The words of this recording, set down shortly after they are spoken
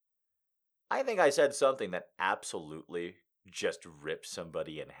I think I said something that absolutely just ripped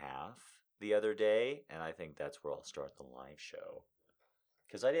somebody in half the other day, and I think that's where I'll start the live show.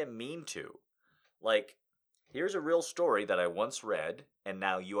 Because I didn't mean to. Like, here's a real story that I once read, and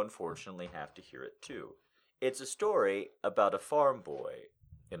now you unfortunately have to hear it too. It's a story about a farm boy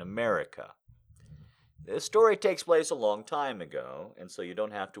in America. This story takes place a long time ago, and so you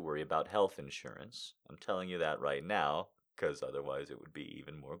don't have to worry about health insurance. I'm telling you that right now, because otherwise it would be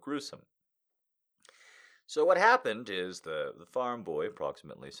even more gruesome. So what happened is the farm boy,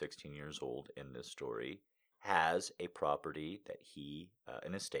 approximately 16 years old in this story, has a property that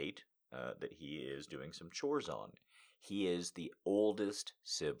an estate that he is doing some chores on. He is the oldest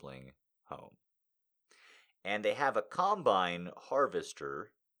sibling home. And they have a combine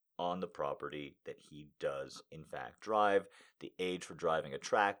harvester on the property that he does, in fact, drive. The age for driving a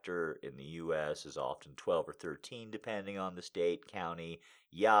tractor in the U.S. is often 12 or 13, depending on the state, county,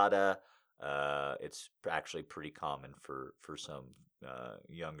 yada. It's actually pretty common for some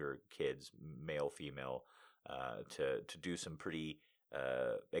younger kids, male, female, to do some pretty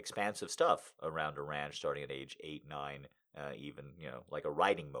expansive stuff around a ranch starting at age 8, 9, even, like a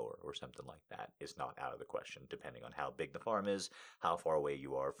riding mower or something like that is not out of the question, depending on how big the farm is, how far away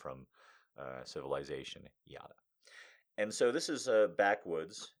you are from civilization, yada. And so this is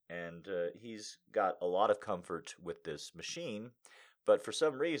backwoods, and he's got a lot of comfort with this machine, but for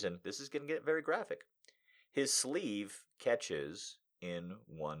some reason, this is going to get very graphic. His sleeve catches in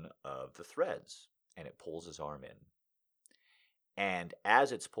one of the threads, and it pulls his arm in. And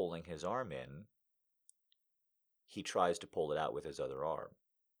as it's pulling his arm in, he tries to pull it out with his other arm,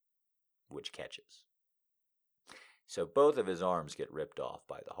 which catches. So both of his arms get ripped off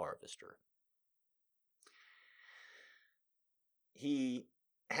by the harvester. He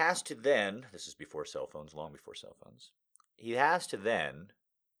has to then, this is before cell phones, long before cell phones, he has to then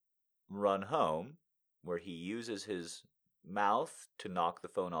run home, where he uses his mouth to knock the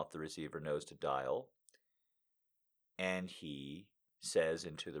phone off the receiver nose to dial, and he says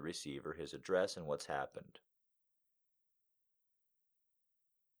into the receiver his address and what's happened.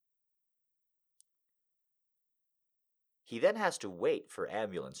 He then has to wait for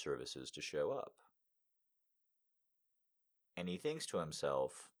ambulance services to show up. And he thinks to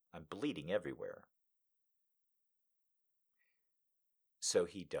himself, I'm bleeding everywhere. So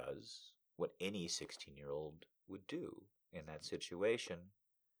he does what any 16-year-old would do in that situation.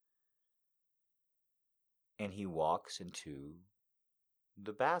 And he walks into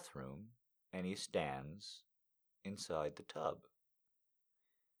the bathroom and he stands inside the tub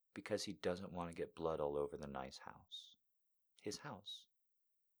because he doesn't want to get blood all over the nice house. His house.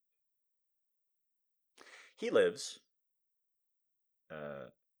 He lives.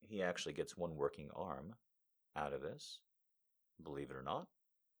 He actually gets one working arm out of this, believe it or not.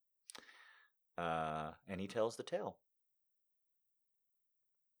 And he tells the tale.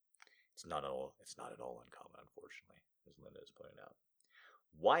 It's not at all uncommon, unfortunately, as Linda is pointing out.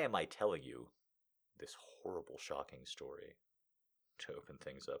 Why am I telling you this horrible, shocking story to open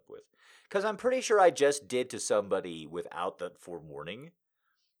things up with? Because I'm pretty sure I just did to somebody without the forewarning,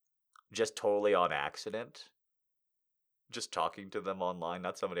 just totally on accident, just talking to them online,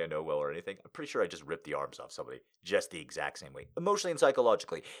 not somebody I know well or anything. I'm pretty sure I just ripped the arms off somebody just the exact same way, emotionally and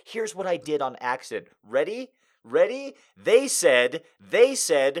psychologically. Here's what I did on accident. Ready? They said,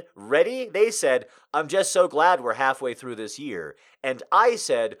 ready? They said, I'm just so glad we're halfway through this year. And I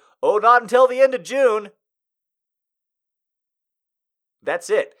said, oh, not until the end of June.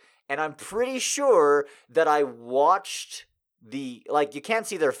 That's it. And I'm pretty sure that I watched you can't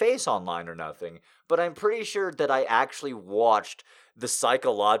see their face online or nothing, but I'm pretty sure that I actually watched the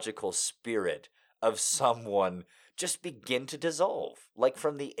psychological spirit of someone just begin to dissolve, like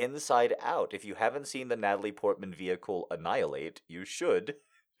from the inside out. If you haven't seen the Natalie Portman vehicle Annihilate, you should,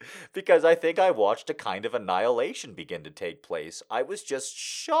 because I think I watched a kind of annihilation begin to take place. I was just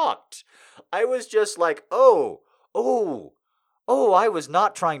shocked. I was just like, oh, I was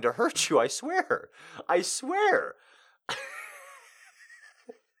not trying to hurt you, I swear.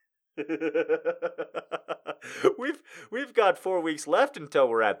 We've got 4 weeks left until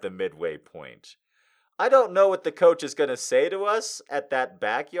we're at the midway point. I don't know what the coach is going to say to us at that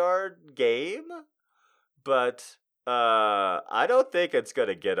backyard game, but I don't think it's going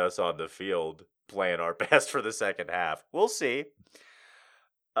to get us on the field playing our best for the second half. We'll see.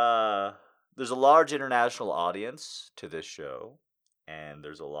 There's a large international audience to this show, and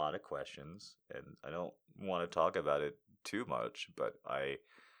there's a lot of questions, and I don't want to talk about it too much, but I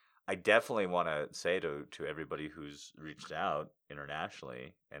definitely want to say to everybody who's reached out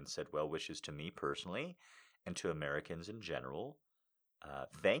internationally and said well wishes to me personally and to Americans in general,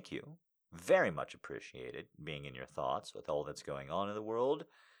 thank you Very much appreciated being in your thoughts with all that's going on in the world.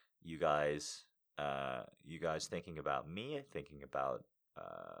 You guys, thinking about me, thinking about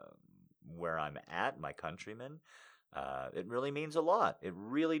where I'm at, my countrymen. It really means a lot. It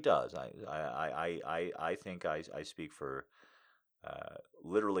really does. I think I speak for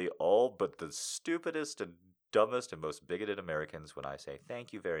literally all but the stupidest and dumbest and most bigoted Americans when I say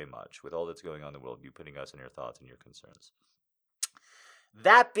thank you very much with all that's going on in the world, you putting us in your thoughts and your concerns.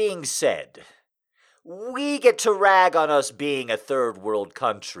 That being said, we get to rag on us being a third world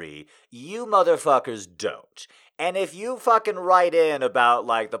country. You motherfuckers don't. And if you fucking write in about,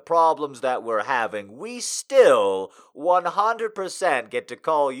 like, the problems that we're having, we still 100% get to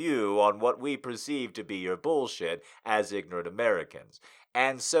call you on what we perceive to be your bullshit as ignorant Americans.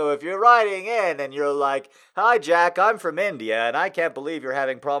 And so if you're writing in and you're like, "Hi, Jack, I'm from India, and I can't believe you're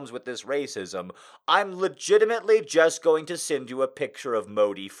having problems with this racism," I'm legitimately just going to send you a picture of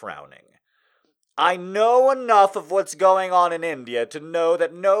Modi frowning. I know enough of what's going on in India to know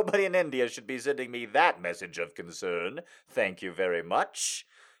that nobody in India should be sending me that message of concern. Thank you very much.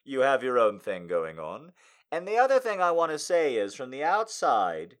 You have your own thing going on. And the other thing I want to say is, from the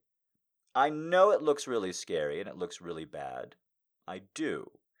outside, I know it looks really scary and it looks really bad. I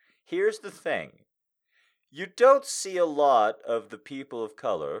do. Here's the thing. You don't see a lot of the people of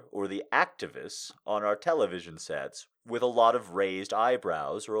color or the activists on our television sets with a lot of raised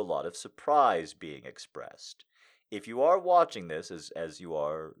eyebrows or a lot of surprise being expressed. If you are watching this as you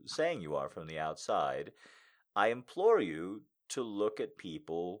are saying you are from the outside, I implore you to look at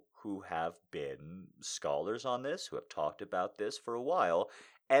people who have been scholars on this, who have talked about this for a while,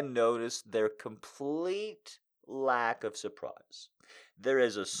 and notice their complete lack of surprise. There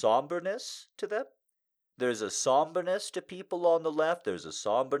is a somberness to them. There's a somberness to people on the left. There's a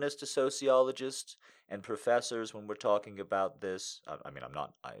somberness to sociologists and professors when we're talking about this.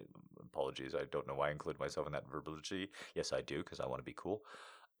 Apologies, I don't know why I include myself in that verbiage. Yes, I do, because I want to be cool.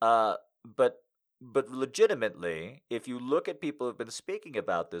 But legitimately, if you look at people who've been speaking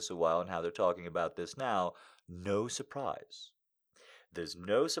about this a while and how they're talking about this now, no surprise. There's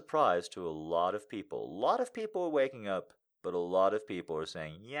no surprise to a lot of people. A lot of people are waking up, but a lot of people are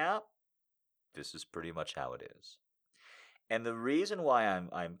saying, yeah, this is pretty much how it is. And the reason why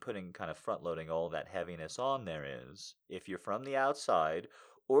I'm putting kind of front loading all that heaviness on there is, if you're from the outside,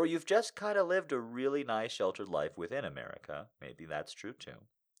 or you've just kind of lived a really nice sheltered life within America, maybe that's true too,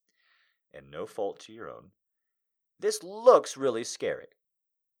 and no fault to your own, this looks really scary.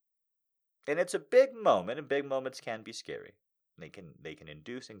 And it's a big moment, and big moments can be scary. They can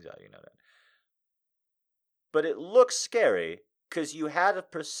induce anxiety, you know that. But it looks scary because you had a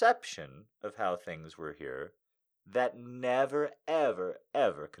perception of how things were here that never, ever,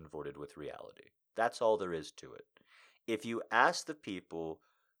 ever converted with reality. That's all there is to it. If you ask the people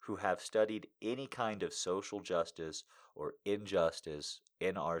who have studied any kind of social justice or injustice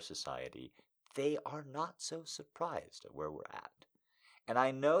in our society, they are not so surprised at where we're at. And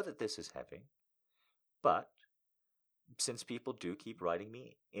I know that this is heavy, but since people do keep writing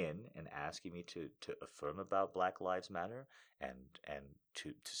me in and asking me to affirm about Black Lives Matter and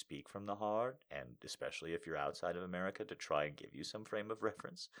to speak from the heart, and especially if you're outside of America, to try and give you some frame of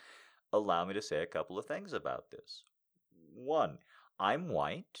reference, allow me to say a couple of things about this. One, I'm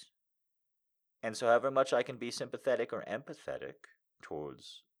white, and so however much I can be sympathetic or empathetic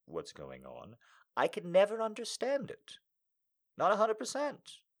towards what's going on, I can never understand it. Not 100%.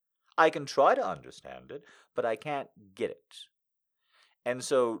 I can try to understand it, but I can't get it. And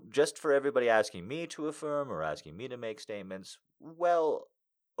so, just for everybody asking me to affirm or asking me to make statements, well,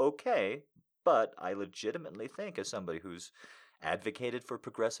 okay, but I legitimately think, as somebody who's advocated for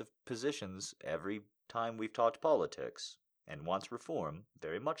progressive positions every time we've talked politics, and wants reform,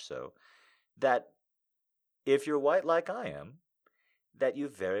 very much so, that if you're white like I am, that you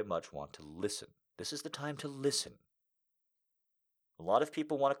very much want to listen. This is the time to listen. A lot of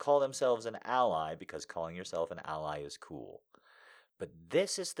people want to call themselves an ally because calling yourself an ally is cool. But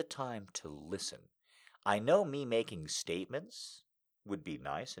this is the time to listen. I know me making statements would be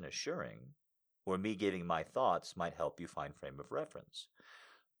nice and assuring, or me giving my thoughts might help you find frame of reference.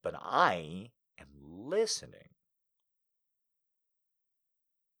 But I am listening.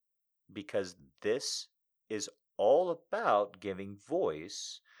 Because this is all about giving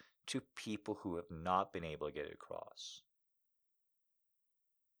voice to people who have not been able to get it across.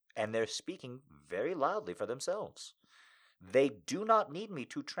 And they're speaking very loudly for themselves. They do not need me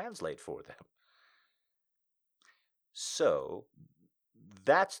to translate for them. So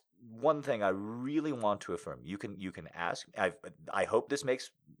that's one thing I really want to affirm. You can ask. I hope this makes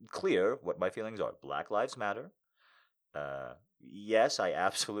clear what my feelings are. Black Lives Matter. yes, I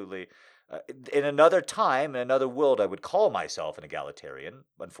absolutely. In another time, in another world, I would call myself an egalitarian.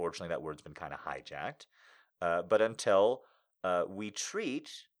 Unfortunately, that word's been kind of hijacked. But until we treat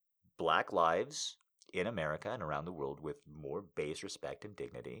black lives in America and around the world with more base respect and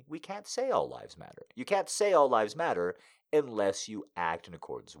dignity, we can't say all lives matter. You can't say all lives matter unless you act in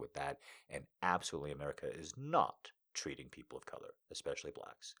accordance with that. And absolutely, America is not treating people of color, especially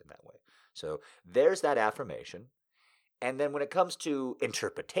blacks, in that way. So there's that affirmation. And then when it comes to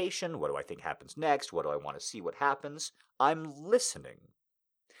interpretation, what do I think happens next? What do I want to see what happens? I'm listening.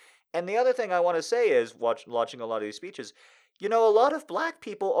 And the other thing I want to say is, watching a lot of these speeches, a lot of black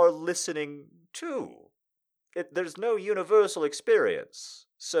people are listening too. There's no universal experience.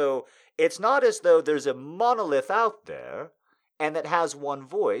 So it's not as though there's a monolith out there and that has one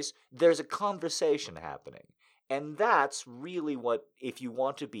voice. There's a conversation happening. And that's really what, if you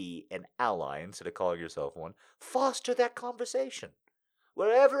want to be an ally instead of calling yourself one, foster that conversation.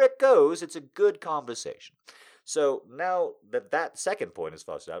 Wherever it goes, it's a good conversation. So now that second point is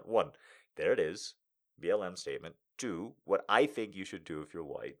fostered out, one, there it is, BLM statement. Two, what I think you should do if you're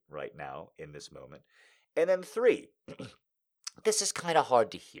white right now in this moment. And then three, this is kind of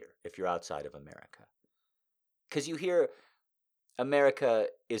hard to hear if you're outside of America. Because you hear America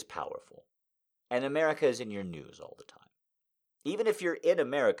is powerful. And America is in your news all the time. Even if you're in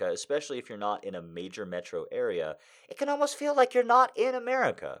America, especially if you're not in a major metro area, it can almost feel like you're not in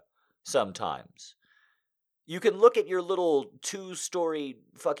America sometimes. You can look at your little 2-story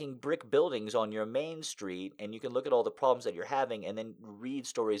fucking brick buildings on your main street, and you can look at all the problems that you're having, and then read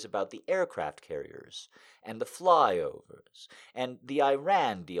stories about the aircraft carriers, and the flyovers, and the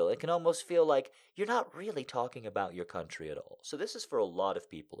Iran deal. It can almost feel like you're not really talking about your country at all. So this is for a lot of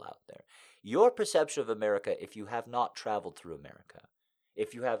people out there. Your perception of America, if you have not traveled through America,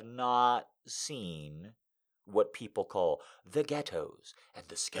 if you have not seen what people call the ghettos and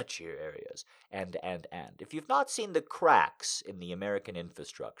the sketchier areas, and. If you've not seen the cracks in the American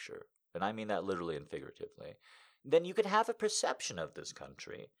infrastructure, and I mean that literally and figuratively, then you can have a perception of this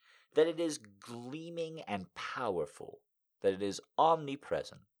country that it is gleaming and powerful, that it is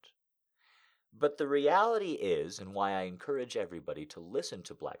omnipresent. But the reality is, and why I encourage everybody to listen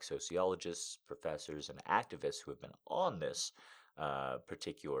to black sociologists, professors, and activists who have been on this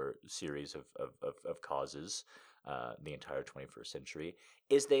particular series of causes the entire 21st century,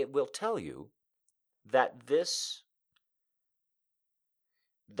 is they will tell you that this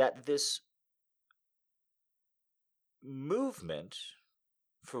movement,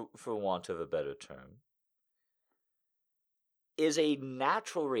 for want of a better term, is a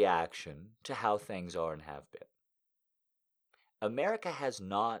natural reaction to how things are and have been. America has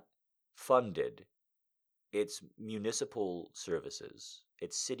not funded its municipal services,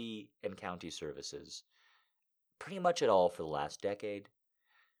 its city and county services, pretty much at all for the last decade.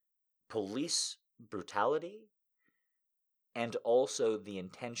 Police brutality and also the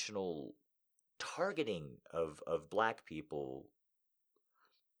intentional targeting of black people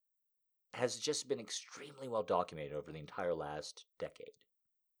has just been extremely well documented over the entire last decade.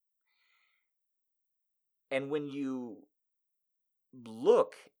 And when you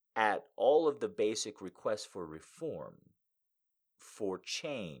look at all of the basic requests for reform, for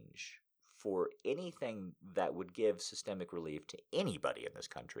change, for anything that would give systemic relief to anybody in this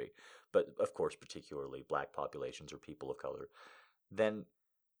country, but of course particularly black populations or people of color, then,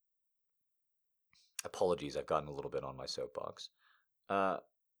 apologies, I've gotten a little bit on my soapbox,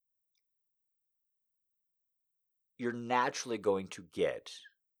 you're naturally going to get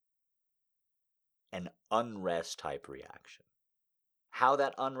an unrest type reaction. How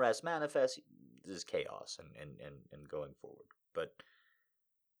that unrest manifests is chaos and going forward. But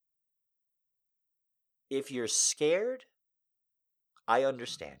if you're scared, I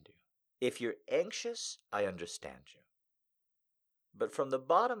understand you. If you're anxious, I understand you. But from the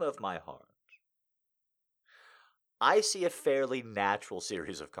bottom of my heart, I see a fairly natural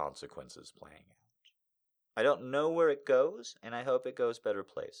series of consequences playing out. I don't know where it goes, and I hope it goes better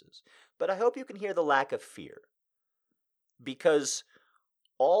places. But I hope you can hear the lack of fear. Because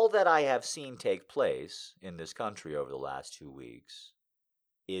all that I have seen take place in this country over the last 2 weeks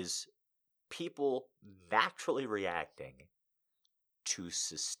is people naturally reacting to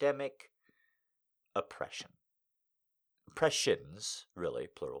systemic oppression. Oppressions, really,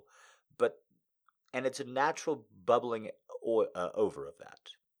 plural. And it's a natural bubbling over of that.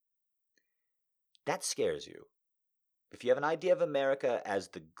 That scares you. If you have an idea of America as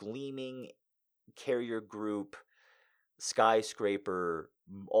the gleaming carrier group, skyscraper,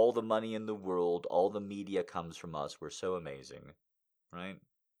 all the money in the world, all the media comes from us, we're so amazing, right?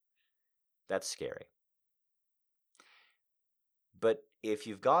 That's scary. But if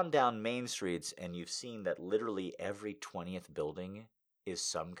you've gone down main streets and you've seen that literally every 20th building is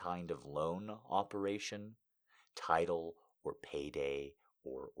some kind of loan operation, title or payday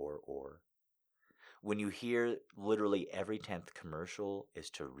or. When you hear literally every 10th commercial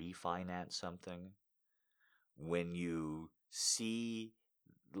is to refinance something, when you see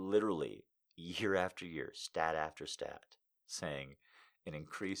literally year after year, stat after stat, saying an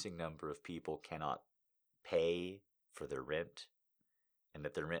increasing number of people cannot pay for their rent, and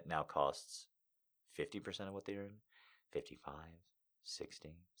that their rent now costs 50% of what they earn, 55, 60,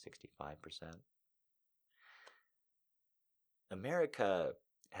 65%. America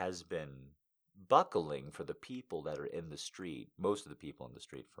has been buckling for the people that are in the street, most of the people in the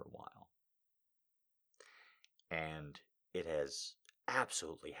street, for a while. And it has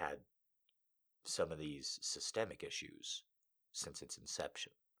absolutely had some of these systemic issues since its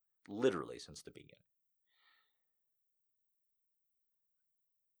inception, literally since the beginning.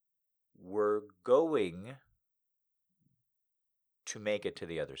 We're going to make it to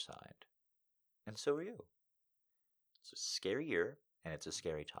the other side, and so are you. It's a scary year, and it's a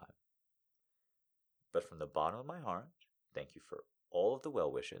scary time. But from the bottom of my heart, thank you for all of the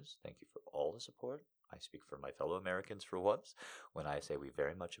well wishes. Thank you for all the support. I speak for my fellow Americans for once when I say we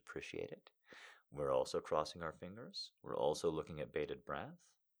very much appreciate it. We're also crossing our fingers. We're also looking at bated breath.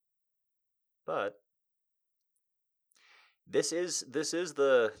 But this is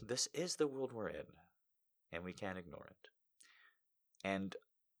the world we're in, and we can't ignore it. And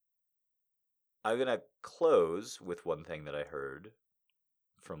I'm gonna close with one thing that I heard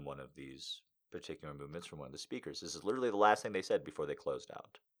from one of these particular movements, from one of the speakers. This is literally the last thing they said before they closed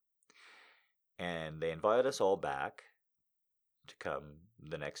out. And they invited us all back to come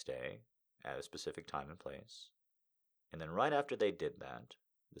the next day at a specific time and place. And then right after they did that,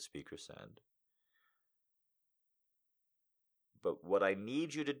 the speaker said, "But what I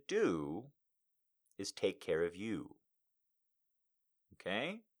need you to do is take care of you.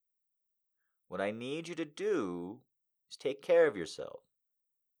 Okay? What I need you to do is take care of yourself.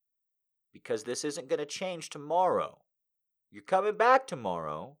 Because this isn't going to change tomorrow. You're coming back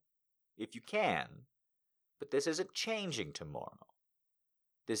tomorrow, if you can, but this isn't changing tomorrow.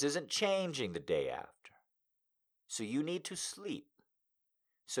 This isn't changing the day after. So you need to sleep.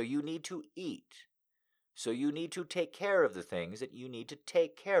 So you need to eat. So you need to take care of the things that you need to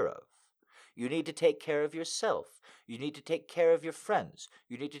take care of. You need to take care of yourself. You need to take care of your friends.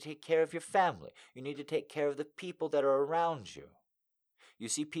 You need to take care of your family. You need to take care of the people that are around you. You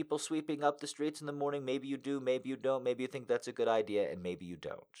see people sweeping up the streets in the morning. Maybe you do, maybe you don't. Maybe you think that's a good idea, and maybe you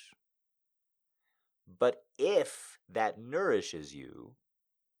don't. But if that nourishes you,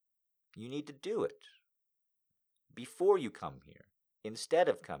 you need to do it before you come here, instead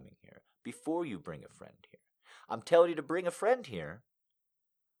of coming here, before you bring a friend here. I'm telling you to bring a friend here,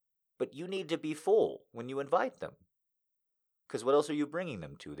 but you need to be full when you invite them. Because what else are you bringing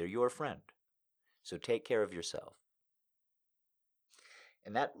them to? They're your friend. So take care of yourself.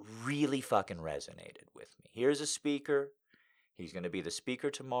 And that really fucking resonated with me. Here's a speaker. He's going to be the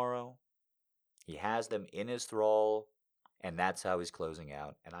speaker tomorrow. He has them in his thrall. And that's how he's closing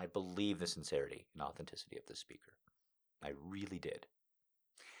out. And I believe the sincerity and authenticity of the speaker. I really did.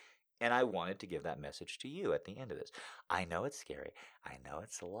 And I wanted to give that message to you at the end of this. I know it's scary. I know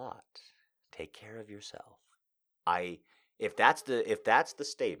it's a lot. Take care of yourself. If that's the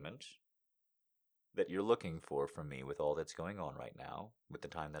statement that you're looking for from me with all that's going on right now, with the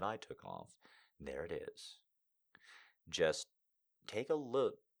time that I took off, there it is. Just take a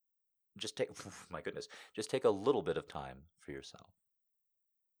look. Just take a little bit of time for yourself.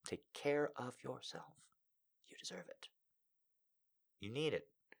 Take care of yourself. You deserve it. You need it.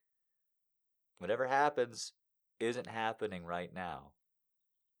 Whatever happens isn't happening right now.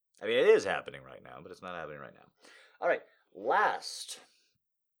 I mean, it is happening right now, but it's not happening right now. All right, last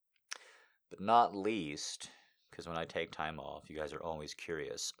but not least, because when I take time off, you guys are always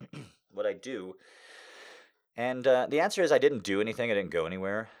curious what I do. And the answer is I didn't do anything. I didn't go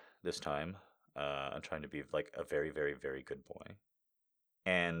anywhere this time. I'm trying to be like a very, very, very good boy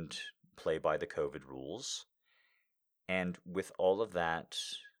and play by the COVID rules. And with all of that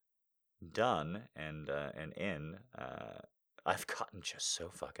done and I've gotten just so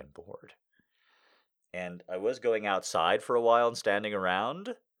fucking bored. And I was going outside for a while and standing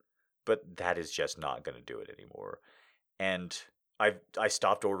around, but that is just not going to do it anymore. And I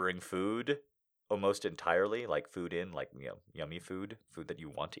stopped ordering food almost entirely, like food in, like, you know, yummy food that you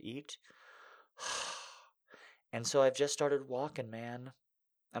want to eat. And so I've just started walking, man.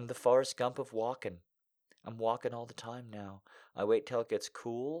 I'm the Forrest Gump of walking. I'm walking all the time now. I wait till it gets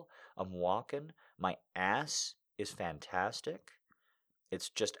cool. I'm walking. My ass is fantastic. It's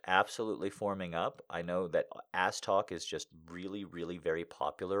just absolutely forming up. I know that ass talk is just really, really very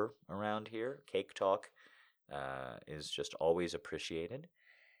popular around here. Cake talk is just always appreciated.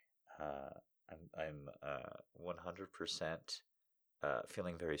 Uh, I'm 100%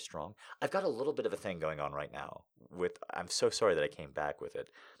 feeling very strong. I've got a little bit of a thing going on right now. I'm so sorry that I came back with it.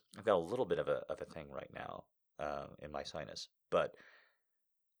 I've got a little bit of a thing right now in my sinus, but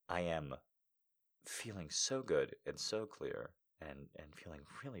I am feeling so good and so clear and feeling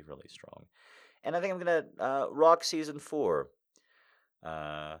really, really strong. And I think I'm gonna rock season 4.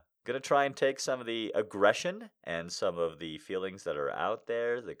 Gonna try and take some of the aggression and some of the feelings that are out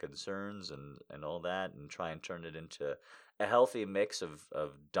there, the concerns and all that, and try and turn it into a healthy mix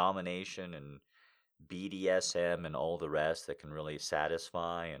of domination and BDSM and all the rest that can really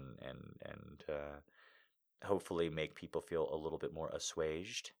satisfy and hopefully make people feel a little bit more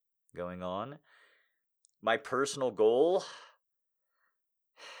assuaged going on. My personal goal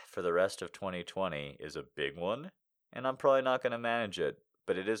for the rest of 2020 is a big one, and I'm probably not going to manage it,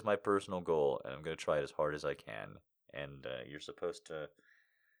 but it is my personal goal, and I'm going to try it as hard as I can. And you're supposed to,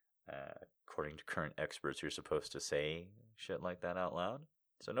 according to current experts, you're supposed to say shit like that out loud.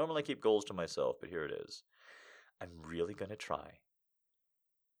 So normally I keep goals to myself, but here it is. I'm really going to try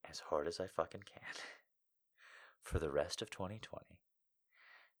as hard as I fucking can for the rest of 2020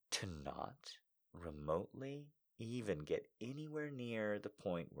 to not remotely even get anywhere near the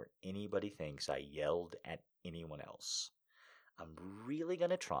point where anybody thinks I yelled at anyone else. I'm really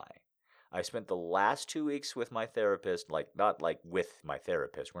going to try. I spent the last 2 weeks with my therapist, not like with my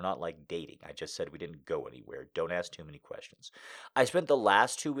therapist. We're not like dating. I just said we didn't go anywhere. Don't ask too many questions. I spent the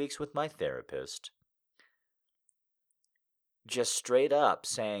last 2 weeks with my therapist just straight up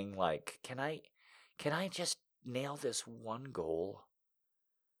saying like, can I just nail this one goal?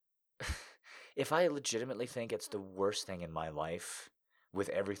 If I legitimately think it's the worst thing in my life with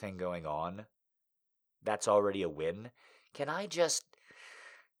everything going on, that's already a win. Can I just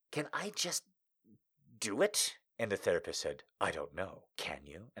do it? And the therapist said, I don't know. Can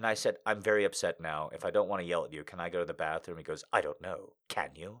you? And I said, I'm very upset now. If I don't want to yell at you, can I go to the bathroom? He goes, I don't know.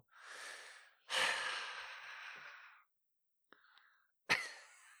 Can you?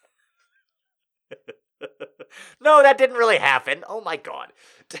 No, that didn't really happen. Oh my God.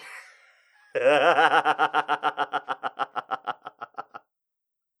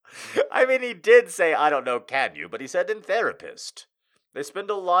 I mean, he did say, I don't know, can you? But he said in therapist. They spend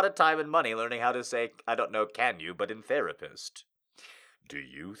a lot of time and money learning how to say, I don't know, can you? But in therapist. Do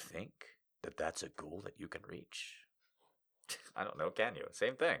you think that that's a goal that you can reach? I don't know, can you?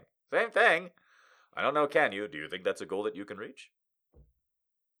 Same thing. Same thing. I don't know, can you? Do you think that's a goal that you can reach?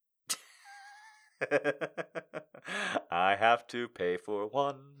 I have to pay for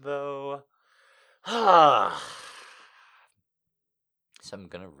one, though. So I'm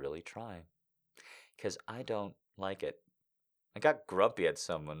gonna really try. Because I don't like it. I got grumpy at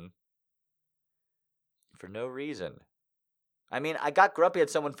someone for no reason. I mean, I got grumpy at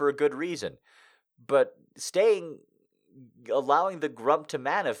someone for a good reason. But allowing the grump to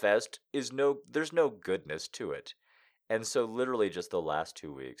manifest there's no goodness to it. And so literally just the last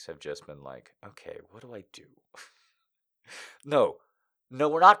 2 weeks have just been like, okay, what do I do? No,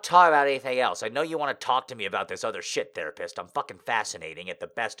 we're not talking about anything else. I know you want to talk to me about this other shit, therapist. I'm fucking fascinating at the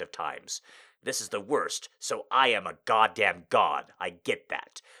best of times. This is the worst, so I am a goddamn god. I get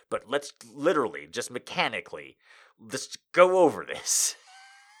that. But let's literally, just mechanically, just go over this.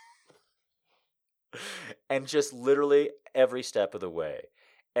 And just literally every step of the way.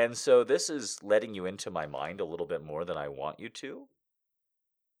 And so this is letting you into my mind a little bit more than I want you to.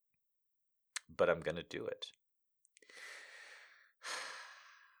 But I'm going to do it.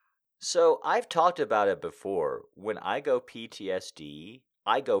 So I've talked about it before. When I go PTSD,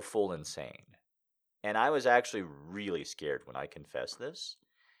 I go full insane. And I was actually really scared when I confessed this,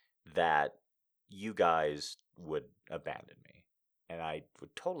 that you guys would abandon me. And I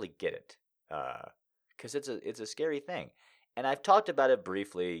would totally get it. Because it's a scary thing. And I've talked about it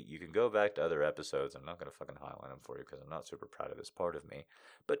briefly. You can go back to other episodes. I'm not going to fucking highlight them for you because I'm not super proud of this part of me.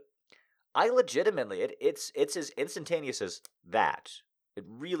 But I legitimately, it's as instantaneous as that. It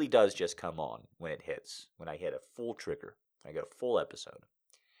really does just come on when it hits. When I hit a full trigger. I get a full episode.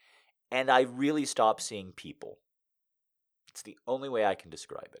 And I really stop seeing people. It's the only way I can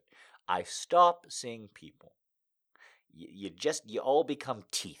describe it. I stop seeing people. You all become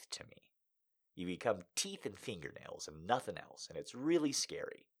teeth to me. You become teeth and fingernails and nothing else. And it's really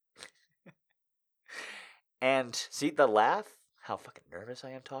scary. And see the laugh? How fucking nervous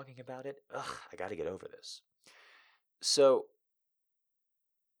I am talking about it? Ugh, I gotta get over this. So,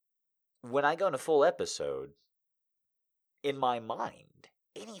 when I go in a full episode, in my mind,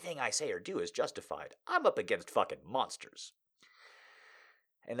 anything I say or do is justified. I'm up against fucking monsters.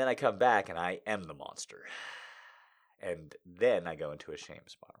 And then I come back and I am the monster. And then I go into a shame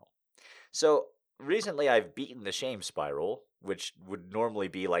spiral. So recently I've beaten the shame spiral, which would normally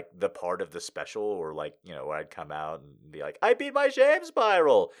be like the part of the special, or like, where I'd come out and be like, I beat my shame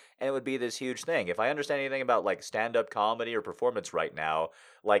spiral. And it would be this huge thing. If I understand anything about like stand-up comedy or performance right now,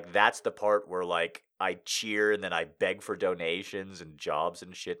 like that's the part where like I cheer and then I beg for donations and jobs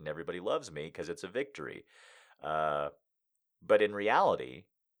and shit and everybody loves me because it's a victory. But in reality,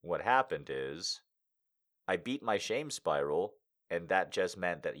 what happened is I beat my shame spiral, and that just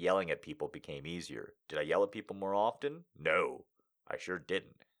meant that yelling at people became easier. Did I yell at people more often? No, I sure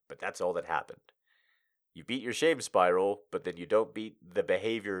didn't. But that's all that happened. You beat your shame spiral, but then you don't beat the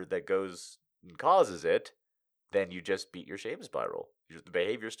behavior that goes and causes it, then you just beat your shame spiral. The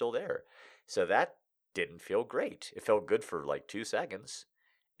behavior's still there. So that didn't feel great. It felt good for like 2 seconds,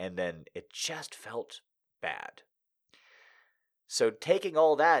 and then it just felt bad. So taking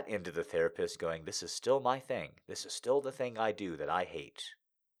all that into the therapist, going, this is still my thing. This is still the thing I do that I hate.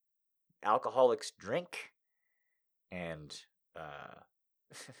 Alcoholics drink, and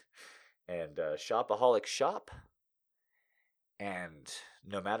shopaholics shop. And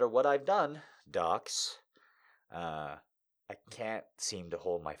no matter what I've done, docs, I can't seem to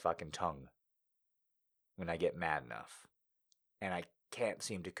hold my fucking tongue when I get mad enough. And I can't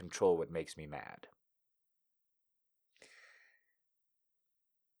seem to control what makes me mad.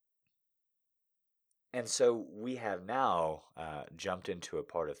 And so we have now jumped into a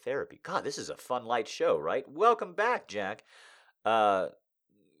part of therapy. God, this is a fun, light show, right? Welcome back, Jack.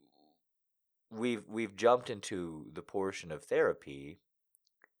 We've jumped into the portion of therapy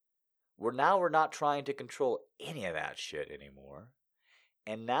where now we're not trying to control any of that shit anymore.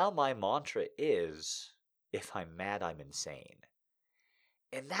 And now my mantra is, if I'm mad, I'm insane.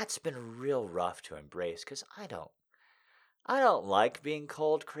 And that's been real rough to embrace because I don't like being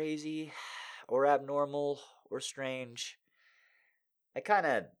called crazy or abnormal or strange. I kind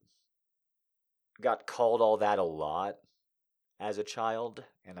of got called all that a lot as a child,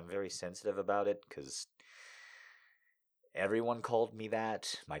 and I'm very sensitive about it because everyone called me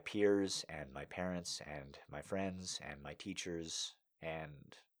that. My peers and my parents and my friends and my teachers,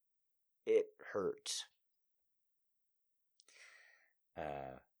 and it hurt.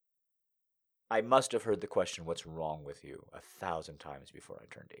 I must have heard the question, what's wrong with you, 1,000 times before I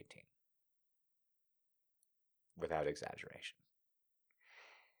turned 18. Without exaggeration.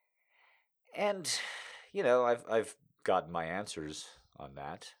 And, I've gotten my answers on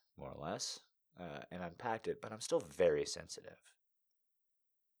that, more or less, and unpacked it, but I'm still very sensitive.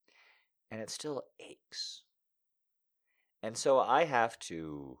 And it still aches. And so I have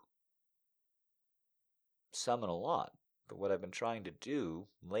to summon a lot. But what I've been trying to do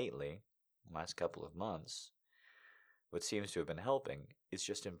lately, last couple of months, what seems to have been helping is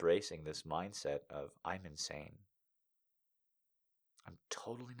just embracing this mindset of I'm insane. I'm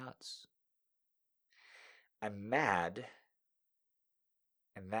totally nuts. I'm mad,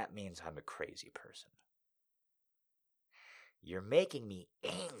 and that means I'm a crazy person. You're making me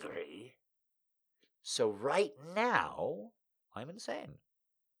angry, so right now, I'm insane.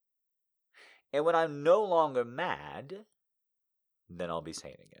 And when I'm no longer mad, then I'll be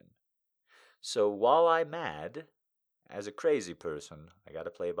sane again. So while I'm mad, as a crazy person, I gotta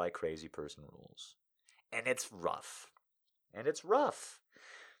play by crazy person rules. And it's rough.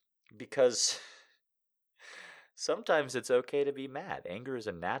 Because sometimes it's okay to be mad. Anger is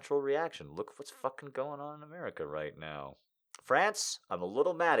a natural reaction. Look what's fucking going on in America right now. France, I'm a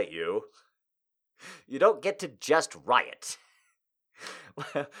little mad at you. You don't get to just riot.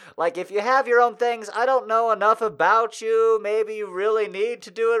 Like, if you have your own things, I don't know enough about you. Maybe you really need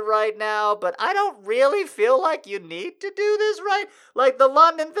to do it right now, but I don't really feel like you need to do this right. Like, the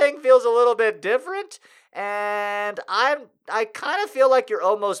London thing feels a little bit different, and I kind of feel like you're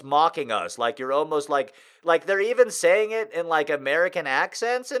almost mocking us. Like, you're almost like they're even saying it in like American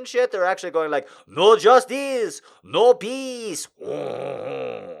accents and shit. They're actually going like, no justice, no peace.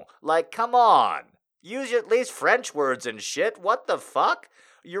 Like, come on. Use at least French words and shit. What the fuck?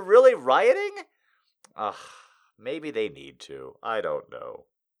 You're really rioting? Ugh, maybe they need to. I don't know.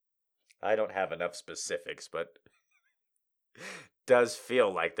 I don't have enough specifics, but does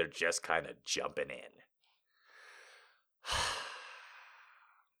feel like they're just kind of jumping in.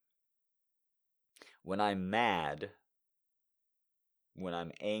 When I'm mad, when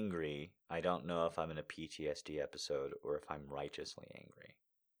I'm angry, I don't know if I'm in a PTSD episode or if I'm righteously angry.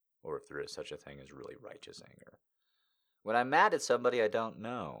 Or if there is such a thing as really righteous anger. When I'm mad at somebody, I don't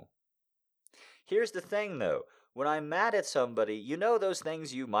know. Here's the thing, though. when I'm mad at somebody, you know those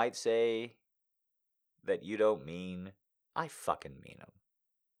things you might say that you don't mean? I fucking mean them.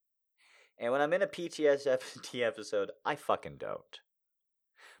 And when I'm in a PTSD episode, I fucking don't.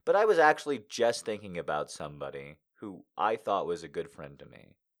 But I was actually just thinking about somebody who I thought was a good friend to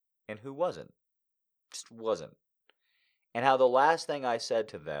me, and who wasn't. Just wasn't. And how the last thing I said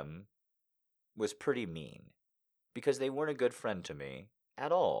to them was pretty mean. Because they weren't a good friend to me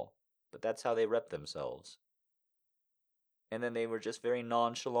at all. But that's how they rep themselves. And then they were just very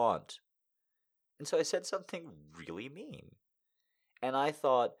nonchalant. And so I said something really mean. And I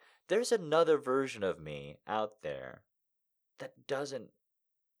thought, there's another version of me out there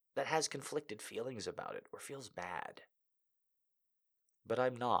that has conflicted feelings about it or feels bad. But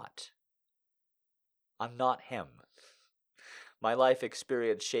I'm not. I'm not him. My life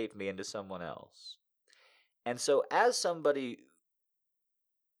experience shaped me into someone else. And so as somebody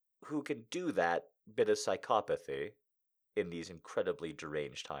who can do that bit of psychopathy in these incredibly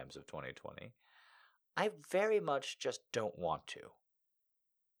deranged times of 2020, I very much just don't want to.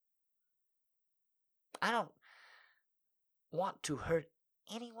 I don't want to hurt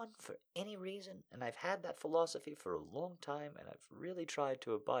anyone for any reason, and I've had that philosophy for a long time, and I've really tried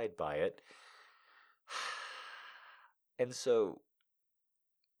to abide by it. And so,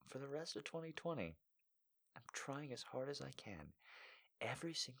 for the rest of 2020, I'm trying as hard as I can,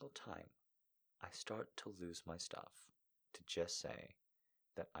 every single time I start to lose my stuff, to just say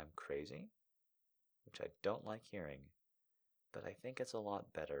that I'm crazy, which I don't like hearing, but I think it's a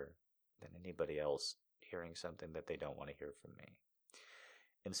lot better than anybody else hearing something that they don't want to hear from me.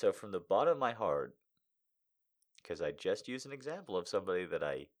 And so from the bottom of my heart, because I just used an example of somebody that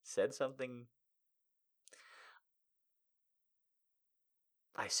I said something,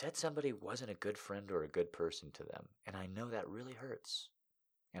 I said somebody wasn't a good friend or a good person to them, and I know that really hurts,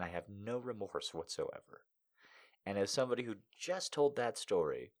 and I have no remorse whatsoever. And as somebody who just told that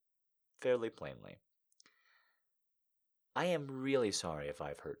story fairly plainly, I am really sorry if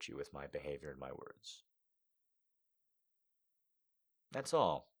I've hurt you with my behavior and my words. That's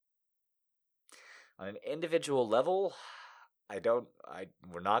all. On an individual level,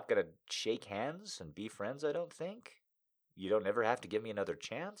 we're not going to shake hands and be friends, I don't think. You don't ever have to give me another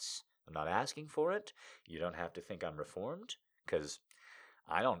chance. I'm not asking for it. You don't have to think I'm reformed, because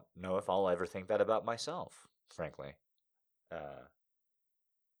I don't know if I'll ever think that about myself, frankly.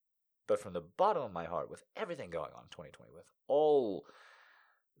 But from the bottom of my heart, with everything going on in 2020, with all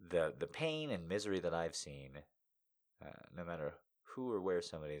the pain and misery that I've seen, no matter who or where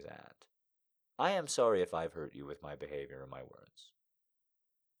somebody's at, I am sorry if I've hurt you with my behavior or my words.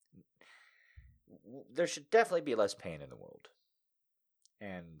 There should definitely be less pain in the world.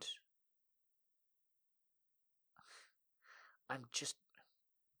 And I'm just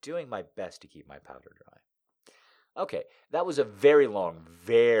doing my best to keep my powder dry. Okay, that was a very long,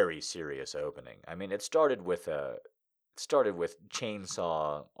 very serious opening. I mean, it started with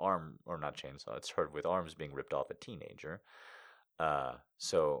chainsaw arm, or not chainsaw. It started with arms being ripped off a teenager.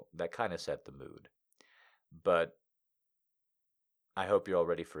 So that kind of set the mood. But I hope you're all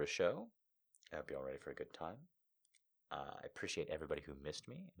ready for a show. I hope you're all ready for a good time. I appreciate everybody who missed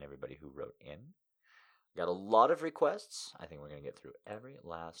me and everybody who wrote in. Got a lot of requests. I think we're going to get through every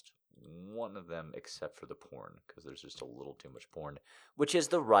last one of them except for the porn, because there's just a little too much porn, which is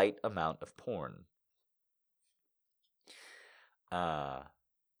the right amount of porn.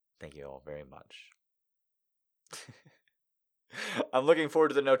 Thank you all very much. I'm looking forward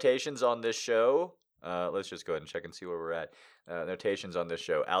to the notations on this show. Let's just go ahead and check and see where we're at. Notations on this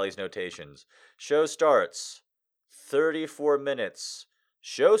show. Allie's notations. Show starts. 34 minutes.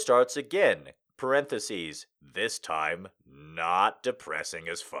 Show starts again. Parentheses. This time, not depressing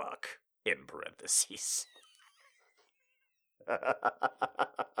as fuck. In parentheses.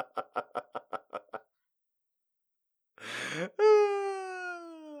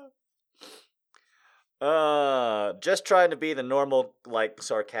 Just trying to be the normal, like,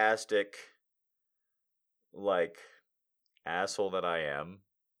 sarcastic, like, asshole that I am.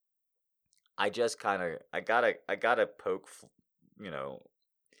 I just kind of, I gotta poke,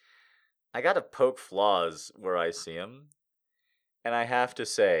 I gotta poke flaws where I see them. And I have to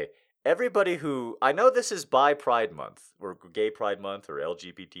say, everybody who, I know this is bi Pride Month, or Gay Pride Month, or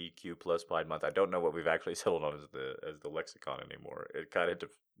LGBTQ plus Pride Month. I don't know what we've actually settled on as the lexicon anymore. It kind of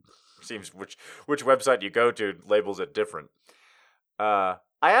seems which website you go to labels it different. I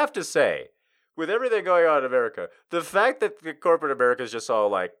have to say, with everything going on in America, the fact that the corporate America is just all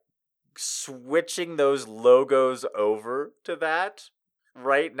like switching those logos over to that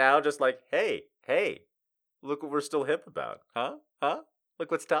right now, just like, hey, look what we're still hip about, huh? Look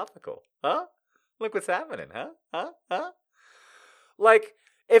what's topical, huh? Look what's happening, huh? Huh? Like,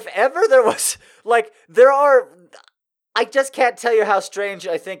 if ever there was, like, there are, I just can't tell you how strange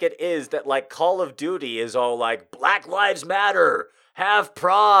I think it is that, like, Call of Duty is all like, Black Lives Matter, have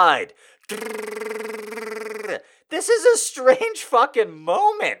pride. This is a strange fucking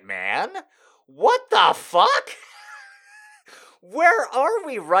moment, man. What the fuck? Where are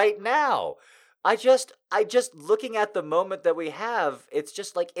we right now? I just looking at the moment that we have, it's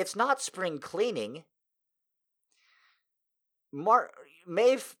just like, it's not spring cleaning.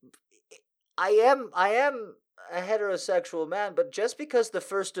 Maeve, I am a heterosexual man, but just because the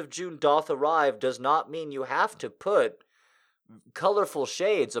 1st of June doth arrive does not mean you have to put colorful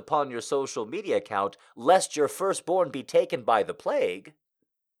shades upon your social media account, lest your firstborn be taken by the plague.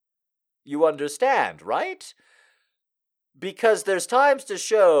 You understand, right? Because there's times to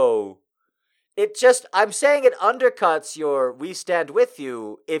show. I'm saying it undercuts your "we stand with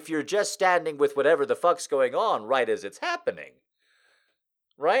you" if you're just standing with whatever the fuck's going on right as it's happening.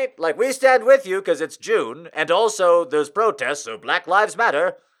 Right? Like, we stand with you because it's June, and also there's protests, so Black Lives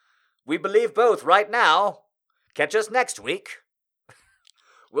Matter. We believe both right now. Catch us next week.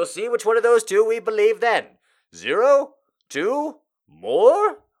 We'll see which one of those two we believe then. 0, 2,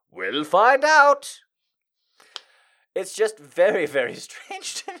 more? We'll find out. It's just very, very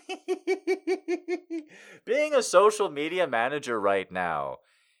strange to me. Being a social media manager right now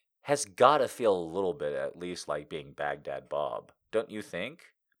has got to feel a little bit, at least, like being Baghdad Bob. Don't you think?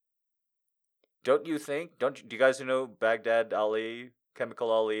 Do you guys know who Baghdad Ali,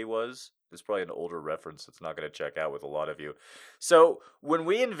 Chemical Ali was? It's probably an older reference that's not going to check out with a lot of you. So, when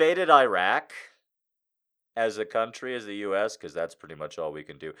we invaded Iraq as a country, as the U.S., because that's pretty much all we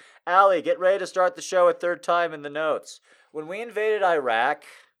can do. Ali, get ready to start the show a third time in the notes. When we invaded Iraq,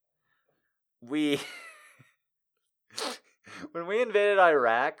 when we invaded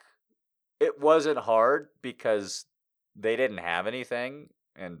Iraq, it wasn't hard because they didn't have anything,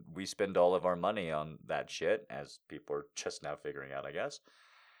 and we spend all of our money on that shit, as people are just now figuring out, I guess.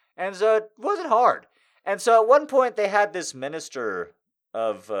 And so it wasn't hard. And so at one point they had this minister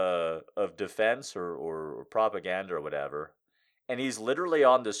of defense or propaganda or whatever, and he's literally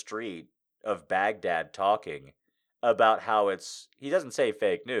on the street of Baghdad talking about how he doesn't say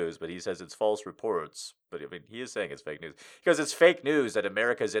fake news, but he says it's false reports. But I mean, he is saying it's fake news because it's fake news that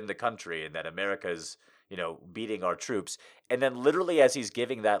America's in the country and that America's, beating our troops. And then literally as he's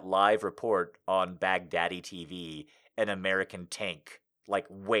giving that live report on Baghdadi TV, an American tank, like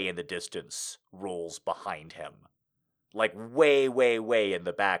way in the distance, rolls behind him. Like way, way, way in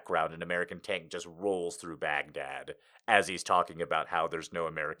the background, an American tank just rolls through Baghdad as he's talking about how there's no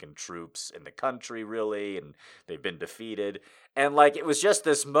American troops in the country, really, and they've been defeated. And, like, it was just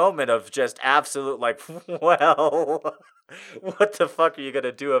this moment of just absolute, like, well, what the fuck are you going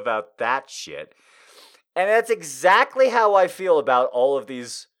to do about that shit? And that's exactly how I feel about all of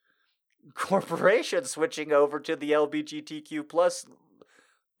these corporations switching over to the LGBTQ plus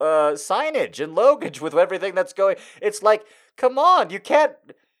signage and logage with everything that's going. It's like, come on, you can't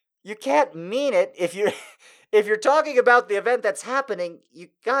mean it if you're talking about the event that's happening. You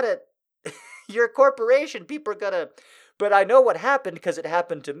gotta, you're a corporation. People are gonna. But I know what happened because it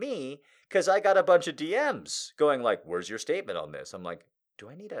happened to me. Because I got a bunch of DMs going like, "Where's your statement on this?" I'm like, Do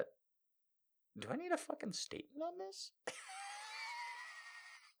I need a fucking statement on this?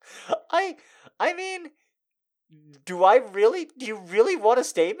 I mean, do you really want a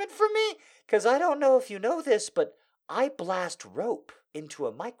statement from me? Because I don't know if you know this, but I blast rope into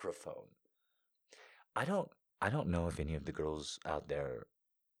a microphone. I don't know if any of the girls out there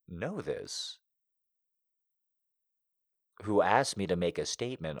know this, who asked me to make a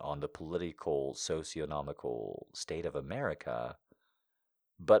statement on the political, socioeconomical state of America.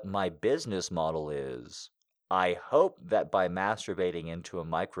 But my business model is, I hope that by masturbating into a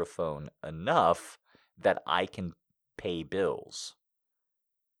microphone enough that I can pay bills.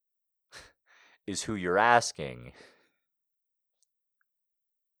 Is who you're asking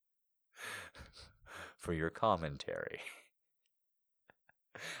for your commentary.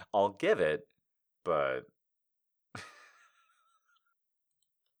 I'll give it, but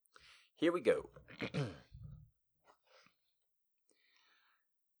here we go.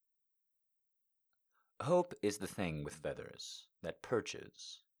 Hope is the thing with feathers that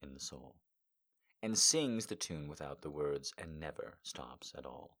perches in the soul, and sings the tune without the words, and never stops at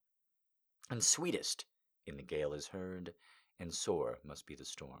all. And sweetest in the gale is heard, and sore must be the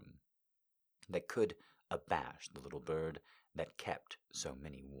storm, that could abash the little bird that kept so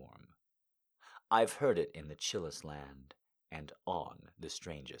many warm. I've heard it in the chillest land, and on the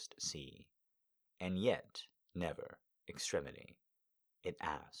strangest sea, and yet never extremity it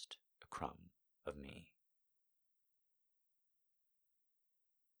asked a crumb of me.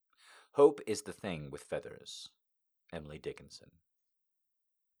 Hope is the thing with feathers. Emily Dickinson.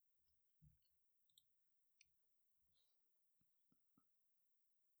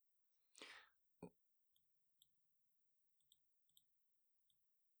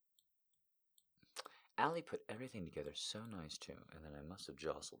 Allie put everything together so nice too, and then I must have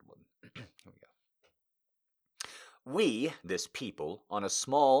jostled one. Here we go. We, this people, on a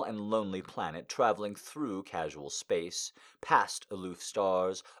small and lonely planet traveling through casual space, past aloof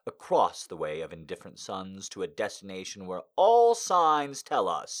stars, across the way of indifferent suns to a destination where all signs tell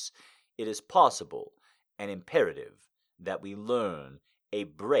us it is possible and imperative that we learn a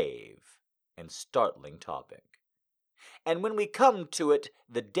brave and startling topic. And when we come to it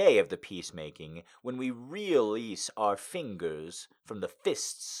the day of the peacemaking, when we release our fingers from the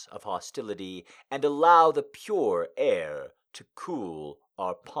fists of hostility and allow the pure air to cool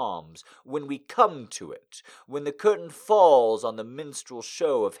our palms, when we come to it, when the curtain falls on the minstrel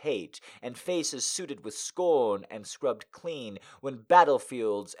show of hate, and faces suited with scorn and scrubbed clean, when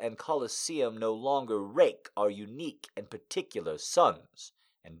battlefields and coliseum no longer rake our unique and particular sons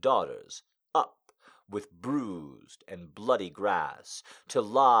and daughters up with bruised and bloody grass, to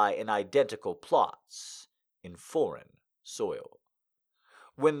lie in identical plots in foreign soil.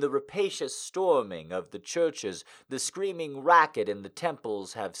 When the rapacious storming of the churches, the screaming racket in the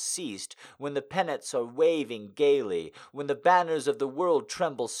temples have ceased, when the pennants are waving gaily, when the banners of the world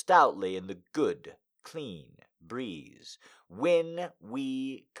tremble stoutly in the good, clean breeze, when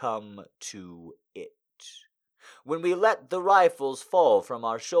we come to it. When we let the rifles fall from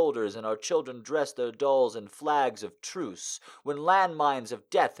our shoulders and our children dress their dolls in flags of truce, when landmines of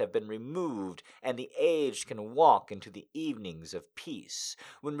death have been removed and the aged can walk into the evenings of peace,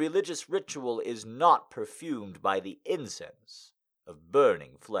 when religious ritual is not perfumed by the incense of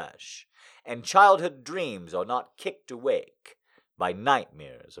burning flesh, and childhood dreams are not kicked awake by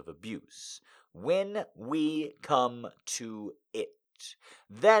nightmares of abuse, when we come to it,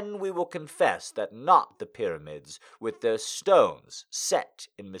 then we will confess that not the pyramids, with their stones set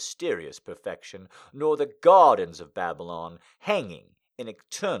in mysterious perfection, nor the gardens of Babylon, hanging in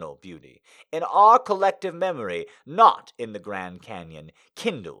eternal beauty, in our collective memory, not in the Grand Canyon,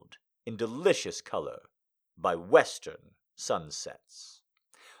 kindled in delicious color by western sunsets,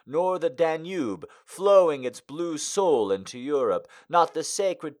 nor the Danube flowing its blue soul into Europe, not the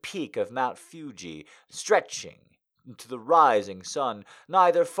sacred peak of Mount Fuji, stretching to the rising sun,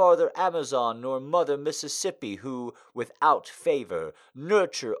 neither Father Amazon nor Mother Mississippi, who, without favor,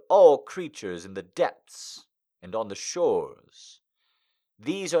 nurture all creatures in the depths and on the shores.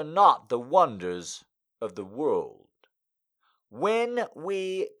 These are not the wonders of the world. When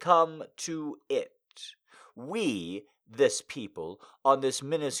we come to it, we, this people, on this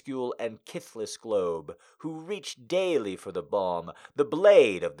minuscule and kithless globe, who reach daily for the balm, the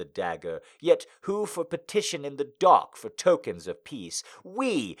blade of the dagger, yet who for petition in the dark for tokens of peace,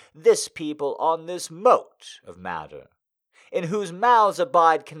 we, this people, on this mote of matter, in whose mouths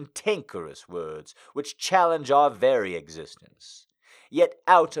abide cantankerous words, which challenge our very existence, yet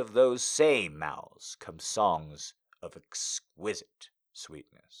out of those same mouths come songs of exquisite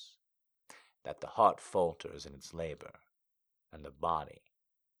sweetness, that the heart falters in its labor, and the body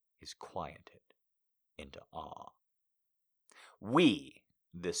is quieted into awe. We,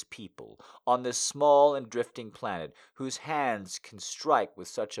 this people, on this small and drifting planet, whose hands can strike with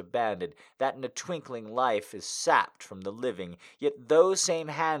such abandon that in a twinkling life is sapped from the living, yet those same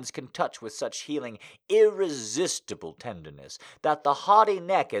hands can touch with such healing, irresistible tenderness, that the haughty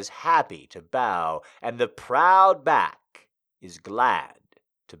neck is happy to bow, and the proud back is glad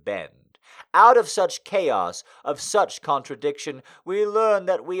to bend. Out of such chaos, of such contradiction, we learn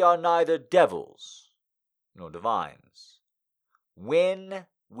that we are neither devils nor divines. When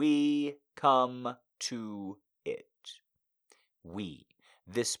we come to it, we,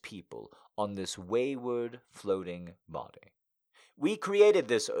 this people, on this wayward floating body, we created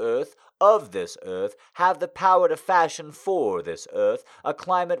this earth, of this earth, have the power to fashion for this earth a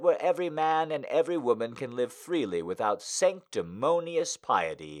climate where every man and every woman can live freely without sanctimonious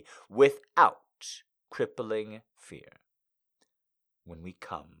piety, without crippling fear. When we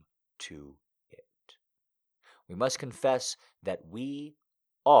come to it, we must confess that we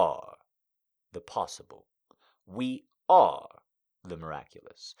are the possible. We are the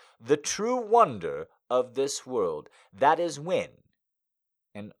miraculous, the true wonder of this world. That is when,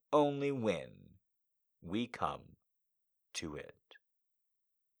 and only when, we come to it.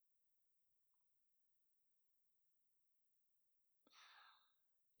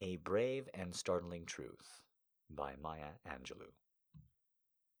 A Brave and Startling Truth by Maya Angelou.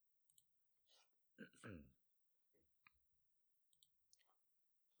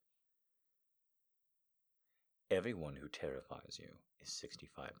 Everyone who terrifies you is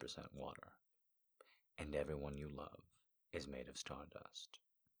 65% water, and everyone you love is made of stardust.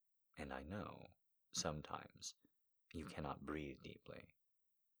 And I know, sometimes, you cannot breathe deeply,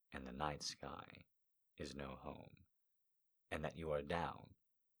 and the night sky is no home, and that you are down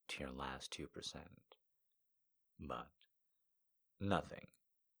to your last 2%. But nothing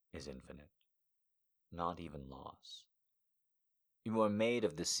is infinite, not even loss. You are made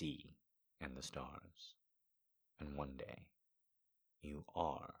of the sea and the stars, and one day you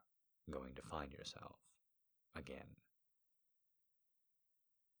are going to find yourself again.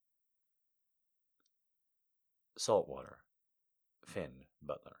 Saltwater, Finn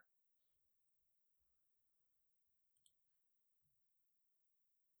Butler.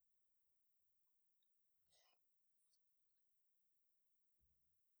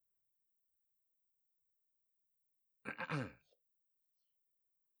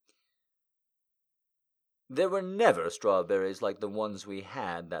 There were never strawberries like the ones we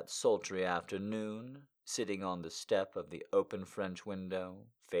had that sultry afternoon, sitting on the step of the open French window,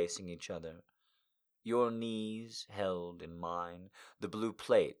 facing each other. Your knees held in mine, the blue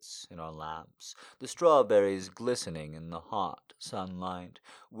plates in our laps, the strawberries glistening in the hot sunlight.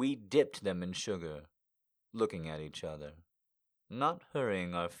 We dipped them in sugar, looking at each other, not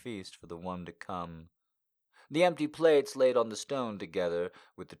hurrying our feast for the one to come. The empty plates laid on the stone together,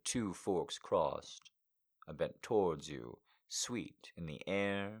 with the two forks crossed. I bent towards you, sweet in the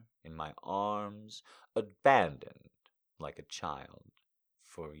air, in my arms, abandoned like a child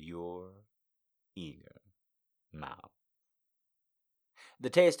for your eager mouth.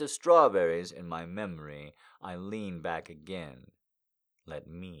 The taste of strawberries in my memory, I lean back again. Let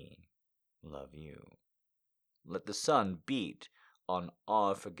me love you. Let the sun beat on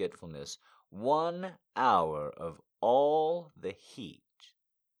our forgetfulness. 1 hour of all the heat,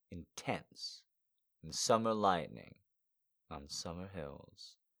 intense in summer lightning on summer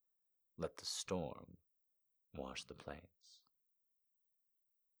hills. Let the storm wash the plains.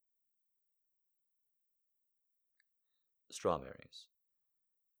 Strawberries,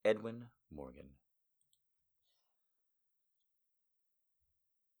 Edwin Morgan.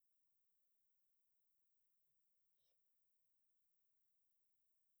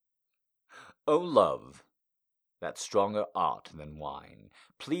 O love, that stronger art than wine,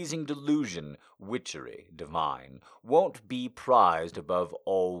 pleasing delusion, witchery divine, won't be prized above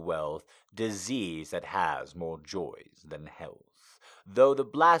all wealth, disease that has more joys than health. Though the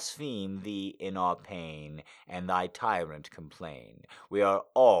blaspheme thee in our pain, and thy tyrant complain, we are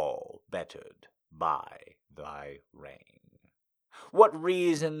all bettered by thy reign. What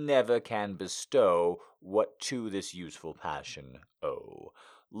reason never can bestow what to this useful passion owe?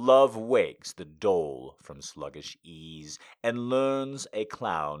 Love wakes the dole from sluggish ease, and learns a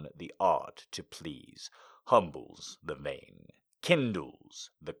clown the art to please, humbles the vain, kindles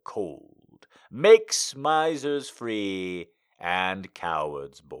the cold, makes misers free, and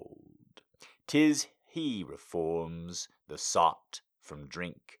cowards bold. 'Tis he reforms the sot from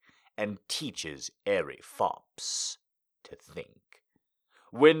drink, and teaches airy fops to think.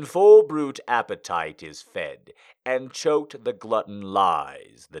 When full brute appetite is fed, and choked the glutton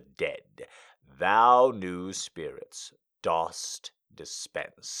lies the dead, thou new spirits dost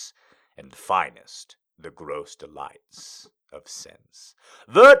dispense, and finest the gross delights of sense.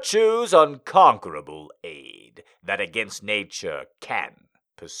 Virtue's unconquerable aid, that against nature can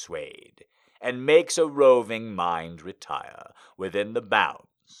persuade, and makes a roving mind retire within the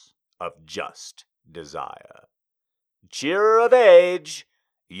bounds of just desire. Cheerer of age,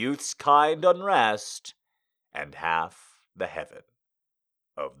 youth's kind unrest, and half the heaven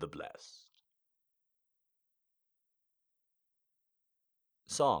of the blessed.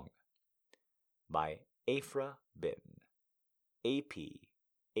 Song by Aphra Behn,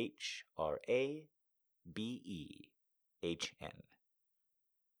 APHRABEHN.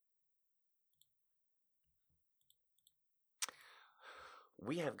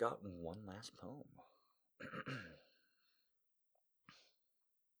 We have gotten one last poem.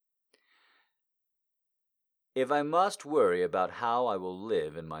 If I must worry about how I will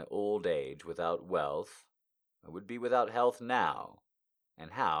live in my old age without wealth, I would be without health now,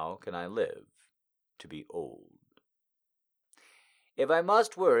 and how can I live to be old? If I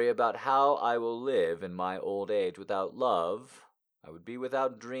must worry about how I will live in my old age without love, I would be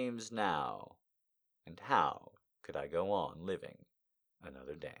without dreams now, and how could I go on living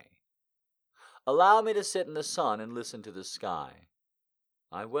another day? Allow me to sit in the sun and listen to the sky.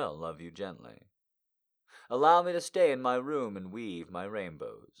 I will love you gently. Allow me to stay in my room and weave my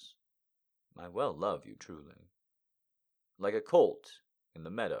rainbows. I well love you truly. Like a colt in the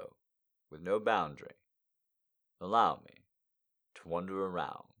meadow, with no boundary, allow me to wander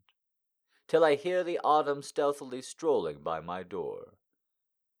around till I hear the autumn stealthily strolling by my door.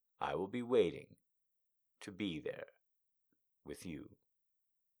 I will be waiting to be there with you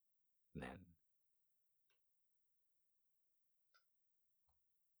then.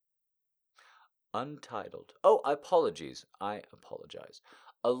 Untitled. Oh, I apologize.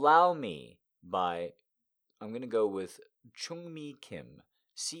 Allow Me by, I'm going to go with Chungmi Kim.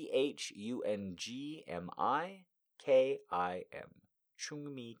 Chungmi Kim.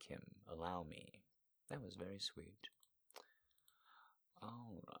 Chungmi Kim. Allow Me. That was very sweet.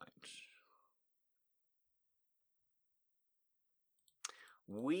 All right.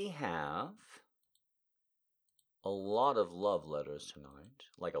 We have a lot of love letters tonight.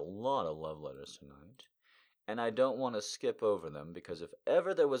 Like a lot of love letters tonight. And I don't want to skip over them because if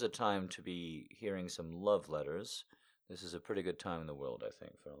ever there was a time to be hearing some love letters, this is a pretty good time in the world, I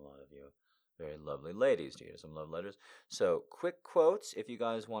think, for a lot of you very lovely ladies to hear some love letters. So, quick quotes. If you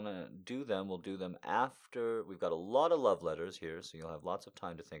guys want to do them, we'll do them after. We've got a lot of love letters here, so you'll have lots of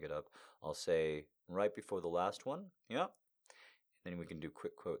time to think it up. I'll say right before the last one. Yeah. Then we can do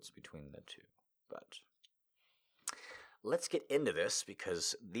quick quotes between the two. But let's get into this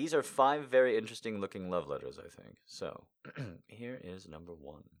because these are 5 very interesting looking love letters, I think. So, here is number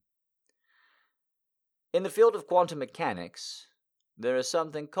 1. In the field of quantum mechanics, there is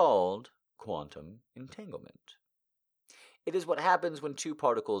something called quantum entanglement. It is what happens when 2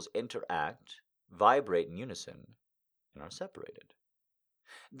 particles interact, vibrate in unison, and are separated.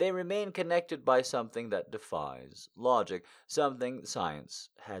 They remain connected by something that defies logic, something science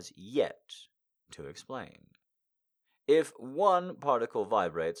has yet to explain. If one particle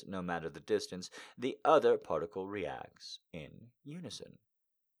vibrates, no matter the distance, the other particle reacts in unison.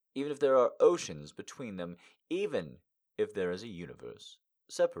 Even if there are oceans between them, even if there is a universe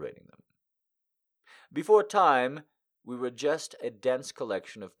separating them. Before time, we were just a dense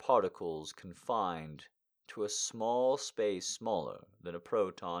collection of particles confined to a small space smaller than a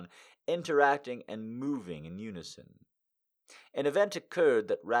proton, interacting and moving in unison. An event occurred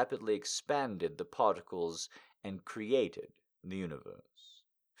that rapidly expanded the particles and created the universe.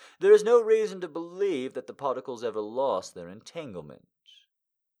 There is no reason to believe that the particles ever lost their entanglement.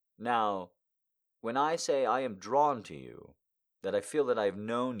 Now, when I say I am drawn to you, that I feel that I have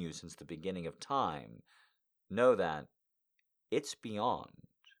known you since the beginning of time, know that it's beyond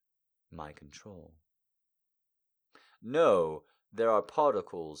my control. Know there are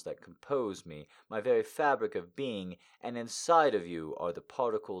particles that compose me, my very fabric of being, and inside of you are the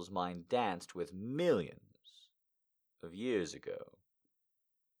particles mine danced with millions of years ago.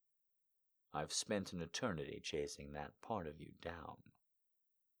 I've spent an eternity chasing that part of you down.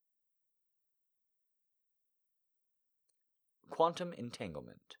 Quantum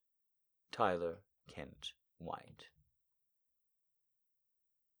Entanglement, Tyler Kent White.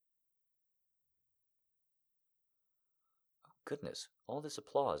 Oh, goodness, all this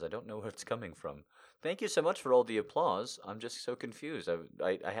applause. I don't know where it's coming from. Thank you so much for all the applause. I'm just so confused.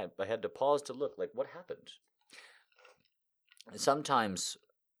 I had to pause to look, like, what happened? Sometimes,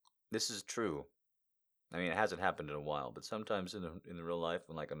 this is true. I mean, it hasn't happened in a while, but sometimes in the real life,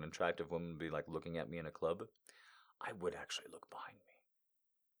 when like an attractive woman would be like looking at me in a club, I would actually look behind me.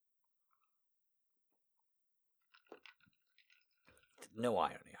 No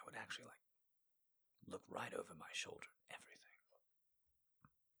irony. I would actually like look right over my shoulder. Everything.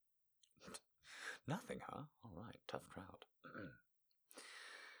 Nothing, huh? All right. Tough crowd.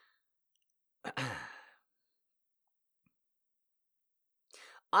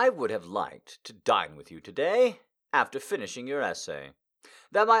 I would have liked to dine with you today after finishing your essay.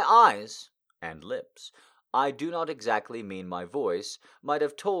 That my eyes and lips, I do not exactly mean my voice, might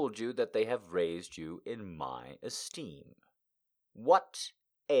have told you that they have raised you in my esteem. What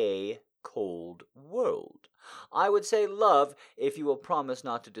a cold world! I would say love, if you will promise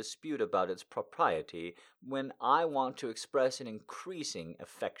not to dispute about its propriety, when I want to express an increasing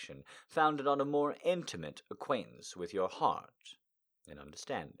affection, founded on a more intimate acquaintance with your heart and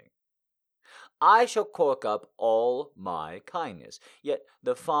understanding. I shall cork up all my kindness, yet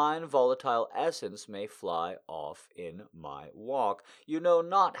the fine volatile essence may fly off in my walk. You know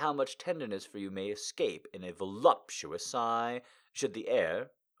not how much tenderness for you may escape in a voluptuous sigh, should the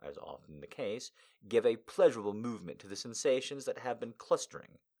air, as often the case, give a pleasurable movement to the sensations that have been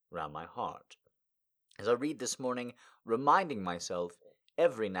clustering round my heart. As I read this morning, reminding myself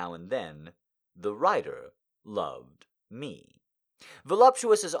every now and then, the writer loved me.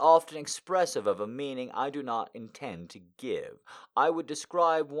 Voluptuous is often expressive of a meaning I do not intend to give. I would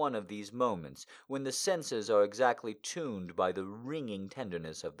describe one of these moments, when the senses are exactly tuned by the ringing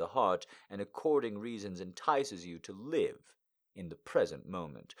tenderness of the heart, and according reasons entices you to live in the present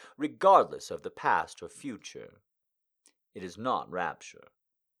moment, regardless of the past or future. It is not rapture.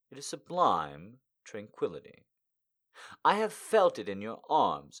 It is sublime tranquillity. I have felt it in your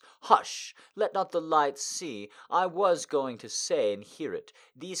arms. Hush! Let not the light see. I was going to say and hear it.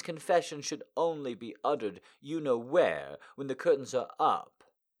 These confessions should only be uttered you know where, when the curtains are up,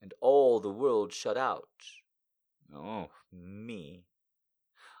 and all the world shut out. Oh, me.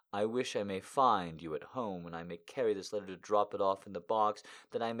 I wish I may find you at home, and I may carry this letter to drop it off in the box,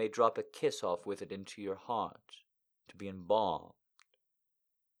 that I may drop a kiss off with it into your heart, to be embalmed,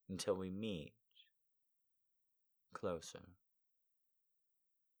 until we meet closer.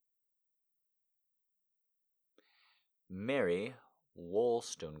 Mary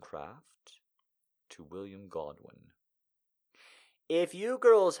Wollstonecraft to William Godwin. If you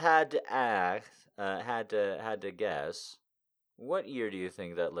girls had to had to guess, what year do you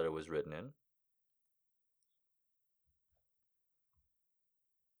think that letter was written in?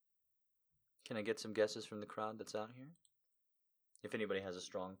 Can I get some guesses from the crowd that's out here? If anybody has a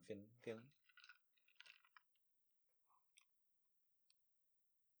strong feeling.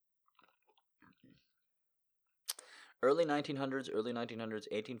 Early 1900s,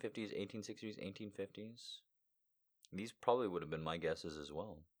 1850s, 1860s, 1850s. These probably would have been my guesses as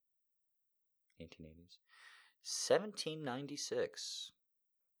well. 1880s. 1796.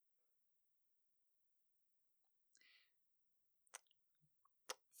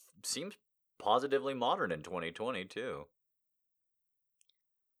 Seems positively modern in 2020, too.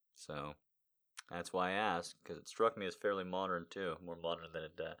 So, that's why I asked, because it struck me as fairly modern, too. More modern than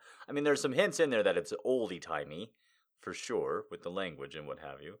it... I mean, there's some hints in there that it's oldie-timey, for sure, with the language and what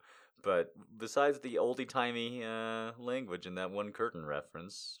have you. But besides the oldie-timey language and that one curtain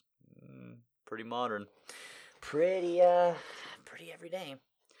reference, pretty modern. Pretty everyday.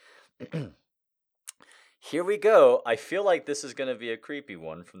 Here we go. I feel like this is going to be a creepy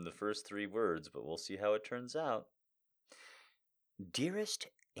one from the first 3 words, but we'll see how it turns out. Dearest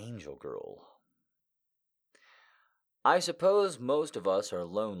Angel Girl, I suppose most of us are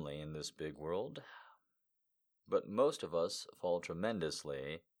lonely in this big world, but most of us fall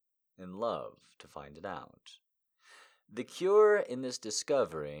tremendously in love to find it out. The cure in this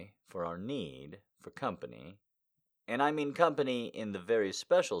discovery for our need for company, and I mean company in the very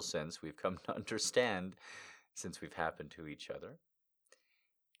special sense we've come to understand since we've happened to each other,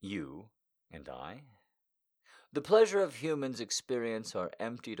 you and I, the pleasure of humans' experience are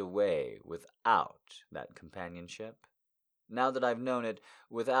emptied away without that companionship. Now that I've known it,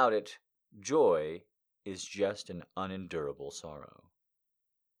 without it, joy is just an unendurable sorrow.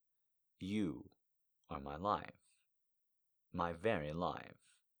 You are my life, my very life.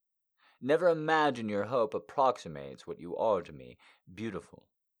 Never imagine your hope approximates what you are to me, beautiful,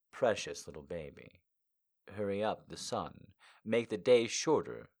 precious little baby. Hurry up the sun, make the day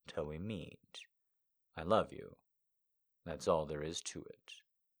shorter till we meet. I love you. That's all there is to it.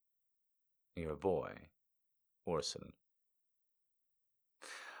 Your boy, Orson.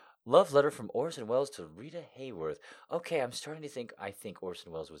 Love letter from Orson Welles to Rita Hayworth. Okay, I'm starting to think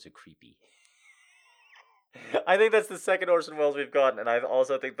Orson Welles was a creepy. I think that's the second Orson Welles we've gotten, and I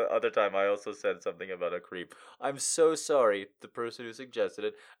also think the other time I also said something about a creep. I'm so sorry. The person who suggested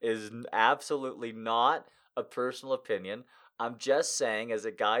it is absolutely not a personal opinion. I'm just saying, as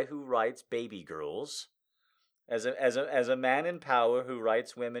a guy who writes baby girls, as a man in power who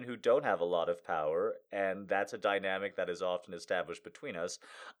writes women who don't have a lot of power, and that's a dynamic that is often established between us,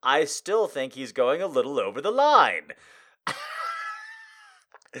 I still think he's going a little over the line.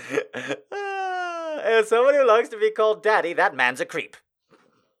 As someone who likes to be called daddy, that man's a creep.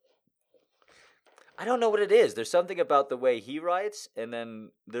 I don't know what it is. There's something about the way he writes, and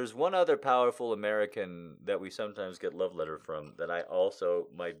then there's one other powerful American that we sometimes get love letter from that I also,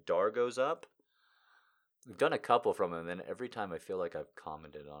 my dar goes up. We've done a couple from him, and then every time I feel like I've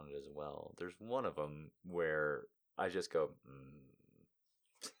commented on it as well. There's one of them where I just go,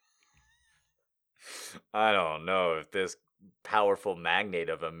 I don't know if this powerful magnate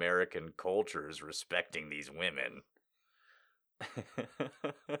of American culture is respecting these women.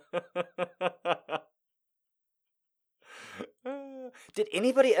 Did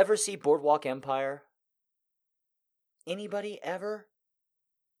anybody ever see Boardwalk Empire? Anybody ever?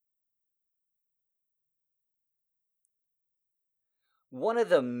 One of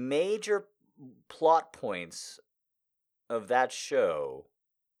the major plot points of that show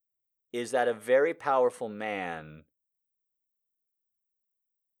is that a very powerful man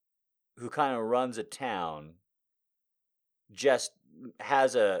who kind of runs a town just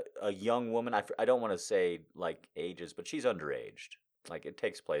has a young woman. I don't want to say like ages, but she's underaged. Like it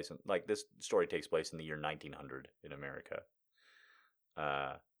takes place in, like this story takes place in the year 1900 in America.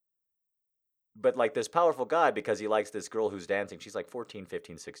 Uh, but like this powerful guy, because he likes this girl who's dancing, she's like 14,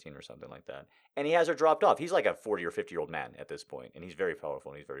 15, 16 or something like that. And he has her dropped off. He's like a 40 or 50-year-old man at this point, and he's very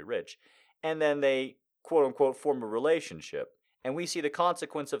powerful and he's very rich. And then they quote unquote form a relationship. And we see the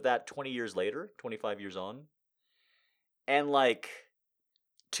consequence of that 20 years later, 25 years on. And like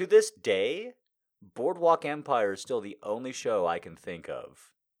to this day, Boardwalk Empire is still the only show I can think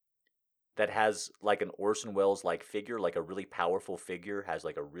of that has like an Orson Welles like figure, like a really powerful figure, has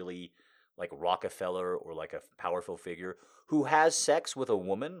like a really like Rockefeller or like a powerful figure who has sex with a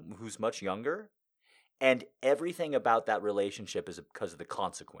woman who's much younger. And everything about that relationship is because of the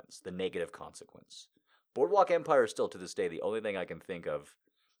consequence, the negative consequence. Boardwalk Empire is still to this day the only thing I can think of.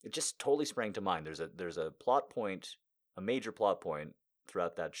 It just totally sprang to mind. There's a plot point, a major plot point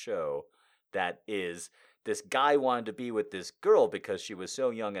throughout that show that is this guy wanted to be with this girl because she was so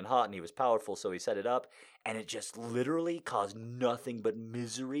young and hot and he was powerful, so he set it up, and it just literally caused nothing but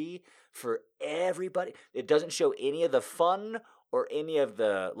misery for everybody. It doesn't show any of the fun or any of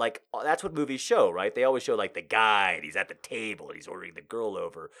the, like, that's what movies show, right? They always show, like, the guy, and he's at the table, and he's ordering the girl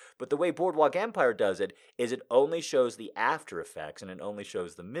over. But the way Boardwalk Empire does it is it only shows the after effects, and it only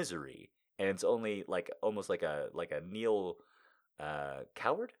shows the misery. And it's only, like, almost like a Neil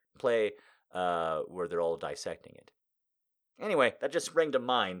Coward play where they're all dissecting it. Anyway, that just sprang to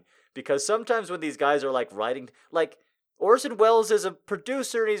mind, because sometimes when these guys are, like, writing, like, Orson Welles is a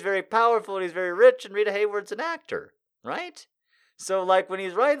producer, and he's very powerful, and he's very rich, and Rita Hayworth's an actor, right? So, like, when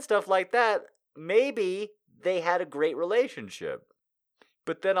he's writing stuff like that, maybe they had a great relationship.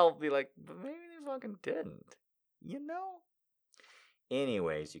 But then I'll be like, but maybe they fucking didn't. You know?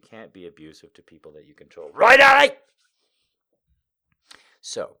 Anyways, you can't be abusive to people that you control. Right, Allie?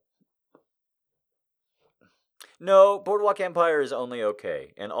 So. No, Boardwalk Empire is only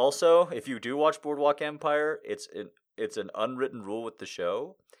okay. And also, if you do watch Boardwalk Empire, it's an unwritten rule with the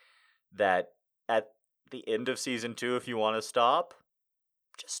show that at the end of season 2, if you want to stop,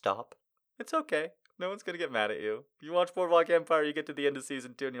 just stop. It's okay. No one's going to get mad at you. If you watch Boardwalk Empire, you get to the end of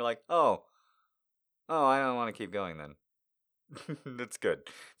season 2 and you're like, oh, I don't want to keep going then. That's good.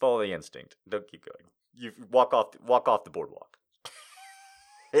 Follow the instinct. Don't keep going. You walk off the boardwalk.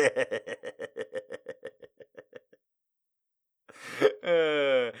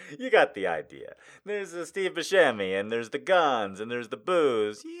 You got the idea. There's the Steve Buscemi, and there's the guns, and there's the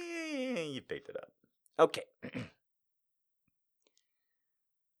booze. Yeah, you picked it up. Okay.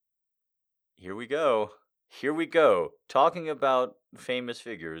 Here we go. Talking about famous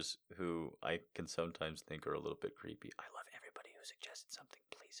figures who I can sometimes think are a little bit creepy. I love everybody who suggested something.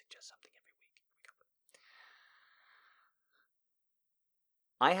 Please suggest something every week. Here we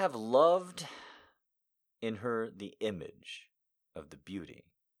go. I have loved in her the image of the beauty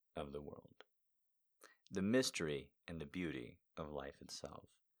of the world, the mystery and the beauty of life itself,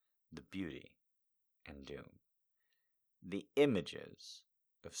 the beauty and doom, the images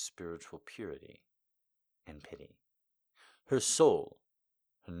of spiritual purity and pity, her soul,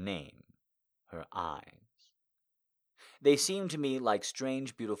 her name, her eyes. They seem to me like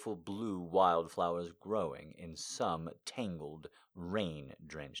strange, beautiful blue wildflowers growing in some tangled,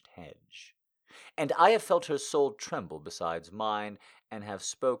 rain-drenched hedge. And I have felt her soul tremble besides mine, and have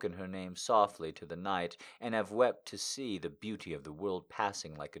spoken her name softly to the night, and have wept to see the beauty of the world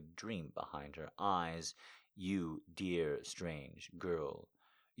passing like a dream behind her eyes. You dear, strange girl,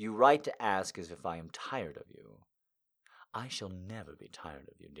 you write to ask as if I am tired of you. I shall never be tired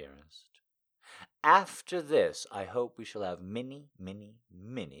of you, dearest. After this, I hope we shall have many, many,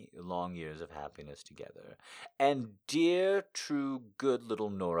 many long years of happiness together. And dear, true, good little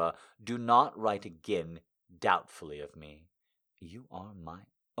Nora, do not write again doubtfully of me. You are my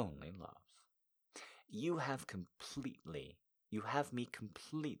only love. You have me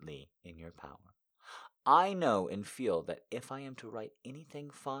completely in your power. I know and feel that if I am to write anything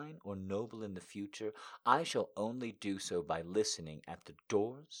fine or noble in the future, I shall only do so by listening at the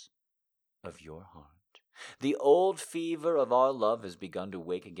doors of your heart. The old fever of our love has begun to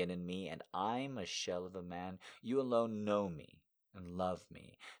wake again in me, and I'm a shell of a man. You alone know me and love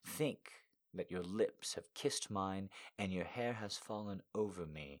me. Think that your lips have kissed mine, and your hair has fallen over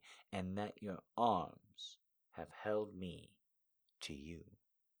me, and that your arms have held me to you.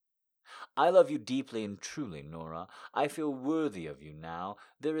 I love you deeply and truly, Nora. I feel worthy of you now.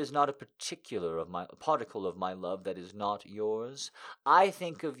 There is not a particle of my love that is not yours. I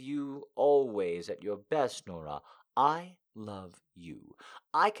think of you always at your best, Nora. I love you.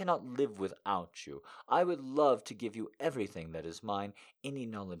 I cannot live without you. I would love to give you everything that is mine, any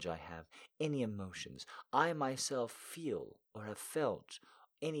knowledge I have, any emotions I myself feel or have felt,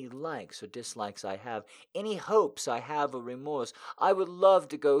 any likes or dislikes I have, any hopes I have or remorse. I would love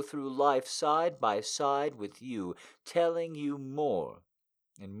to go through life side by side with you, telling you more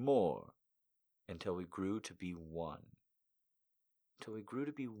and more until we grew to be one. Till we grew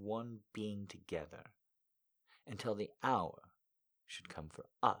to be one being together. Until the hour should come for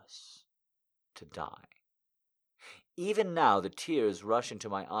us to die. Even now the tears rush into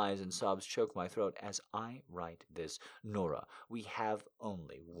my eyes and sobs choke my throat as I write this. Nora, we have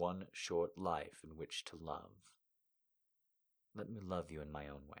only one short life in which to love. Let me love you in my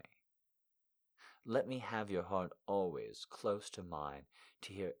own way. Let me have your heart always close to mine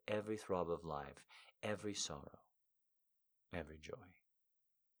to hear every throb of life, every sorrow, every joy.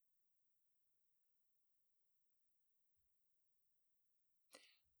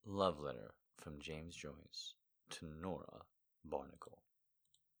 Love letter from James Joyce to Nora Barnacle.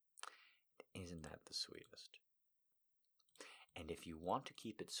 Isn't that the sweetest? And if you want to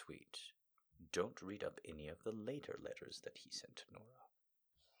keep it sweet, don't read up any of the later letters that he sent to Nora.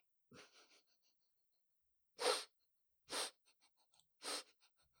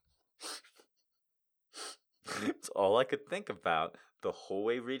 It's all I could think about the whole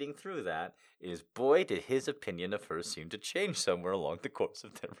way reading through that is, boy, did his opinion of her seem to change somewhere along the course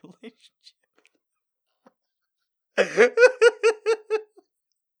of their relationship.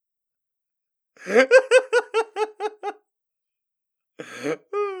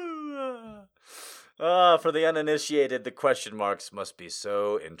 For the uninitiated, the question marks must be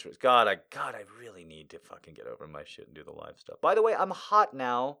so interesting. God, I really need to fucking get over my shit and do the live stuff. By the way, I'm hot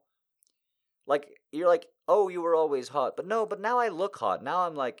now. Like, you're like, oh, you were always hot. But no, but now I look hot. Now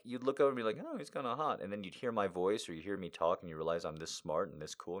I'm like, you'd look over and be like, oh, he's kind of hot. And then you'd hear my voice or you hear me talk and you realize I'm this smart and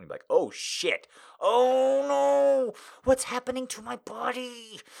this cool. And you're like, oh, shit. Oh, no. What's happening to my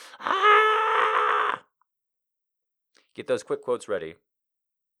body? Ah! Get those quick quotes ready.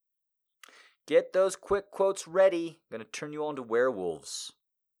 Get those quick quotes ready. I'm going to turn you on to werewolves.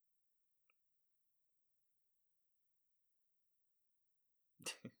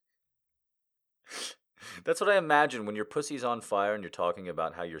 That's what I imagine when your pussy's on fire and you're talking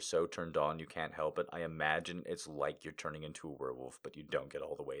about how you're so turned on you can't help it. I imagine it's like you're turning into a werewolf, but you don't get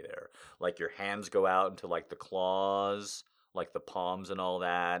all the way there. Like your hands go out into like the claws, like the palms and all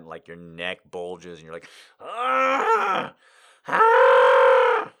that, and like your neck bulges and you're like, ah!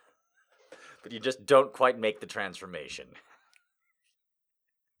 Ah! But you just don't quite make the transformation.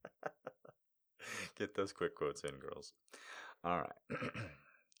 Get those quick quotes in, girls. All right.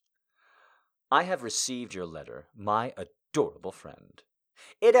 I have received your letter, my adorable friend.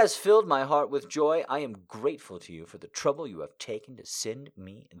 It has filled my heart with joy. I am grateful to you for the trouble you have taken to send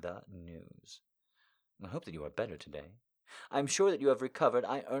me the news. I hope that you are better today. I am sure that you have recovered.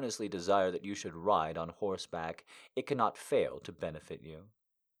 I earnestly desire that you should ride on horseback. It cannot fail to benefit you.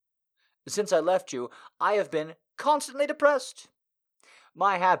 Since I left you, I have been constantly depressed.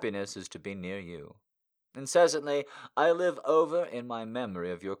 My happiness is to be near you. Incessantly, I live over in my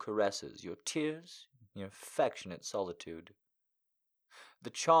memory of your caresses, your tears, your affectionate solitude.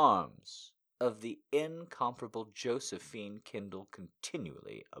 The charms of the incomparable Josephine kindle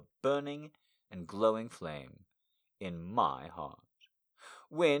continually a burning and glowing flame in my heart.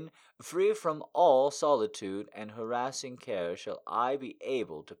 When, free from all solitude and harassing care, shall I be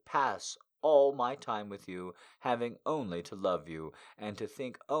able to pass all my time with you, having only to love you, and to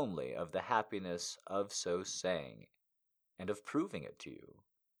think only of the happiness of so saying, and of proving it to you?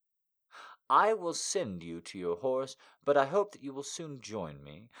 I will send you to your horse, but I hope that you will soon join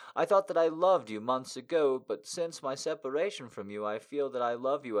me. I thought that I loved you months ago, but since my separation from you, I feel that I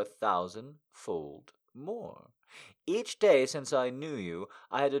love you 1,000-fold more. Each day since I knew you,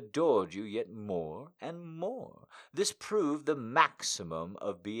 I had adored you yet more and more. This proved the maximum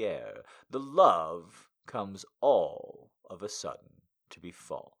of Bière. The love comes all of a sudden to be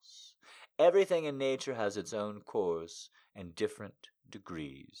false. Everything in nature has its own course and different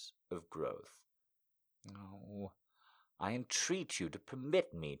degrees of growth. Oh, I entreat you to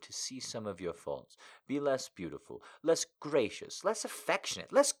permit me to see some of your faults. Be less beautiful, less gracious, less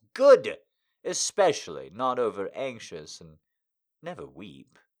affectionate, less good, especially not over anxious, and never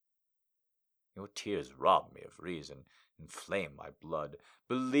weep. Your tears rob me of reason, inflame my blood.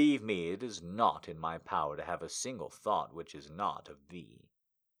 Believe me, it is not in my power to have a single thought which is not of thee,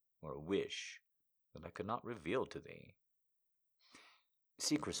 or a wish that I could not reveal to thee.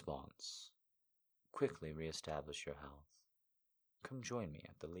 Seek response. Quickly re-establish your health. Come join me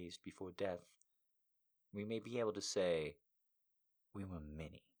at the least before death. we may be able to say we were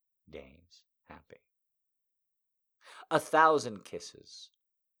many days happy. 1,000 kisses,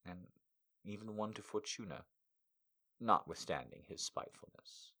 and even one to Fortuna, notwithstanding his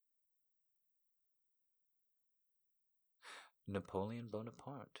spitefulness. Napoleon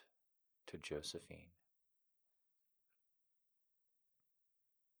Bonaparte to Josephine.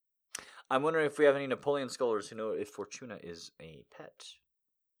 I'm wondering if we have any Napoleon scholars who know if Fortuna is a pet.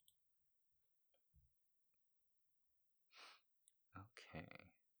 Okay.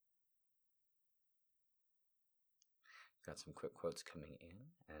 Got some quick quotes coming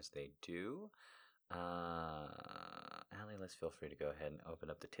in, as they do. Allie, let's feel free to go ahead and open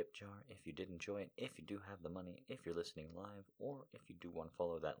up the tip jar if you did enjoy it, if you do have the money, if you're listening live, or if you do want to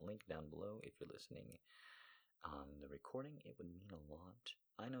follow that link down below if you're listening on the recording. It would mean a lot.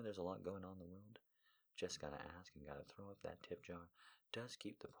 I know there's a lot going on in the world. Just gotta ask and gotta throw up that tip jar. Does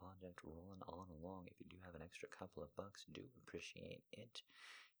keep the project rolling on along. If you do have an extra couple of bucks, do appreciate it.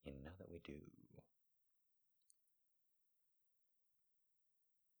 You know that we do.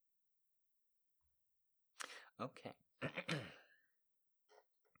 Okay.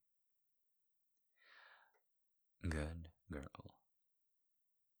 Good girl.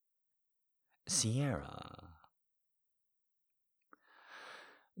 Sierra.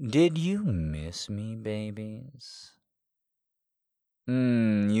 Did you miss me, babies?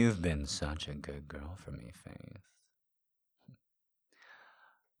 You've been such a good girl for me, Faith.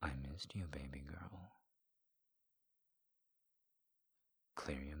 I missed you, baby girl.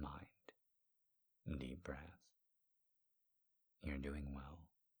 Clear your mind. Deep breath. You're doing well.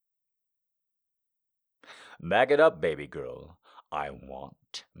 Back it up, baby girl. I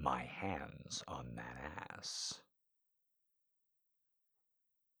want my hands on that ass.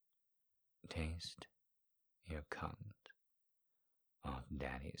 Taste your cunt off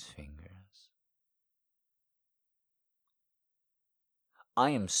daddy's fingers. I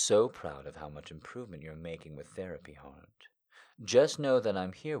am so proud of how much improvement you're making with therapy, Heart. Just know that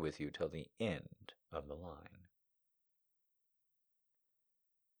I'm here with you till the end of the line.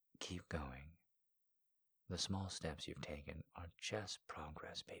 Keep going. The small steps you've taken are just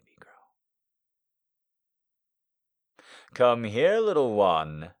progress, baby girl. Come here, little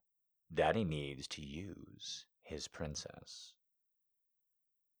one. Daddy needs to use his princess.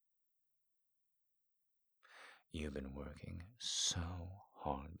 You've been working so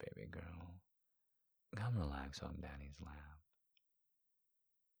hard, baby girl. Come relax on Daddy's lap.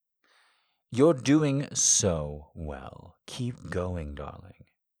 You're doing so well. Keep going, darling.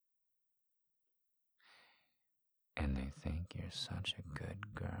 And they think you're such a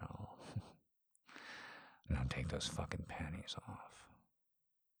good girl. Now take those fucking panties off.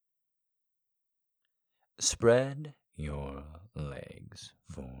 Spread your legs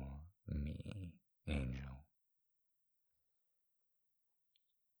for me, angel.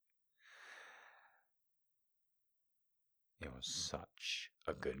 You're such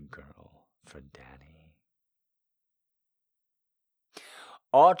a good girl for Daddy.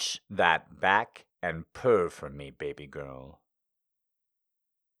 Arch that back and purr for me, baby girl.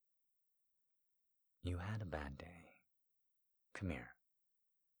 You had a bad day. Come here.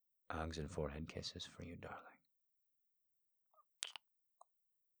 Hugs and forehead kisses for you, darling.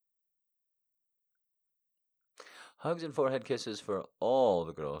 Hugs and forehead kisses for all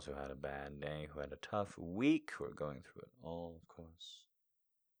the girls who had a bad day, who had a tough week, who are going through it all, of course.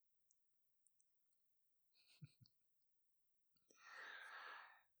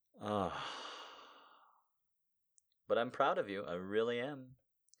 But I'm proud of you. I really am.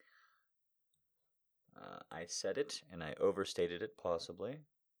 I said it, and I overstated it possibly,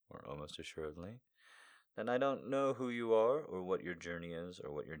 or almost assuredly, that I don't know who you are, or what your journey is,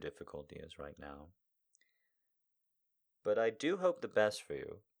 or what your difficulty is right now. But I do hope the best for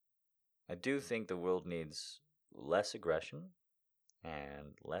you. I do think the world needs less aggression,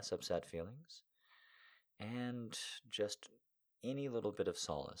 and less upset feelings, and just any little bit of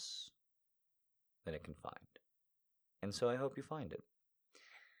solace that it can find. And so I hope you find it.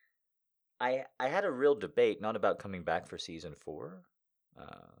 I had a real debate, not about coming back for season 4.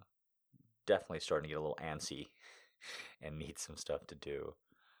 Definitely starting to get a little antsy and need some stuff to do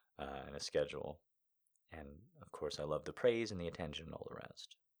and a schedule. And of course, I love the praise and the attention and all the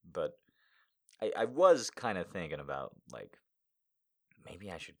rest. But I was kind of thinking about, like, maybe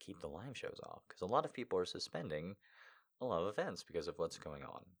I should keep the live shows off, because a lot of people are suspending a lot of events because of what's going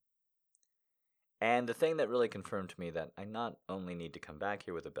on. And the thing that really confirmed to me that I not only need to come back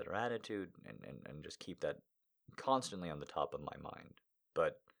here with a better attitude and just keep that constantly on the top of my mind,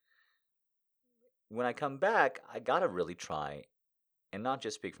 but when I come back, I gotta really try and not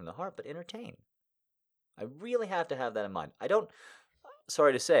just speak from the heart, but entertain. I really have to have that in mind. I don't,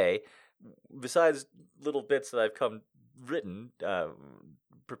 sorry to say, besides little bits that I've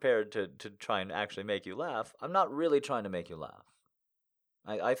prepared to try and actually make you laugh, I'm not really trying to make you laugh.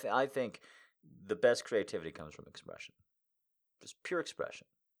 I think the best creativity comes from expression. Just pure expression.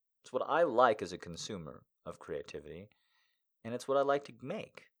 It's what I like as a consumer of creativity, and it's what I like to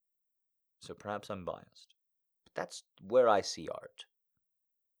make. So perhaps I'm biased. But that's where I see art,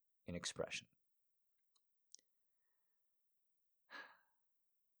 in expression.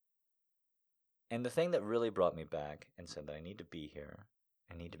 And the thing that really brought me back and said that I need to be here,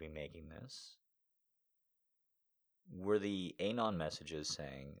 I need to be making this, were the Anon messages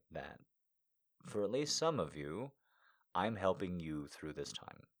saying that for at least some of you, I'm helping you through this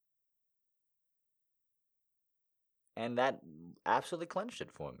time. And that absolutely clenched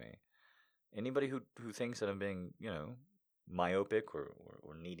it for me. Anybody who thinks that I'm being, myopic or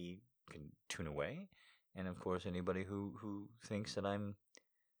needy can tune away. And of course, anybody who thinks that I'm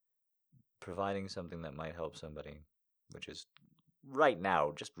providing something that might help somebody, which is right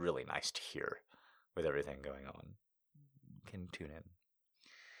now just really nice to hear with everything going on, can tune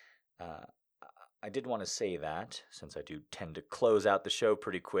in. I did want to say that, since I do tend to close out the show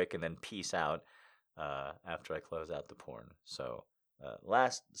pretty quick and then peace out after I close out the porn. So,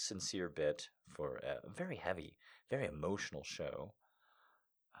 last sincere bit for a very heavy, very emotional show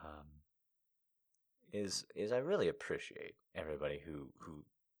is I really appreciate everybody who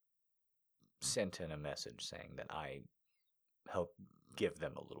sent in a message saying that I help give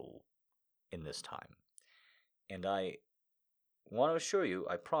them a little in this time. And I want to assure you,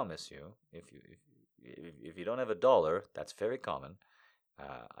 I promise you, if you don't have $1, that's very common.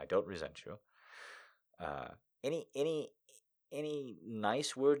 I don't resent you. Any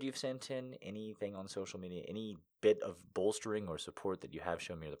nice word you've sent in, anything on social media, any bit of bolstering or support that you have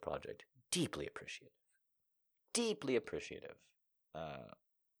shown me of the project, deeply appreciative. Deeply appreciative.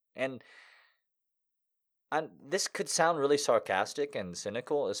 And this could sound really sarcastic and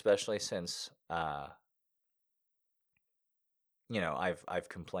cynical, especially since I've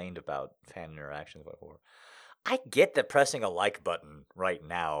complained about fan interactions before. I get that pressing a like button right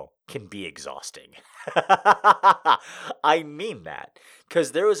now can be exhausting. I mean that.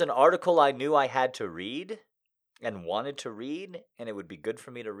 Because there was an article I knew I had to read and wanted to read, and it would be good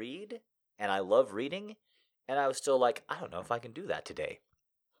for me to read, and I love reading, and I was still like, I don't know if I can do that today.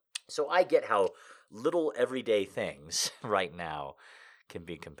 So I get how little everyday things right now can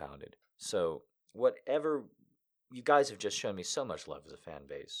be compounded. So whatever, you guys have just shown me so much love as a fan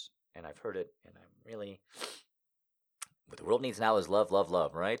base, and I've heard it, and I'm really... What the world needs now is love, love,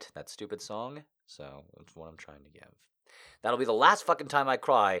 love, right? That stupid song? So that's what I'm trying to give. That'll be the last fucking time I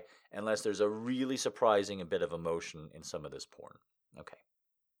cry, unless there's a really surprising bit of emotion in some of this porn. Okay.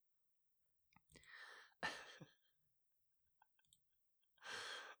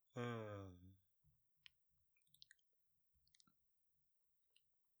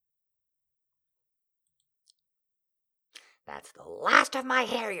 That's the last of my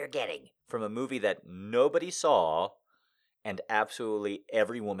hair you're getting. From a movie that nobody saw, and absolutely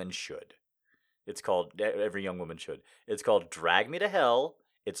every woman should. It's called, every young woman should. It's called Drag Me to Hell.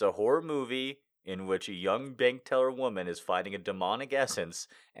 It's a horror movie in which a young bank teller woman is fighting a demonic essence,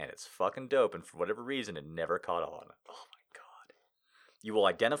 and it's fucking dope, and for whatever reason, it never caught on. Oh my god. You will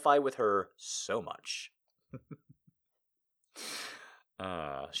identify with her so much.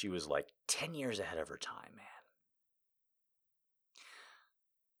 She was like 10 years ahead of her time, man.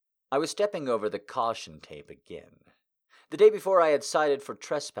 I was stepping over the caution tape again. The day before, I had cited for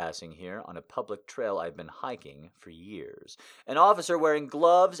trespassing here on a public trail I'd been hiking for years. An officer wearing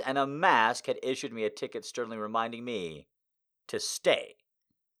gloves and a mask had issued me a ticket sternly reminding me to stay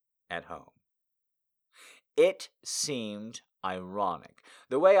at home. It seemed ironic.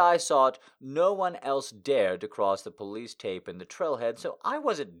 The way I saw it, no one else dared to cross the police tape in the trailhead, so I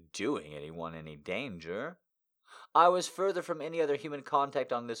wasn't doing anyone any danger. I was further from any other human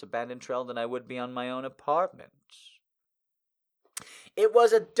contact on this abandoned trail than I would be on my own apartment. It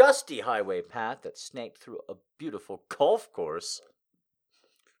was a dusty highway path that snaked through a beautiful golf course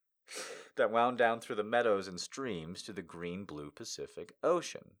that wound down through the meadows and streams to the green-blue Pacific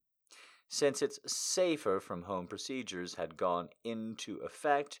Ocean. Since its safer-from-home procedures had gone into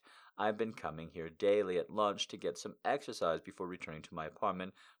effect, I've been coming here daily at lunch to get some exercise before returning to my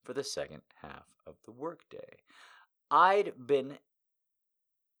apartment for the second half of the workday.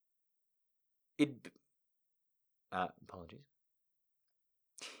 Apologies.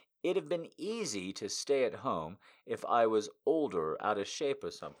 It'd have been easy to stay at home if I was older, out of shape or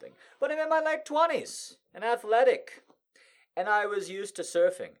something. But I'm in my late 20s and athletic. And I was used to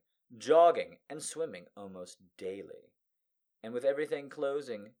surfing. jogging and swimming almost daily. And with everything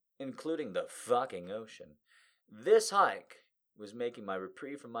closing, including the fucking ocean, this hike was making my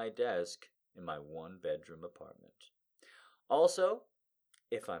reprieve from my desk in my one-bedroom apartment. Also,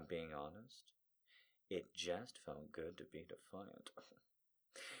 if I'm being honest, it just felt good to be defiant.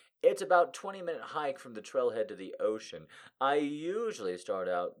 It's about 20-minute hike from the trailhead to the ocean. I usually start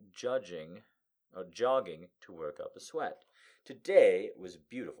out jogging to work up a sweat. Today was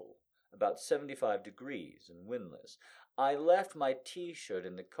beautiful, about 75 degrees and windless. I left my t-shirt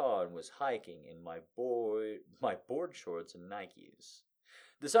in the car and was hiking in my board shorts and Nikes.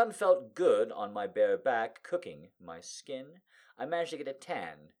 The sun felt good on my bare back, cooking my skin. I managed to get a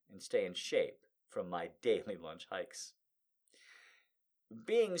tan and stay in shape from my daily lunch hikes.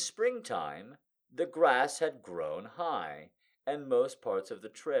 Being springtime, the grass had grown high, and most parts of the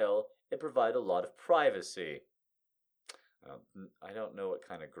trail it provided a lot of privacy. I don't know what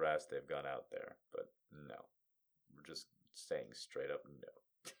kind of grass they've got out there, but no. We're just saying straight up no.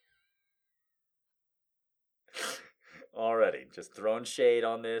 Already, just throwing shade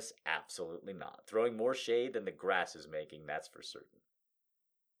on this? Absolutely not. Throwing more shade than the grass is making, that's for certain.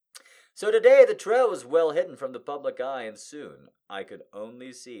 So today the trail was well hidden from the public eye, and soon I could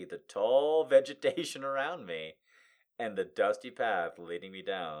only see the tall vegetation around me and the dusty path leading me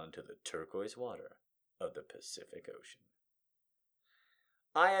down to the turquoise water of the Pacific Ocean.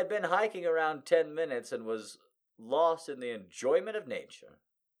 I had been hiking around 10 minutes and was lost in the enjoyment of nature.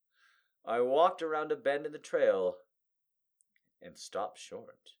 I walked around a bend in the trail and stopped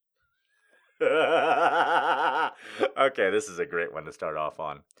short. Okay, this is a great one to start off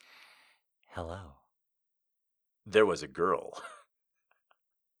on. Hello. There was a girl.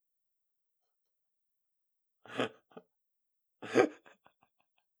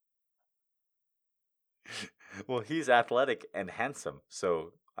 Well, he's athletic and handsome,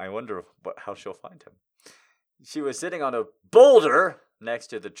 so I wonder how she'll find him. She was sitting on a boulder next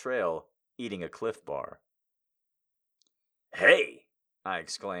to the trail, eating a Cliff Bar. Hey, I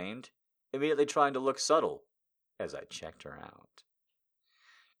exclaimed, immediately trying to look subtle as I checked her out.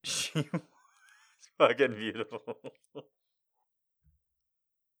 She was fucking beautiful.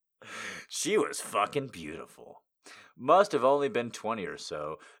 She was fucking beautiful. Must have only been 20 or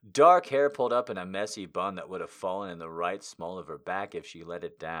so. Dark hair pulled up in a messy bun that would have fallen in the right small of her back if she let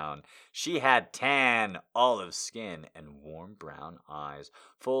it down. She had tan, olive skin, and warm brown eyes,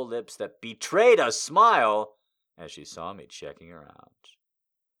 full lips that betrayed a smile as she saw me checking her out.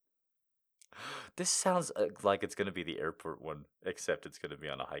 This sounds like it's going to be the airport one, except it's going to be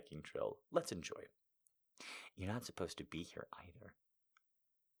on a hiking trail. Let's enjoy it. You're not supposed to be here either.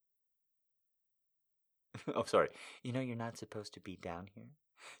 Oh, sorry. You know you're not supposed to be down here?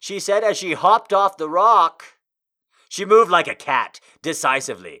 She said as she hopped off the rock. She moved like a cat,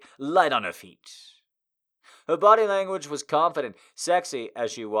 decisively, light on her feet. Her body language was confident, sexy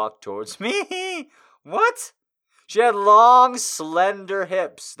as she walked towards me. What? She had long, slender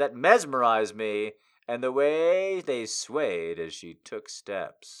hips that mesmerized me, and the way they swayed as she took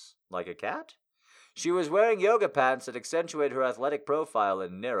steps. Like a cat? She was wearing yoga pants that accentuated her athletic profile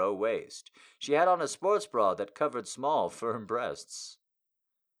and narrow waist. She had on a sports bra that covered small, firm breasts.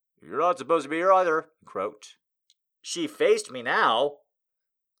 You're not supposed to be here either, he croaked. She faced me now.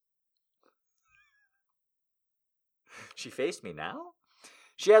 She faced me now?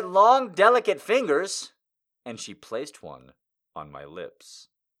 She had long, delicate fingers, and she placed one on my lips.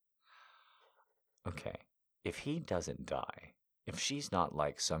 Okay, if he doesn't die, if she's not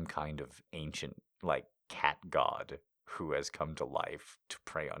like some kind of ancient, like, cat god who has come to life to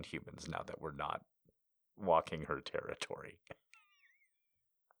prey on humans now that we're not walking her territory,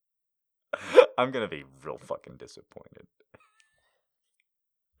 I'm gonna be real fucking disappointed.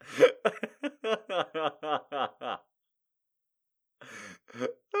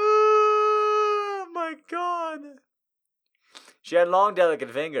 Oh my god. She had long, delicate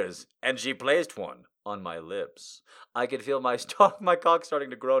fingers, and she placed one on my lips. I could feel my cock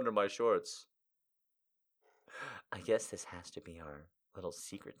starting to grow under my shorts. I guess this has to be our little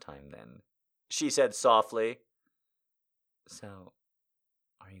secret time then, she said softly. So,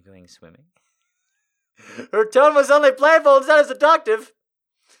 are you going swimming? Her tone was only playful instead of seductive.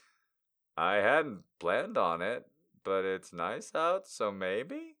 I hadn't planned on it, but it's nice out, so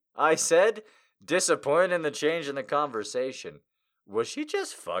maybe? I said, disappointed in the change in the conversation. Was she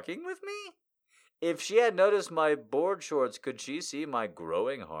just fucking with me? If she had noticed my board shorts, could she see my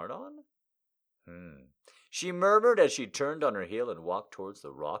growing hard-on? She murmured as she turned on her heel and walked towards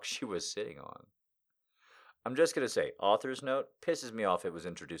the rock she was sitting on. I'm just going to say, author's note, pisses me off it was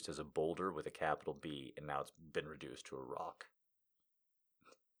introduced as a boulder with a capital B, and now it's been reduced to a rock.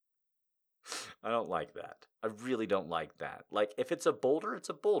 I don't like that. I really don't like that. Like, if it's a boulder, it's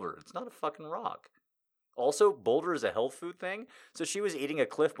a boulder. It's not a fucking rock. Also, boulder is a health food thing, so she was eating a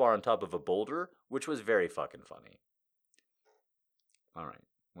Cliff Bar on top of a boulder, which was very fucking funny. All right,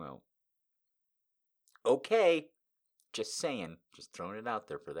 well, okay. Just saying. Just throwing it out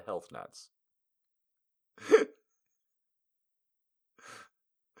there for the health nuts.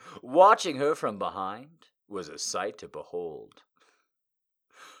 Watching her from behind was a sight to behold.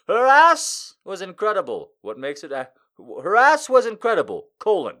 Her ass was incredible. What makes it her ass was incredible.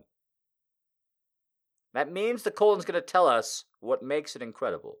 Colon. That means the colon's going to tell us what makes it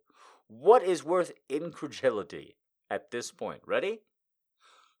incredible. What is worth incredulity at this point? Ready?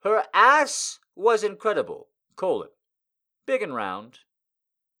 Her ass was incredible. Colon. Big and round.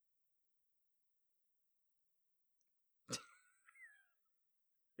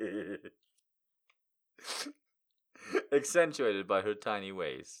 Accentuated by her tiny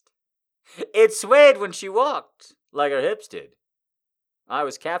waist. It swayed when she walked, like her hips did. I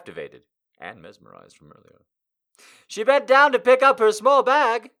was captivated and mesmerized from earlier. She bent down to pick up her small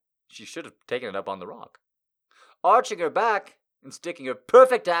bag. She should have taken it up on the rock. Arching her back and sticking her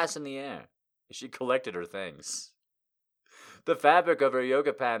perfect ass in the air as she collected her things. The fabric of her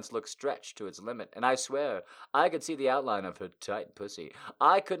yoga pants looked stretched to its limit, and I swear I could see the outline of her tight pussy.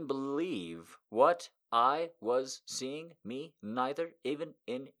 I couldn't believe what I was seeing. Me neither, even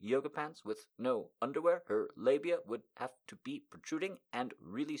in yoga pants with no underwear. Her labia would have to be protruding and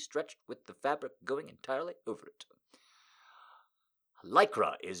really stretched with the fabric going entirely over it.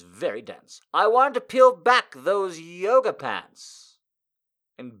 Lycra is very dense. I wanted to peel back those yoga pants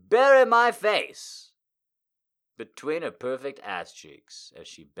and bury my face between her perfect ass cheeks as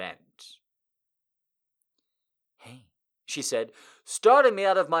she bent. Hey, she said, starting me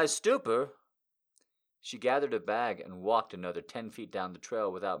out of my stupor. She gathered a bag and walked another 10 feet down the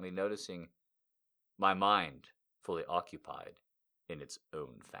trail without me noticing, my mind fully occupied in its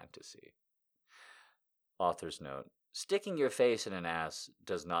own fantasy. Author's note, sticking your face in an ass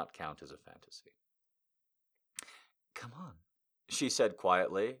does not count as a fantasy. Come on, she said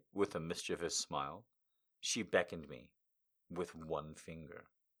quietly with a mischievous smile. She beckoned me with one finger.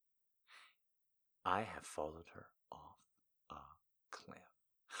 I have followed her off a cliff.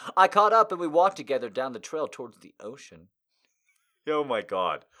 I caught up and we walked together down the trail towards the ocean. Oh my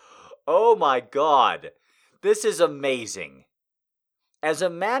God. Oh my God. This is amazing. As a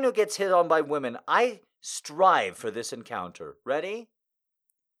man who gets hit on by women, I strive for this encounter. Ready?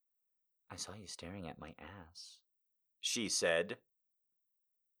 I saw you staring at my ass, she said.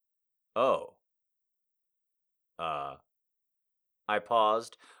 Oh. I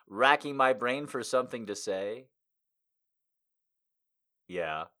paused, racking my brain for something to say.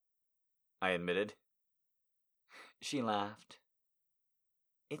 Yeah, I admitted. She laughed.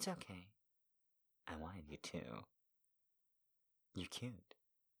 It's okay. I wanted you to. You're cute.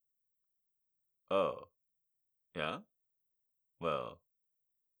 Oh, yeah? Well,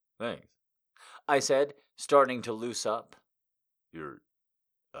 thanks. I said, starting to loose up. You're,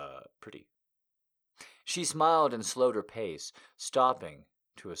 pretty. She smiled and slowed her pace, stopping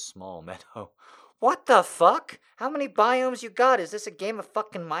to a small meadow. What the fuck? How many biomes you got? Is this a game of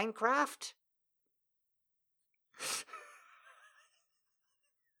fucking Minecraft?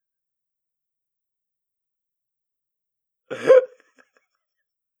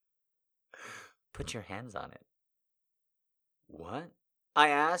 Put your hands on it. What? I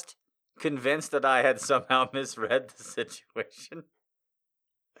asked, convinced that I had somehow misread the situation.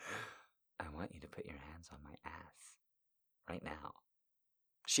 I want you to put your hands on my ass. Right now.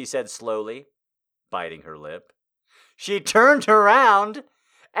 She said slowly, biting her lip. She turned around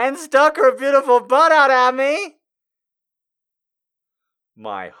and stuck her beautiful butt out at me.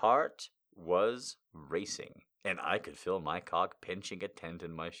 My heart was racing, and I could feel my cock pinching a tent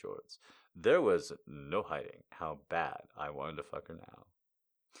in my shorts. There was no hiding how bad I wanted to fuck her now.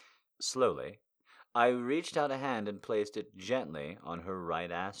 Slowly, I reached out a hand and placed it gently on her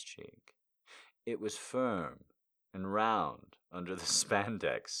right ass cheek. It was firm and round under the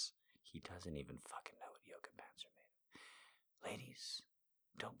spandex. He doesn't even fucking know what yoga pants are made of. Ladies,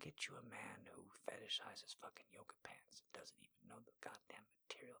 don't get you a man who fetishizes fucking yoga pants and doesn't even know the goddamn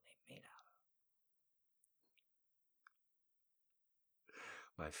material they made out of.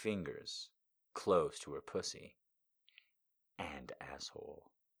 My fingers close to her pussy and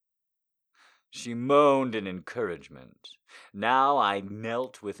asshole. She moaned in encouragement. Now I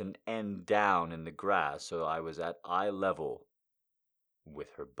knelt with an end down in the grass so I was at eye level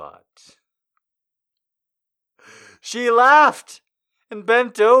with her butt. She laughed and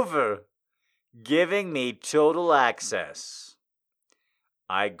bent over, giving me total access.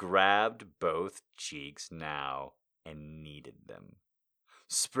 I grabbed both cheeks now and kneaded them,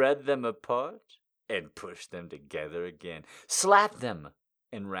 spread them apart, and pushed them together again, slapped them,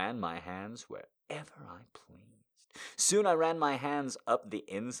 and ran my hands wherever I pleased. Soon I ran my hands up the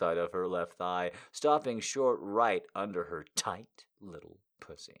inside of her left thigh, stopping short right under her tight little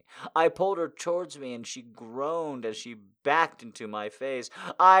pussy. I pulled her towards me, and she groaned as she backed into my face.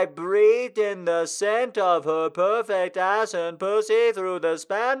 I breathed in the scent of her perfect ass and pussy through the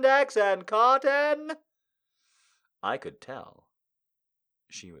spandex and cotton. I could tell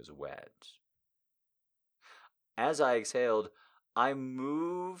she was wet. As I exhaled, I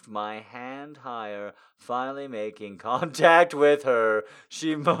moved my hand higher, finally making contact with her.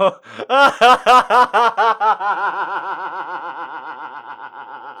 She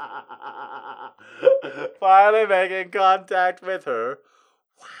finally making contact with her.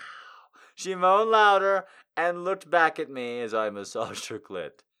 Wow. She moaned louder and looked back at me as I massaged her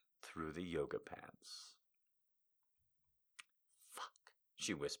clit through the yoga pants. Fuck,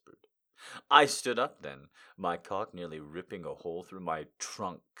 she whispered. I stood up then, my cock nearly ripping a hole through my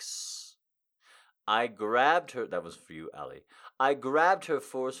trunks. I grabbed her, that was for you, Allie. I grabbed her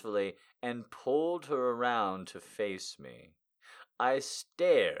forcefully and pulled her around to face me. I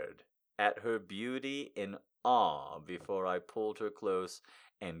stared at her beauty in awe before I pulled her close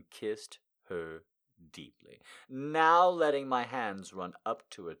and kissed her deeply, now letting my hands run up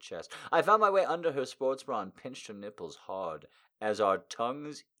to her chest. I found my way under her sports bra and pinched her nipples hard as our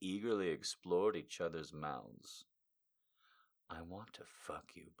tongues eagerly explored each other's mouths. I want to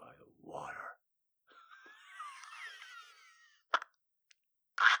fuck you by the water.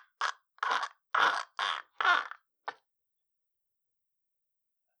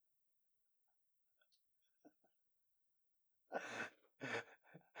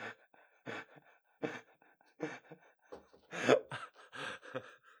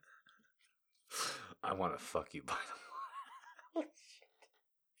 I want to fuck you by the water.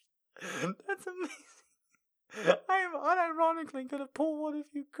 Shit. That's amazing. I am unironically gonna pull one of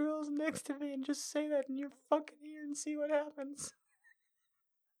you girls next to me and just say that in your fucking ear and see what happens.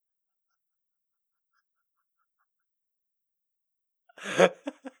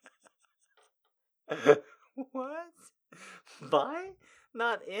 What? By?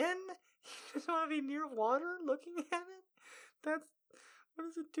 Not in? You just want to be near water looking at it? That's... What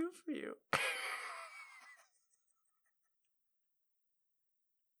does it do for you?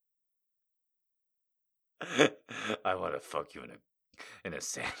 I want to fuck you in a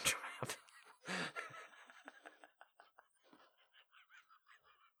sand trap.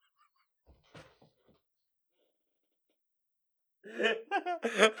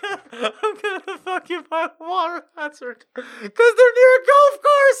 I'm gonna fuck you by a water hazard. Cause they're near a golf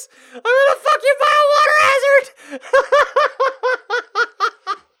course. I'm gonna fuck you by a water hazard.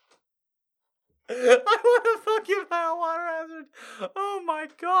 I wanna fuck you by a water hazard. Oh my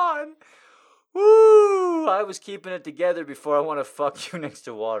god. Woo! I was keeping it together before I want to fuck you next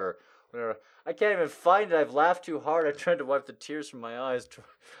to water. Whatever. I can't even find it. I've laughed too hard. I tried to wipe the tears from my eyes.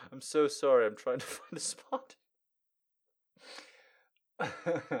 I'm so sorry. I'm trying to find a spot.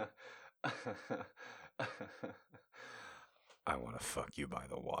 I want to fuck you by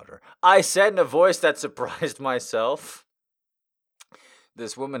the water. I said in a voice that surprised myself.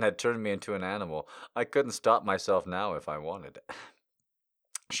 This woman had turned me into an animal. I couldn't stop myself now if I wanted.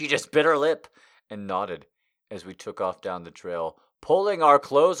 She just bit her lip and nodded as we took off down the trail, pulling our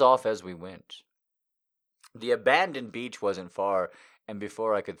clothes off as we went. The abandoned beach wasn't far, and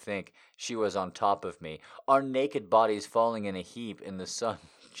before I could think, she was on top of me, our naked bodies falling in a heap in the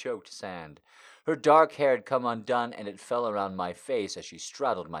sun-choked sand. Her dark hair had come undone, and it fell around my face as she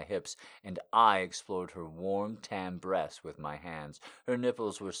straddled my hips, and I explored her warm, tan breasts with my hands. Her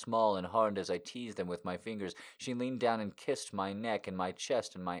nipples were small and hard as I teased them with my fingers. She leaned down and kissed my neck and my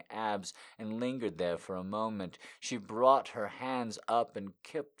chest and my abs, and lingered there for a moment. She brought her hands up and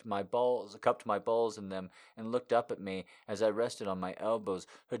cupped my balls in them, and looked up at me as I rested on my elbows.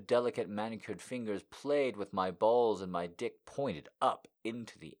 Her delicate manicured fingers played with my balls, and my dick pointed up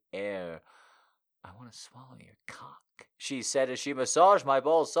into the air. I want to swallow your cock, she said as she massaged my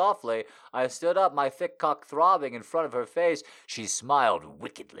balls softly. I stood up, my thick cock throbbing in front of her face. She smiled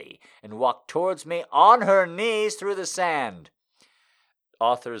wickedly and walked towards me on her knees through the sand.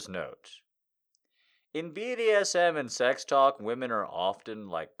 Author's note. In BDSM and sex talk, women are often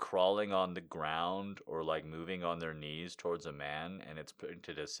like crawling on the ground or like moving on their knees towards a man, and it's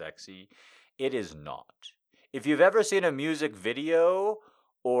printed as sexy. It is not. If you've ever seen a music video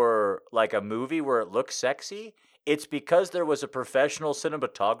or like a movie where it looks sexy, it's because there was a professional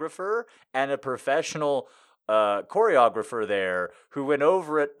cinematographer and a professional choreographer there who went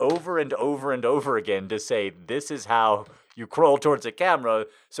over it over and over and over again to say, this is how you crawl towards a camera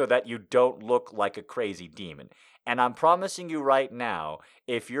so that you don't look like a crazy demon. And I'm promising you right now,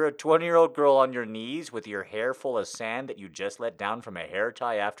 if you're a 20-year-old girl on your knees with your hair full of sand that you just let down from a hair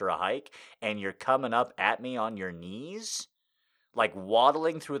tie after a hike, and you're coming up at me on your knees, like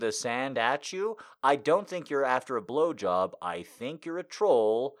waddling through the sand at you, I don't think you're after a blowjob. I think you're a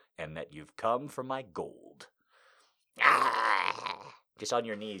troll and that you've come for my gold. Just on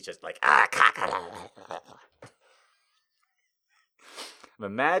your knees, just like, I'm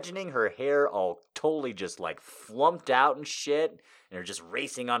imagining her hair all totally just like flumped out and shit, and her just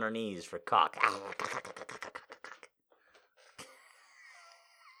racing on her knees for cock.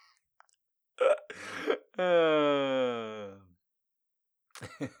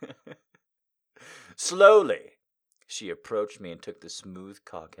 Slowly, she approached me and took the smooth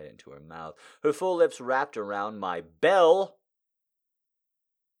cockhead into her mouth, her full lips wrapped around my bell.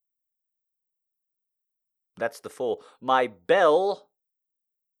 That's the full, my bell,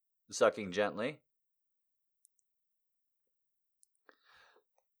 sucking gently.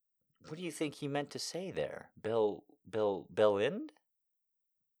 What do you think he meant to say there? Bell end?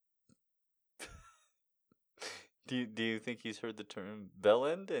 Do you think he's heard the term bell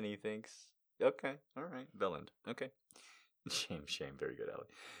end and he thinks, okay, all right, bell end, okay. Shame, very good, Allie.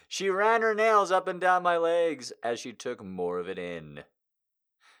 She ran her nails up and down my legs as she took more of it in.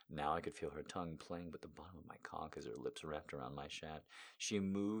 Now I could feel her tongue playing with the bottom of my cock as her lips wrapped around my shaft. She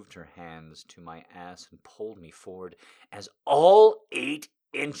moved her hands to my ass and pulled me forward as all 8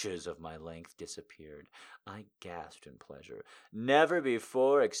 inches of my length disappeared. I gasped in pleasure, never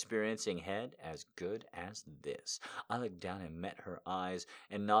before experiencing head as good as this. I looked down and met her eyes,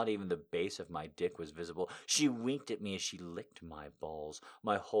 and not even the base of my dick was visible. She winked at me as she licked my balls,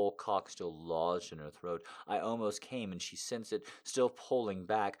 my whole cock still lodged in her throat. I almost came, and she sensed it, still pulling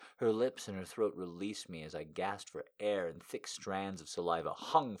back. Her lips and her throat released me as I gasped for air, and thick strands of saliva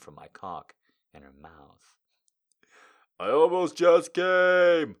hung from my cock and her mouth. I almost just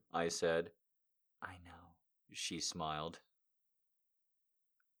came, I said. I know, she smiled.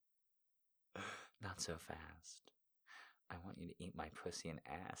 Not so fast. I want you to eat my pussy and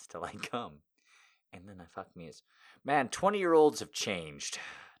ass till I come. And then I fuck me as... Man, 20-year-olds have changed.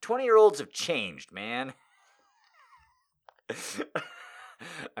 20-year-olds have changed, man.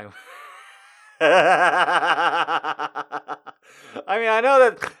 I mean, I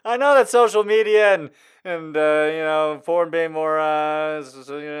know that social media and porn being more, I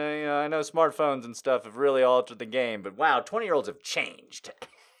know smartphones and stuff have really altered the game, but wow, 20-year-olds have changed.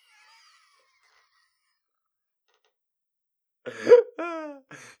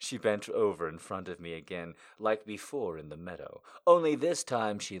 She bent over in front of me again, like before in the meadow, only this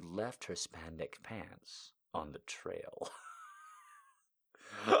time she left her spandex pants on the trail.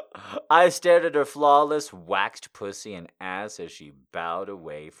 I stared at her flawless, waxed pussy and ass as she bowed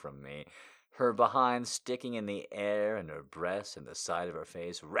away from me, her behind sticking in the air and her breasts and the side of her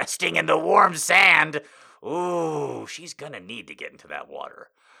face resting in the warm sand. Ooh, she's gonna need to get into that water.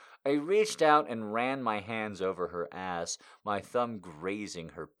 I reached out and ran my hands over her ass, my thumb grazing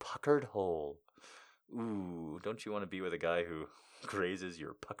her puckered hole. Ooh, don't you want to be with a guy who grazes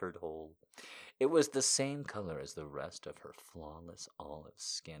your puckered hole? It was the same color as the rest of her flawless olive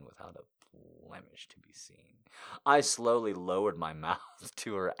skin without a blemish to be seen. I slowly lowered my mouth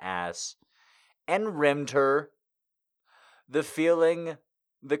to her ass and rimmed her. The feeling,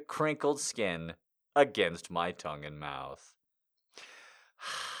 the crinkled skin against my tongue and mouth.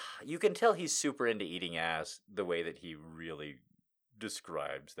 You can tell he's super into eating ass the way that he really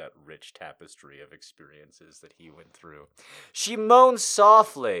describes that rich tapestry of experiences that he went through. She moaned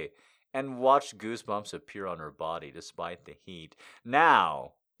softly and watched goosebumps appear on her body despite the heat.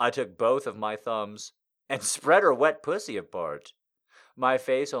 Now, I took both of my thumbs and spread her wet pussy apart, my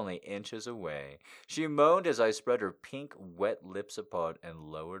face only inches away. She moaned as I spread her pink, wet lips apart and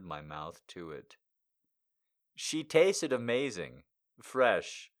lowered my mouth to it. She tasted amazing,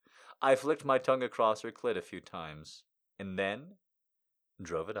 fresh. I flicked my tongue across her clit a few times, and then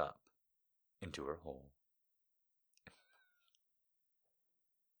drove it up into her hole.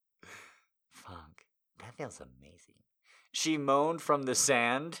 Fuck, that feels amazing. She moaned from the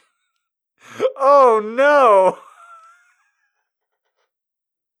sand. Oh no!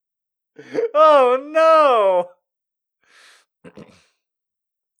 Oh no!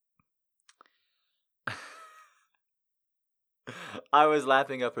 I was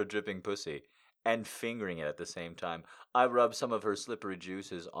lapping up her dripping pussy and fingering it at the same time. I rubbed some of her slippery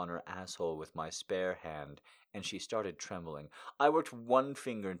juices on her asshole with my spare hand and she started trembling. I worked one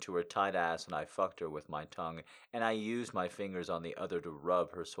finger into her tight ass and I fucked her with my tongue, and I used my fingers on the other to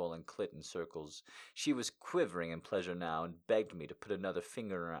rub her swollen clit in circles. She was quivering in pleasure now and begged me to put another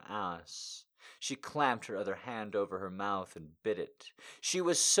finger in her ass. She clamped her other hand over her mouth and bit it. She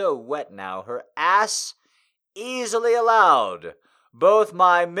was so wet now, her ass easily allowed both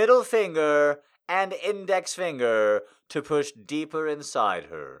my middle finger and index finger to push deeper inside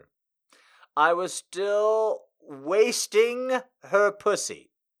her. I was still wasting her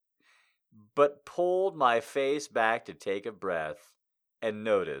pussy, but pulled my face back to take a breath and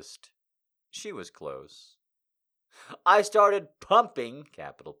noticed she was close. I started pumping,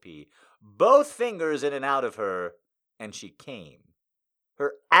 capital P, both fingers in and out of her, and she came,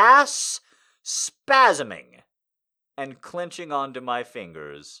 her ass spasming and clenching onto my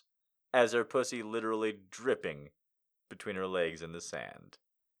fingers as her pussy literally dripping between her legs in the sand.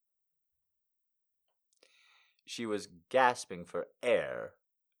 She was gasping for air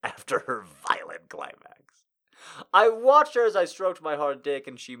after her violent climax. I watched her as I stroked my hard dick,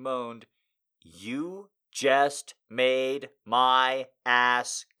 and she moaned, "You just made my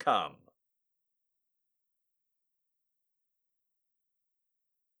ass come."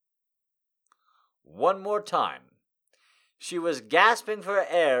 One more time. She was gasping for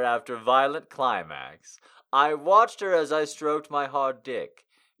air after violent climax. I watched her as I stroked my hard dick.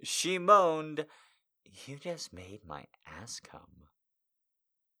 She moaned, "You just made my ass come."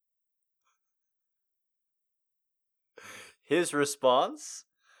 His response?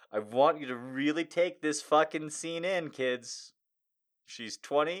 I want you to really take this fucking scene in, kids. She's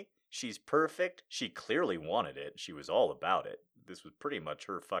 20. She's perfect. She clearly wanted it. She was all about it. This was pretty much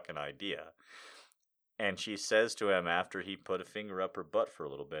her fucking idea. And she says to him after he put a finger up her butt for a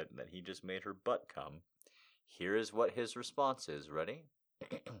little bit that he just made her butt come. Here is what his response is. Ready?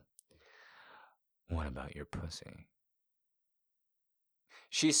 "What about your pussy?"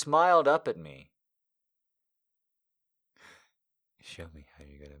 She smiled up at me. "Show me how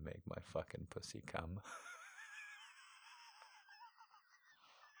you're gonna make my fucking pussy come."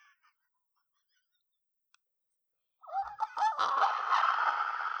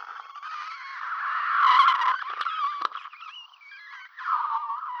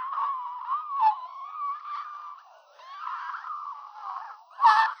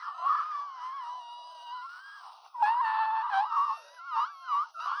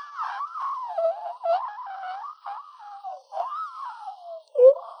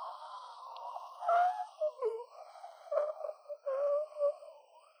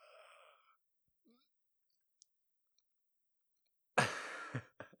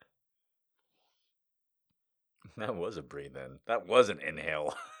 That was a breathe in. That was an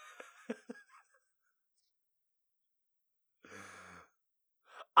inhale.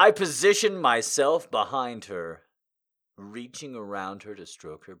 I positioned myself behind her, reaching around her to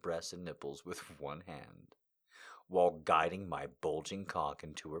stroke her breasts and nipples with one hand, while guiding my bulging cock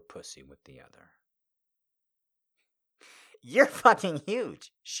into her pussy with the other. "You're fucking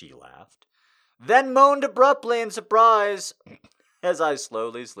huge," she laughed, then moaned abruptly in surprise as I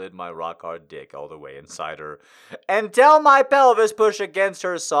slowly slid my rock-hard dick all the way inside her until my pelvis pushed against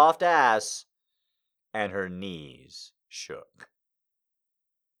her soft ass and her knees shook.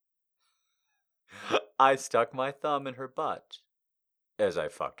 I stuck my thumb in her butt as I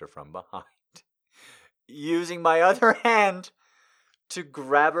fucked her from behind, using my other hand to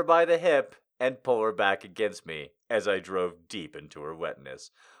grab her by the hip and pull her back against me as I drove deep into her wetness.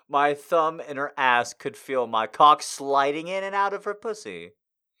 My thumb in her ass could feel my cock sliding in and out of her pussy,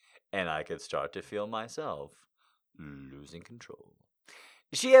 and I could start to feel myself losing control.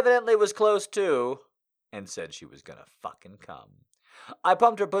 She evidently was close too, and said she was gonna fucking come. I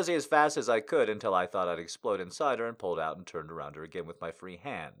pumped her pussy as fast as I could until I thought I'd explode inside her and pulled out and turned around her again with my free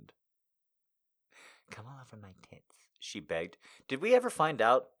hand. "Come all over my tits," she begged. Did we ever find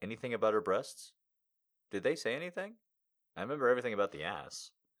out anything about her breasts? Did they say anything? I remember everything about the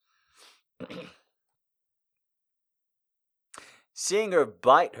ass. Seeing her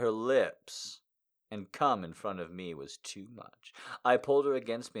bite her lips and come in front of me was too much. I pulled her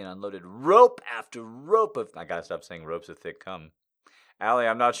against me and unloaded rope after rope of... I gotta stop saying ropes of thick cum. Allie,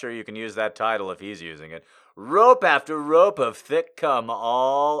 I'm not sure you can use that title if he's using it. Rope after rope of thick cum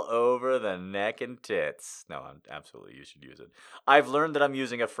all over the neck and tits. No, absolutely, you should use it. I've learned that I'm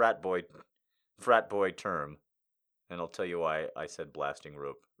using a frat boy term. And I'll tell you why I said blasting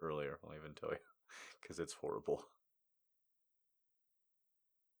rope earlier. I'll even tell you. Because it's horrible.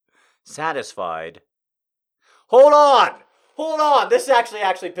 Satisfied. Hold on! Hold on! This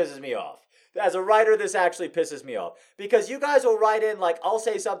actually pisses me off. As a writer, this actually pisses me off. Because you guys will write in, like, I'll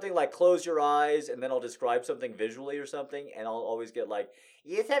say something like, close your eyes, and then I'll describe something visually or something, and I'll always get like,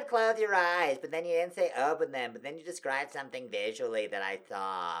 you said close your eyes, but then you didn't say open them, but then you described something visually that I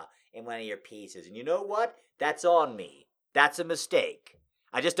saw in one of your pieces. And you know what? That's on me. That's a mistake.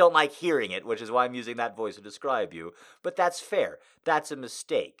 I just don't like hearing it, which is why I'm using that voice to describe you. But that's fair. That's a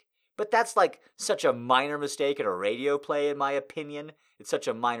mistake. But that's like such a minor mistake in a radio play, in my opinion. It's such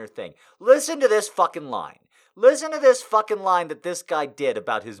a minor thing. Listen to this fucking line. Listen to this fucking line that this guy did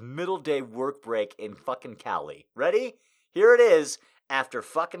about his middle day work break in fucking Cali. Ready? Here it is after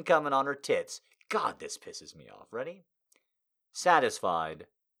fucking coming on her tits. God, this pisses me off. Ready? Satisfied,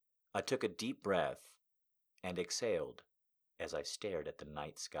 I took a deep breath and exhaled as I stared at the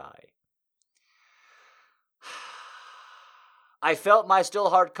night sky. I felt my still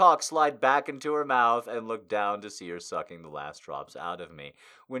hard cock slide back into her mouth and looked down to see her sucking the last drops out of me.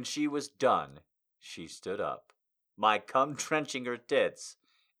 When she was done, she stood up, my cum drenching her tits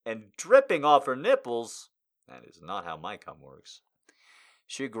and dripping off her nipples. That is not how my cum works.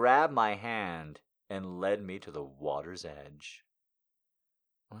 She grabbed my hand and led me to the water's edge.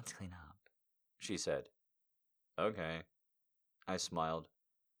 Let's clean up, she said. Okay. I smiled.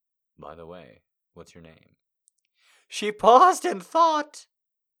 By the way, what's your name? She paused and thought.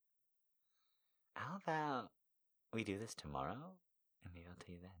 How about we do this tomorrow? And maybe I'll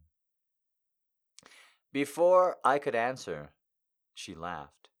tell you then. Before I could answer, she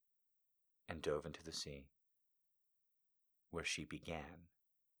laughed and dove into the sea, where she began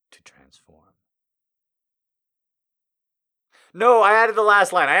to transform. No, I added the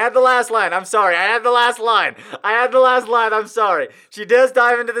last line. I'm sorry. I'm sorry. She does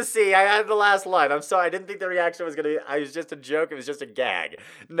dive into the sea. I added the last line. I'm sorry. I didn't think the reaction was going to be, it was just a joke. It was just a gag.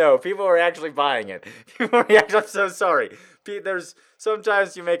 No, people were actually buying it. I'm so sorry. There's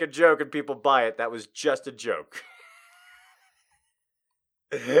sometimes you make a joke and people buy it. That was just a joke.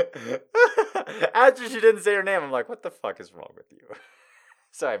 After she didn't say her name, I'm like, what the fuck is wrong with you?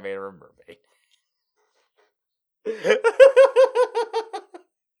 So I made her a mermaid.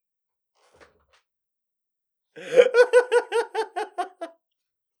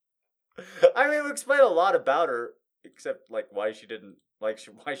 I mean, we explain a lot about her, except like why she didn't why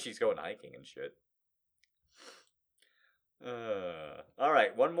she's going hiking and shit. All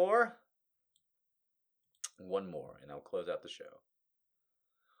right, one more, and I'll close out the show.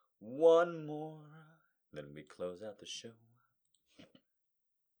 One more, then we close out the show.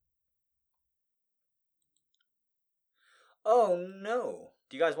 Oh no!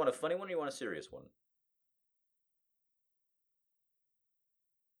 Do you guys want a funny one or you want a serious one?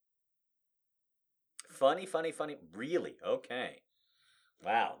 Funny. Really? Okay.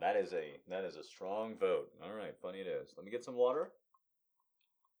 Wow, that is a strong vote. All right, funny it is. Let me get some water.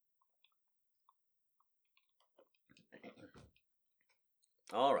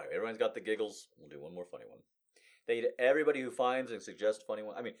 All right, everyone's got the giggles. We'll do one more funny one. Thank you to everybody who finds and suggests funny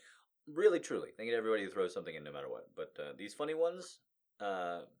one. I mean, really, truly, thank you to everybody who throws something in no matter what. But these funny ones,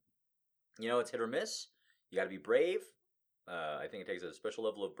 it's hit or miss. You got to be brave. I think it takes a special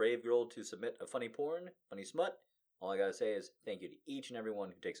level of brave girl to submit a funny porn, funny smut. All I gotta say is thank you to each and everyone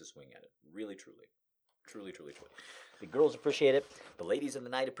who takes a swing at it. Really, truly. The girls appreciate it. The ladies in the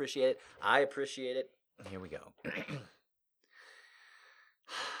night appreciate it. I appreciate it. Here we go.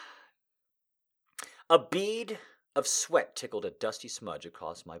 A bead of sweat tickled a dusty smudge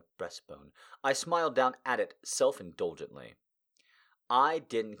across my breastbone. I smiled down at it self-indulgently. I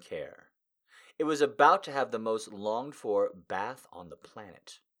didn't care. It was about to have the most longed-for bath on the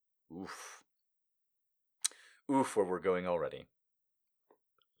planet. Oof, where we're going already.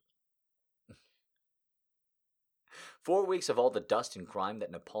 4 weeks of all the dust and grime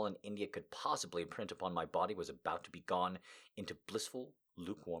that Nepal and India could possibly print upon my body was about to be gone into blissful,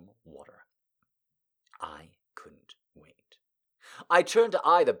 lukewarm water. I couldn't wait. I turned to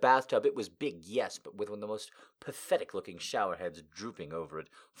eye the bathtub. It was big, yes, but with one of the most pathetic-looking shower heads drooping over it,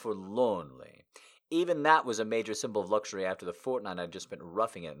 forlornly. Even that was a major symbol of luxury after the fortnight I'd just spent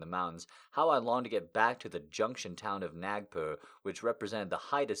roughing it in the mountains. How I longed to get back to the junction town of Nagpur, which represented the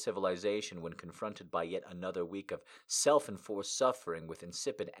height of civilization when confronted by yet another week of self-enforced suffering with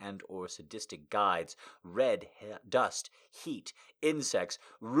insipid and or sadistic guides, dust, heat, insects,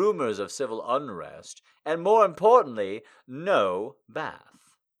 rumors of civil unrest, and more importantly, no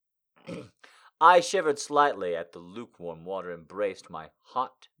bath. I shivered slightly at the lukewarm water embraced my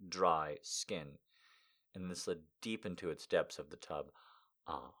hot, dry skin, and then slid deep into its depths of the tub.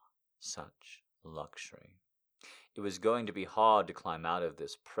 Ah, such luxury. It was going to be hard to climb out of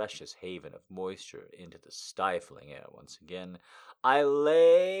this precious haven of moisture into the stifling air once again. I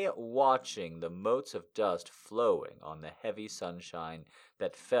lay watching the motes of dust flowing on the heavy sunshine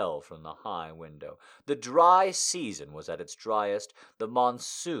that fell from the high window. The dry season was at its driest. The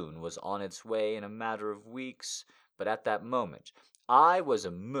monsoon was on its way in a matter of weeks. But at that moment, I was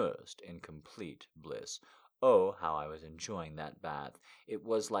immersed in complete bliss. Oh, how I was enjoying that bath. It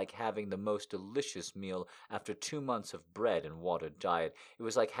was like having the most delicious meal after 2 months of bread and water diet. It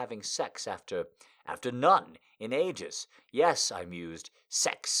was like having sex after none in ages. Yes, I mused,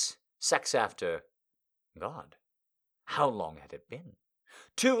 sex after God. How long had it been?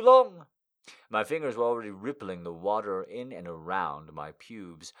 Too long! My fingers were already rippling the water in and around my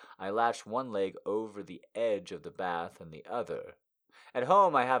pubes. I latched one leg over the edge of the bath and the other. At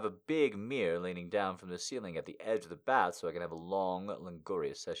home, I have a big mirror leaning down from the ceiling at the edge of the bath so I can have a long,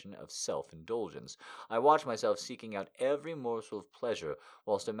 languorous session of self-indulgence. I watch myself seeking out every morsel of pleasure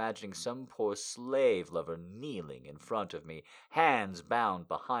whilst imagining some poor slave lover kneeling in front of me, hands bound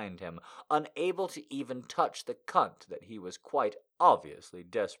behind him, unable to even touch the cunt that he was quite obviously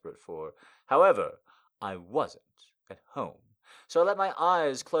desperate for. However, I wasn't at home. So I let my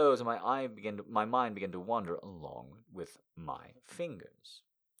eyes close and my mind began to wander along with my fingers.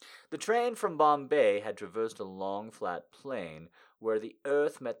 The train from Bombay had traversed a long, flat plain where the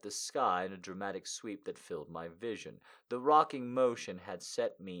earth met the sky in a dramatic sweep that filled my vision. The rocking motion had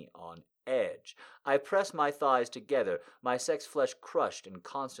set me on edge. I pressed my thighs together, my sex flesh crushed and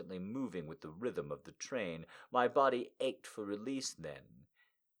constantly moving with the rhythm of the train. My body ached for release then,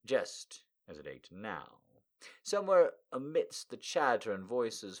 just as it ached now. Somewhere amidst the chatter and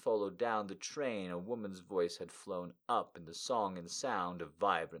voices followed down the train, a woman's voice had flown up, and the song and sound of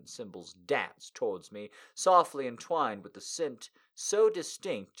vibrant cymbals danced towards me, softly entwined with the scent so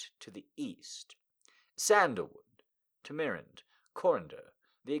distinct to the east. Sandalwood, tamarind, coriander,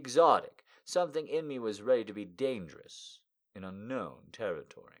 the exotic. Something in me was ready to be dangerous in unknown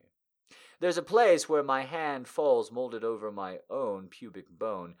territory. There's a place where my hand falls molded over my own pubic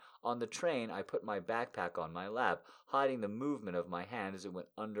bone. On the train, I put my backpack on my lap, hiding the movement of my hand as it went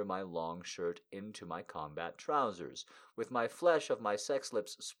under my long shirt into my combat trousers, with my flesh of my sex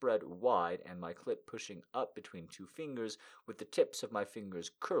lips spread wide and my clit pushing up between two fingers, with the tips of my fingers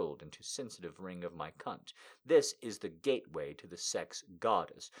curled into sensitive ring of my cunt. This is the gateway to the sex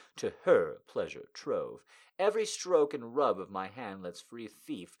goddess, to her pleasure trove. Every stroke and rub of my hand lets free a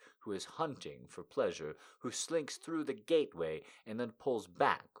thief who is hunting for pleasure, who slinks through the gateway and then pulls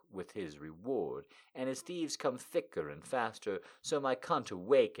back with his reward, and his thieves come thicker and faster, so my cunt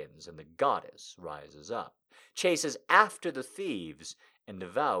awakens and the goddess rises up, chases after the thieves, and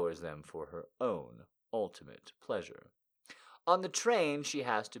devours them for her own ultimate pleasure. On the train, she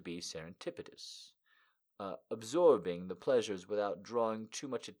has to be serendipitous, absorbing the pleasures without drawing too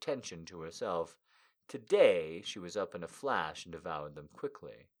much attention to herself. Today, she was up in a flash and devoured them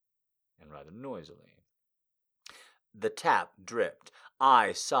quickly, and rather noisily. The tap dripped.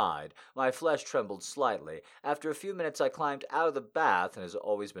 I sighed. My flesh trembled slightly. After a few minutes I climbed out of the bath, and it has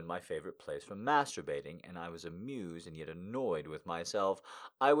always been my favorite place for masturbating, and I was amused and yet annoyed with myself.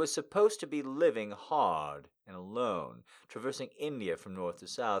 I was supposed to be living hard and alone, traversing India from north to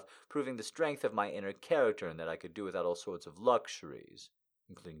south, proving the strength of my inner character and that I could do without all sorts of luxuries,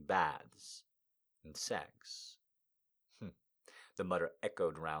 including baths and sex. The mutter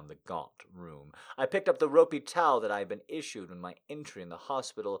echoed round the gaunt room. I picked up the ropey towel that I had been issued when my entry in the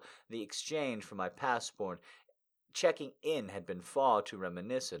hospital, the exchange for my passport. Checking in had been far too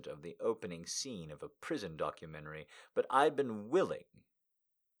reminiscent of the opening scene of a prison documentary, but I'd been willing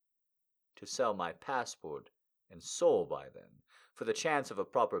to sell my passport and soul by then, for the chance of a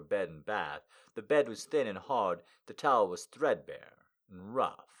proper bed and bath. The bed was thin and hard, the towel was threadbare and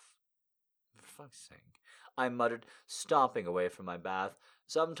rough. For fuck's sake, I muttered, stomping away from my bath.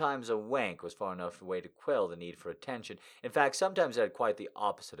 Sometimes a wank was far enough away to quell the need for attention. In fact, sometimes it had quite the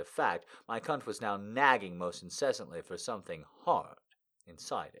opposite effect. My cunt was now nagging most incessantly for something hard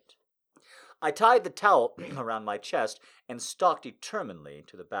inside it. I tied the towel around my chest and stalked determinedly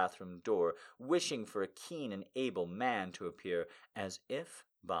to the bathroom door, wishing for a keen and able man to appear as if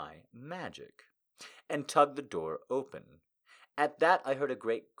by magic, and tugged the door open. At that I heard a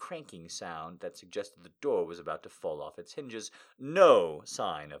great cranking sound that suggested the door was about to fall off its hinges. No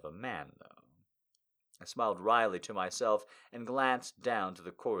sign of a man, though. I smiled wryly to myself and glanced down to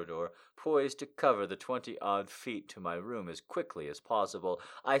the corridor, poised to cover the 20-odd feet to my room as quickly as possible.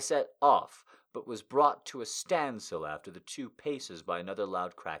 I set off, but was brought to a standstill after the 2 paces by another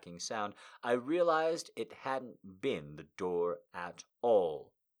loud cracking sound. I realized it hadn't been the door at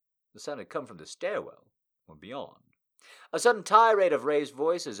all. The sound had come from the stairwell, or beyond. A sudden tirade of raised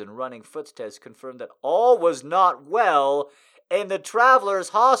voices and running footsteps confirmed that all was not well in the traveler's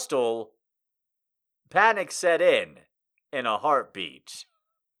hostel. Panic set in a heartbeat.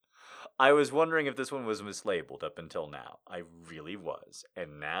 I was wondering if this one was mislabeled up until now. I really was.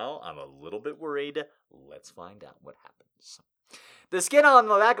 And now I'm a little bit worried. Let's find out what happens. The skin on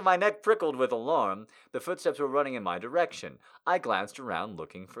the back of my neck prickled with alarm. The footsteps were running in my direction. I glanced around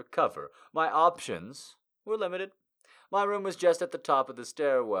looking for cover. My options were limited. My room was just at the top of the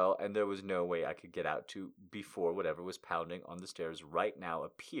stairwell, and there was no way I could get out to before whatever was pounding on the stairs right now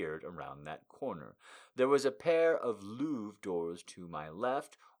appeared around that corner. There was a pair of Louvre doors to my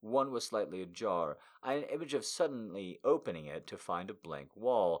left. One was slightly ajar. I had an image of suddenly opening it to find a blank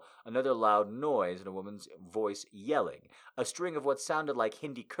wall. Another loud noise and a woman's voice yelling. A string of what sounded like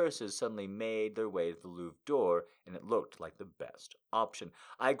Hindi curses suddenly made their way to the Louvre door, and it looked like the best option.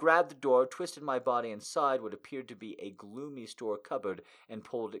 I grabbed the door, twisted my body inside what appeared to be a gloomy store cupboard, and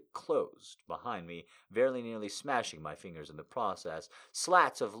pulled it closed behind me, very nearly smashing my fingers in the process.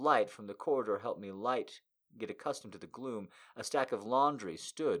 Slats of light from the corridor helped me get accustomed to the gloom. A stack of laundry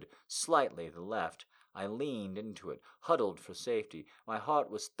stood slightly to the left. I leaned into it, huddled for safety. My heart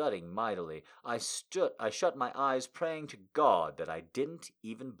was thudding mightily. I shut my eyes, praying to God that I didn't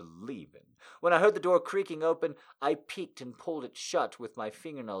even believe in. When I heard the door creaking open, I peeked and pulled it shut with my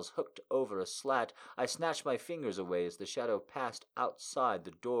fingernails hooked over a slat. I snatched my fingers away as the shadow passed outside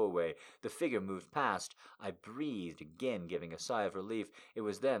the doorway. The figure moved past. I breathed again, giving a sigh of relief. It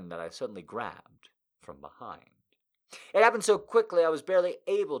was then that I suddenly grabbed from behind. It happened so quickly I was barely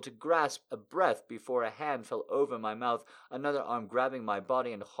able to grasp a breath before a hand fell over my mouth, another arm grabbing my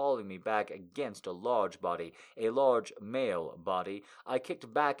body and hauling me back against a large body, a large male body. I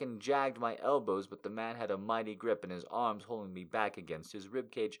kicked back and jagged my elbows, but the man had a mighty grip and his arms holding me back against his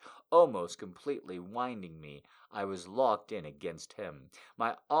ribcage, almost completely winding me. I was locked in against him.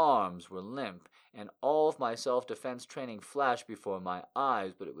 My arms were limp, and all of my self-defense training flashed before my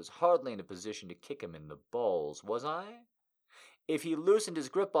eyes, but it was hardly in a position to kick him in the balls, was I? If he loosened his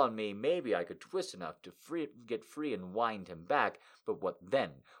grip on me, maybe I could twist enough to get free and wind him back. But what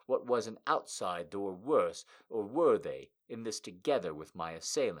then? What was an outside or worse, or were they, in this together with my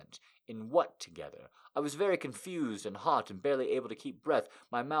assailant? In what together? I was very confused and hot and barely able to keep breath.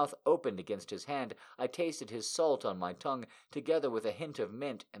 My mouth opened against his hand. I tasted his salt on my tongue, together with a hint of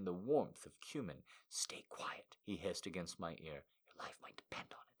mint and the warmth of cumin. "Stay quiet," he hissed against my ear. "Your life might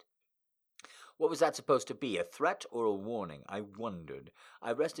depend on it." What was that supposed to be, a threat or a warning? I wondered.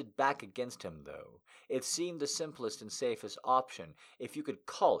 I rested back against him, though. It seemed the simplest and safest option, if you could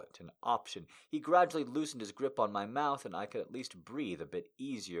call it an option. He gradually loosened his grip on my mouth, and I could at least breathe a bit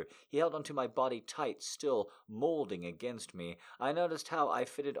easier. He held onto my body tight, still molding against me. I noticed how I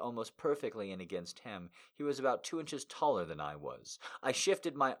fitted almost perfectly in against him. He was about 2 inches taller than I was. I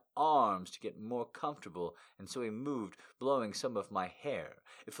shifted my arms to get more comfortable, and so he moved, blowing some of my hair.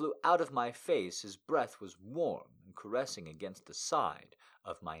 It flew out of my face. His breath was warm and caressing against the side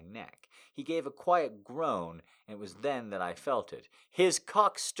of my neck. He gave a quiet groan, and it was then that I felt it, his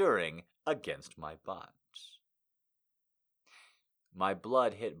cock stirring against my butt. My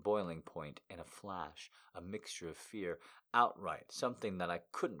blood hit boiling point in a flash, a mixture of fear, outright, something that I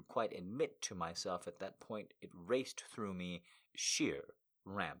couldn't quite admit to myself at that point. It raced through me, sheer,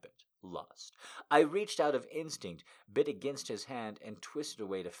 rampant lust. I reached out of instinct, bit against his hand, and twisted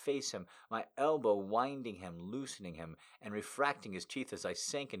away to face him, my elbow winding him, loosening him, and refracting his teeth as I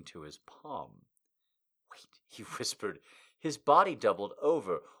sank into his palm. "Wait," he whispered. His body doubled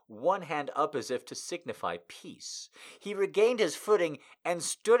over, one hand up as if to signify peace. He regained his footing and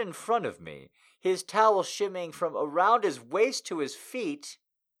stood in front of me, his towel shimmying from around his waist to his feet.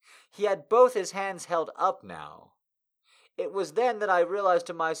 He had both his hands held up now. It was then that I realized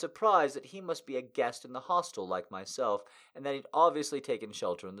to my surprise that he must be a guest in the hostel like myself, and that he'd obviously taken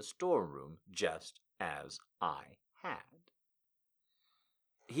shelter in the storeroom, just as I had.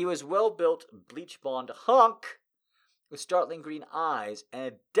 He was well-built, bleach-blonde hunk with startling green eyes and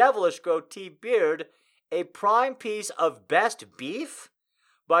a devilish goatee beard, a prime piece of best beef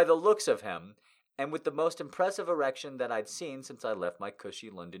by the looks of him, and with the most impressive erection that I'd seen since I left my cushy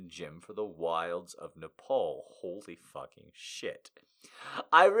London gym for the wilds of Nepal. Holy fucking shit.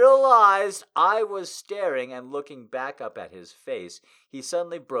 I realized I was staring and looking back up at his face. He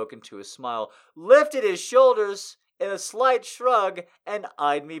suddenly broke into a smile, lifted his shoulders in a slight shrug, and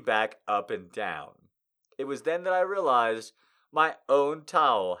eyed me back up and down. It was then that I realized my own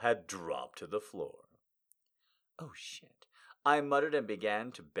towel had dropped to the floor. Oh shit. I muttered and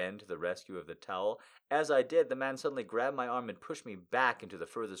began to bend to the rescue of the towel. As I did, the man suddenly grabbed my arm and pushed me back into the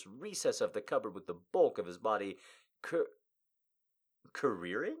furthest recess of the cupboard with the bulk of his body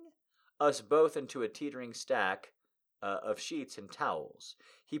careering us both into a teetering stack of sheets and towels.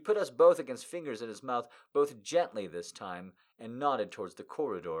 He put us both against fingers in his mouth, both gently this time, and nodded towards the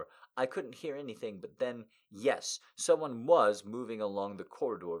corridor. I couldn't hear anything, but then, yes, someone was moving along the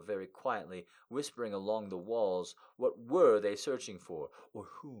corridor very quietly, whispering along the walls. What were they searching for, or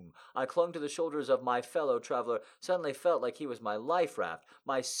whom? I clung to the shoulders of my fellow traveler, suddenly felt like he was my life raft,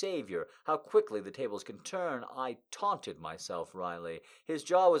 my savior. How quickly the tables can turn, I taunted myself wryly. His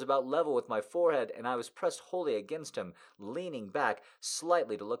jaw was about level with my forehead, and I was pressed wholly against him, leaning back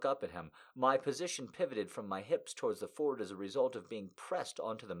slightly to look up at him. My position pivoted from my hips towards the forward as a result of being pressed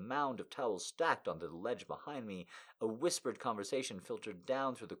onto the mound of towels stacked onto the ledge behind me. A whispered conversation filtered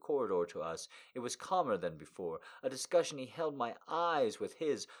down through the corridor to us. It was calmer than before. A discussion. He held my eyes with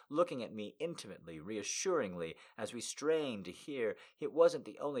his, looking at me intimately, reassuringly, as we strained to hear. It wasn't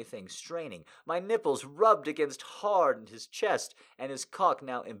the only thing straining. My nipples rubbed against hard in his chest, and his cock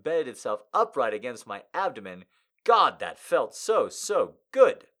now embedded itself upright against my abdomen. God, that felt so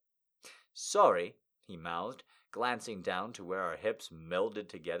good. Sorry, he mouthed, glancing down to where our hips melded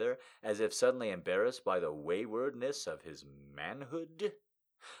together, as if suddenly embarrassed by the waywardness of his manhood.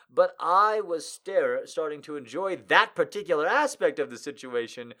 But I was starting to enjoy that particular aspect of the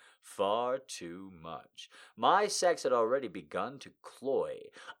situation far too much. My sex had already begun to cloy.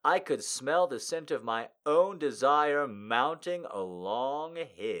 I could smell the scent of my own desire mounting along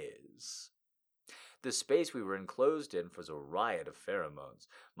his. The space we were enclosed in was a riot of pheromones.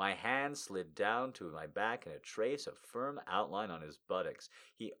 My hand slid down to my back in a trace of firm outline on his buttocks.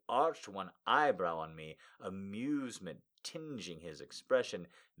 He arched one eyebrow on me, amusement tinging his expression.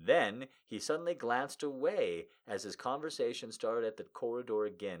 Then he suddenly glanced away as his conversation started at the corridor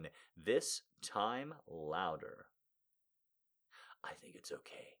again, this time louder. I think it's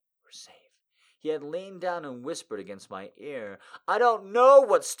okay. We're safe. He had leaned down and whispered against my ear. I don't know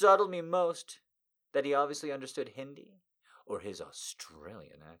what startled me most, that he obviously understood Hindi, or his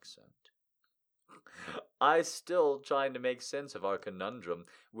Australian accent. I still trying to make sense of our conundrum,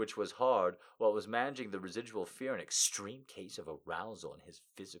 which was hard, while was managing the residual fear and extreme case of arousal in his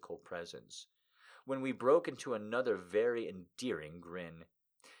physical presence, when we broke into another very endearing grin.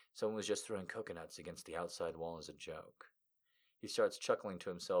 Someone was just throwing coconuts against the outside wall as a joke. He starts chuckling to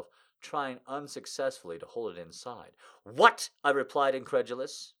himself, trying unsuccessfully to hold it inside. What? I replied,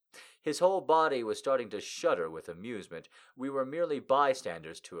 incredulous. His whole body was starting to shudder with amusement. We were merely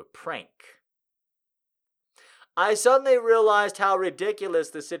bystanders to a prank. I suddenly realized how ridiculous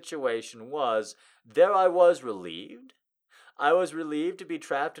the situation was. There I was relieved. I was relieved to be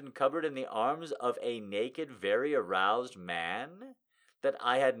trapped and covered in the arms of a naked, very aroused man that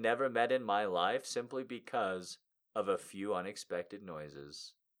I had never met in my life simply because of a few unexpected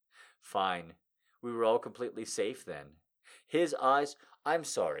noises. Fine. We were all completely safe then. His eyes... I'm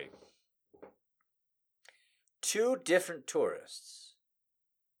sorry. 2 different tourists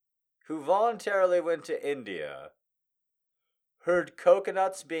who voluntarily went to India heard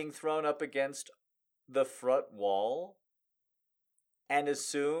coconuts being thrown up against the front wall and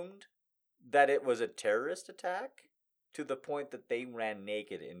assumed that it was a terrorist attack to the point that they ran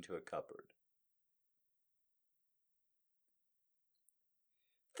naked into a cupboard.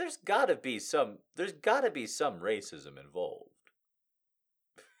 There's gotta be some racism involved.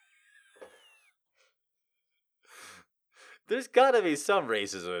 There's gotta be some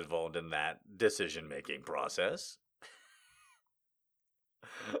racism involved in that decision-making process.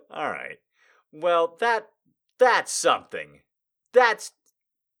 Alright. Well, that's something. That's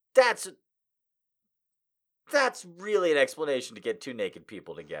really an explanation to get 2 naked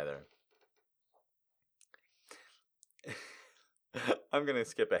people together. I'm gonna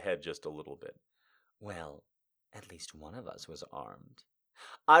skip ahead just a little bit. Well, at least one of us was armed.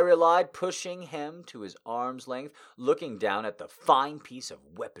 I relied, pushing him to his arm's length, looking down at the fine piece of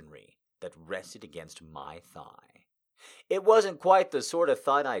weaponry that rested against my thigh. It wasn't quite the sort of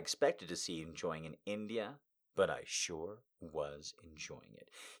thought I expected to see enjoying in India, but I sure was enjoying it.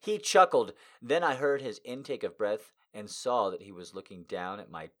 He chuckled. Then I heard his intake of breath and saw that he was looking down at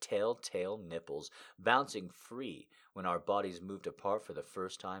my telltale nipples, bouncing free when our bodies moved apart for the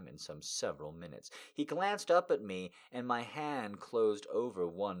first time in some several minutes. He glanced up at me, and my hand closed over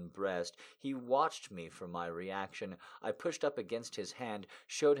one breast. He watched me for my reaction. I pushed up against his hand,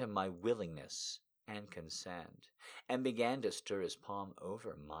 showed him my willingness and consent, and began to stir his palm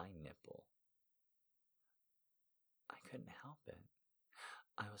over my nipple. I couldn't help it.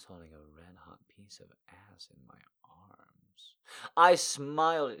 I was holding a red-hot piece of ass in my arms. I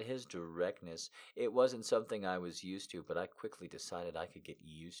smiled at his directness. It wasn't something I was used to, but I quickly decided I could get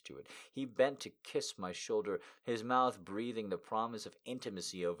used to it. He bent to kiss my shoulder, his mouth breathing the promise of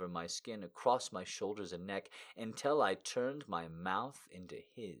intimacy over my skin across my shoulders and neck until I turned my mouth into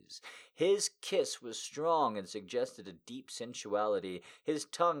his. His kiss was strong and suggested a deep sensuality, his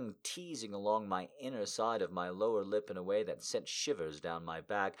tongue teasing along my inner side of my lower lip in a way that sent shivers down my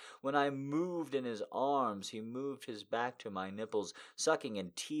back. When I moved in his arms, he moved his back to my nipples, sucking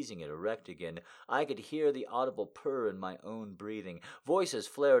and teasing it erect again. I could hear the audible purr in my own breathing. Voices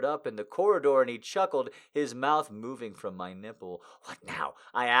flared up in the corridor, and he chuckled, his mouth moving from my nipple. "What now?"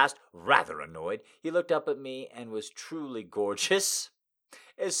 I asked, rather annoyed. He looked up at me and was truly gorgeous,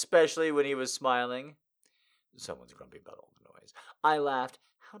 especially when he was smiling. Someone's grumpy about all the noise. I laughed.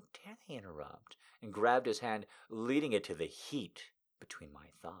 How dare they interrupt? And grabbed his hand, leading it to the heat between my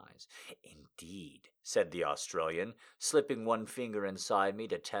thighs. "Indeed," said the Australian, slipping one finger inside me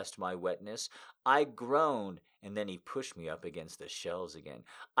to test my wetness. I groaned, and then he pushed me up against the shelves again.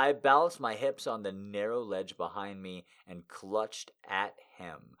 I balanced my hips on the narrow ledge behind me and clutched at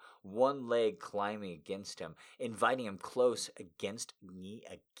him, one leg climbing against him, inviting him close against me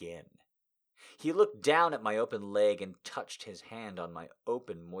again. He looked down at my open leg and touched his hand on my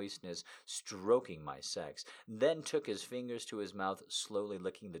open moistness, stroking my sex, then took his fingers to his mouth, slowly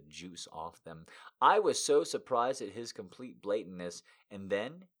licking the juice off them. I was so surprised at his complete blatantness, and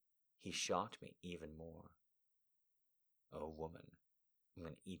then he shocked me even more. "Oh, woman, I'm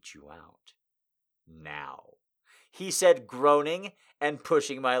going to eat you out. Now," he said, groaning and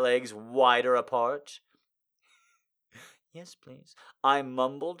pushing my legs wider apart. "Yes, please," I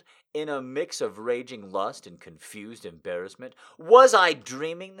mumbled, in a mix of raging lust and confused embarrassment. Was I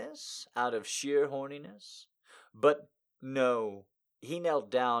dreaming this out of sheer horniness? But no. He knelt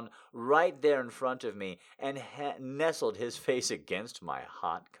down right there in front of me and nestled his face against my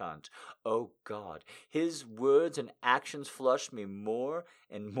hot cunt. Oh, God. His words and actions flushed me more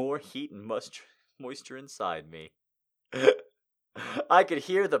and more heat and moisture inside me. I could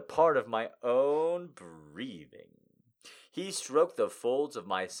hear the part of my own breathing. He stroked the folds of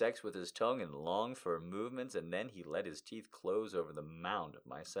my sex with his tongue in long, firm movements, and then he let his teeth close over the mound of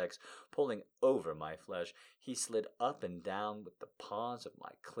my sex, pulling over my flesh. He slid up and down with the paws of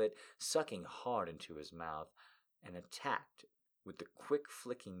my clit, sucking hard into his mouth, and attacked with the quick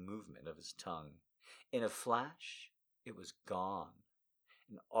flicking movement of his tongue. In a flash, it was gone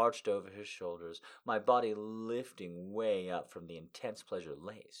and arched over his shoulders, my body lifting way up from the intense pleasure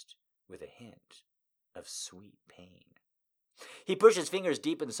laced with a hint of sweet pain. He pushed his fingers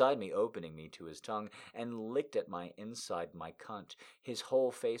deep inside me, opening me to his tongue, and licked at my inside, my cunt. His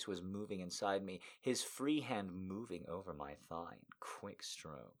whole face was moving inside me, his free hand moving over my thigh in quick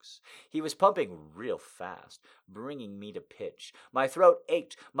strokes. He was pumping real fast, bringing me to pitch. My throat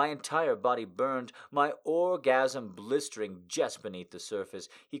ached, my entire body burned, my orgasm blistering just beneath the surface.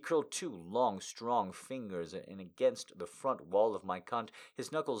 He curled two long, strong fingers in against the front wall of my cunt.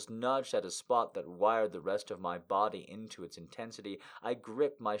 His knuckles nudged at a spot that wired the rest of my body into its intensity. I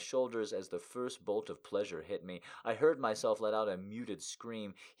gripped my shoulders as the first bolt of pleasure hit me. I heard myself let out a muted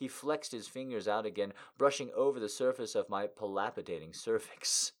scream. He flexed his fingers out again, brushing over the surface of my palpitating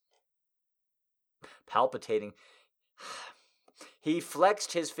cervix. He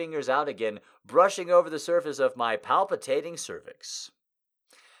flexed his fingers out again, brushing over the surface of my palpitating cervix.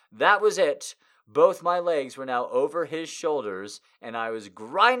 That was it. Both my legs were now over his shoulders, and I was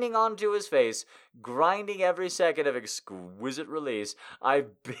grinding onto his face, grinding every second of exquisite release. I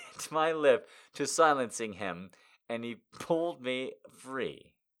bit my lip to silencing him, and he pulled me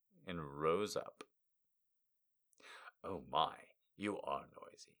free and rose up. "Oh my, you are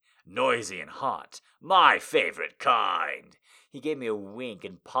noisy. Noisy and hot. My favorite kind." He gave me a wink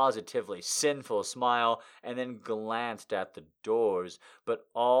and positively sinful smile, and then glanced at the doors, but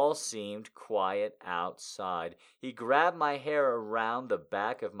all seemed quiet outside. He grabbed my hair around the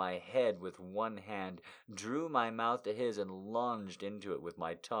back of my head with one hand, drew my mouth to his, and lunged into it with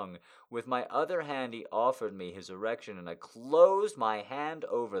my tongue. With my other hand he offered me his erection, and I closed my hand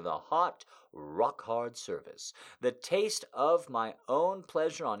over the hot, rock-hard surface. The taste of my own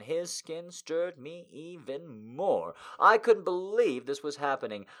pleasure on his skin stirred me even more. I couldn't believe this was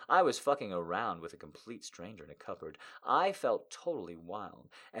happening. I was fucking around with a complete stranger in a cupboard. I felt totally wild.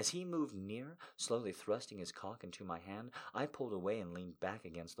 As he moved near, slowly thrusting his cock into my hand, I pulled away and leaned back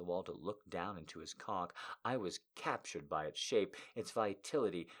against the wall to look down into his cock. I was captured by its shape, its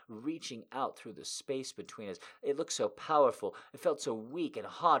vitality, reaching out through the space between us. It looked so powerful. It felt so weak and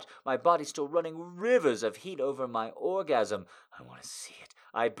hot, my body still running rivers of heat over my orgasm. I want to see it,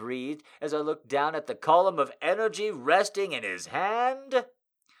 I breathed as I looked down at the column of energy resting in his hand.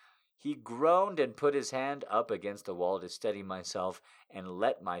 He groaned and put his hand up against the wall to steady myself and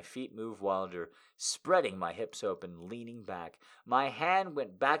let my feet move wilder, spreading my hips open, leaning back. My hand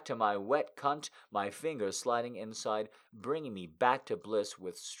went back to my wet cunt, my fingers sliding inside, bringing me back to bliss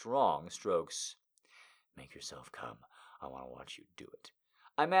with strong strokes. Make yourself come. I want to watch you do it.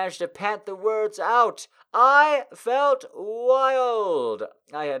 I managed to pant the words out. I felt wild.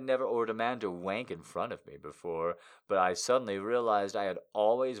 I had never ordered a man to wank in front of me before, but I suddenly realized I had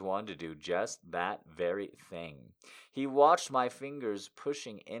always wanted to do just that very thing. He watched my fingers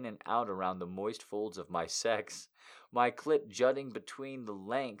pushing in and out around the moist folds of my sex, my clit jutting between the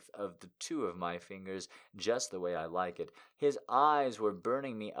length of the two of my fingers, just the way I like it. His eyes were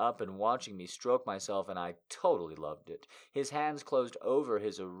burning me up and watching me stroke myself, and I totally loved it. His hands closed over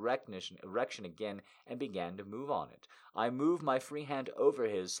his erection again and began to move on it. I moved my free hand over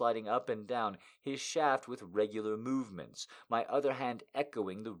his, sliding up and down his shaft with regular movements, my other hand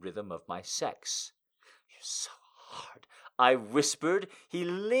echoing the rhythm of my sex. You're so hard, I whispered. He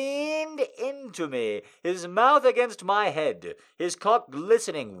leaned into me, his mouth against my head, his cock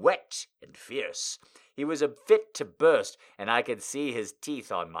glistening, wet and fierce. He was a fit to burst, and I could see his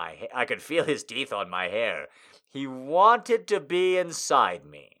teeth on my I could feel his teeth on my hair. He wanted to be inside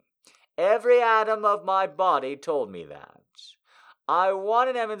me. Every atom of my body told me that. I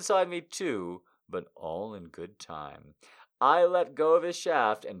wanted him inside me too, but all in good time. I let go of his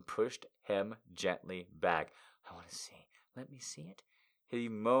shaft and pushed him gently back. I want to see. Let me see it. He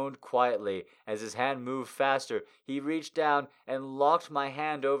moaned quietly. As his hand moved faster, he reached down and locked my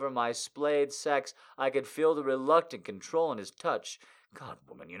hand over my splayed sex. I could feel the reluctant control in his touch. God,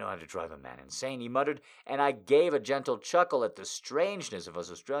 woman, you know how to drive a man insane, he muttered, and I gave a gentle chuckle at the strangeness of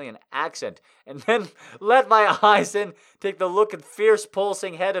his Australian accent, and then let my eyes in, take the look at fierce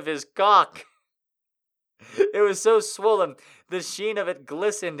pulsing head of his cock. It was so swollen, the sheen of it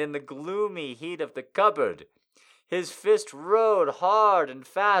glistened in the gloomy heat of the cupboard. His fist rode hard and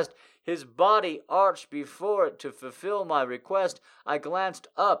fast, his body arched before it to fulfill my request. I glanced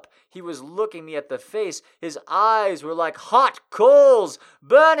up. He was looking me at the face. His eyes were like hot coals,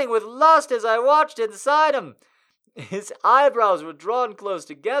 burning with lust as I watched inside him. His eyebrows were drawn close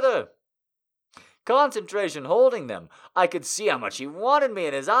together, concentration holding them. I could see how much he wanted me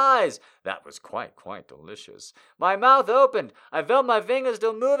in his eyes. That was quite delicious. My mouth opened. I felt my fingers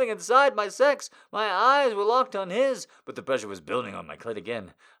still moving inside my sex. My eyes were locked on his, but the pressure was building on my clit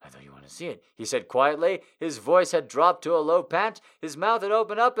again. I thought you wanted to see it, he said quietly. His voice had dropped to a low pant. His mouth had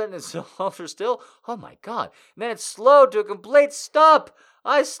opened up and it's softer still. Oh my God. And then it slowed to a complete stop.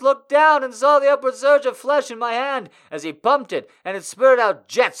 I looked down and saw the upward surge of flesh in my hand as he pumped it, and it spurted out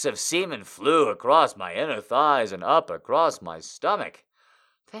jets of semen flew across my inner thighs and up across my stomach.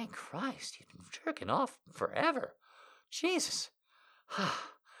 Thank Christ, he'd been jerking off forever. Jesus.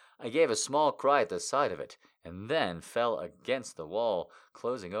 I gave a small cry at the sight of it, and then fell against the wall,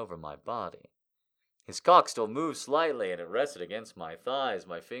 closing over my body. His cock still moved slightly, and it rested against my thighs.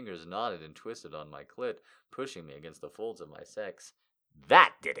 My fingers knotted and twisted on my clit, pushing me against the folds of my sex.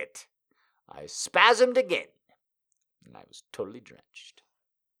 That did it. I spasmed again, and I was totally drenched.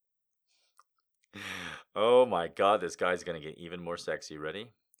 Oh my God, this guy's gonna get even more sexy.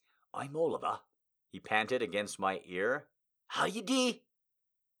 Ready? I'm Oliver, he panted against my ear. How you dee?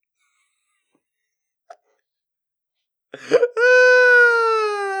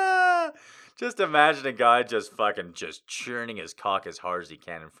 Just imagine a guy just churning his cock as hard as he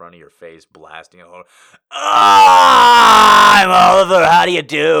can in front of your face, blasting it. I'm Oliver. How do you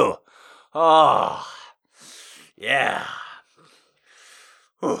do? Oh, yeah.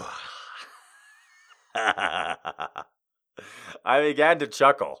 I began to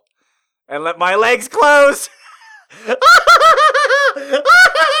chuckle and let my legs close.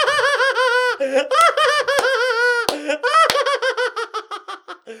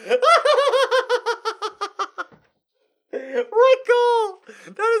 Rickle!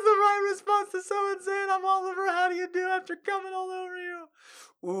 That is the right response to someone saying, I'm Oliver, how do you do, after coming all over you?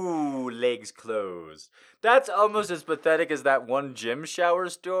 Ooh, legs closed. That's almost as pathetic as that one gym shower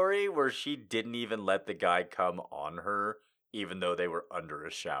story where she didn't even let the guy come on her, even though they were under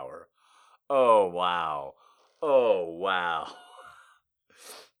a shower. Oh, wow. Oh, wow.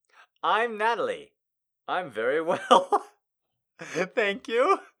 I'm Natalie. I'm very well. Thank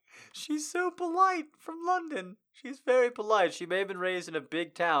you. She's so polite, from London. She's very polite. She may have been raised in a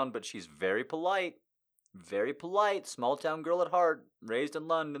big town, but she's very polite. Very polite. Small town girl at heart. Raised in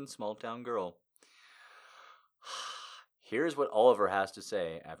London, small town girl. Here's what Oliver has to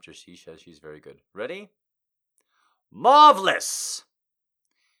say after she says she's very good. Ready? Marvelous!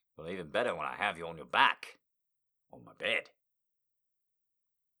 Well, even better when I have you on your back, on my bed.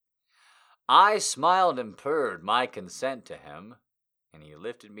 I smiled and purred my consent to him, and he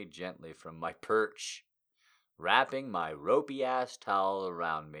lifted me gently from my perch, wrapping my ropey-ass towel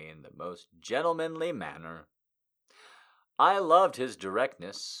around me in the most gentlemanly manner. I loved his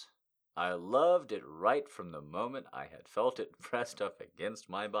directness. I loved it right from the moment I had felt it pressed up against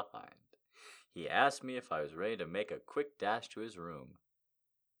my behind. He asked me if I was ready to make a quick dash to his room.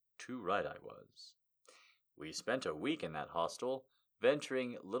 Too right I was. We spent a week in that hostel,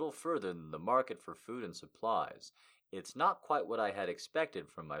 venturing little further than the market for food and supplies. It's not quite what I had expected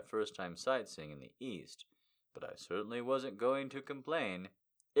from my first time sightseeing in the East, but I certainly wasn't going to complain.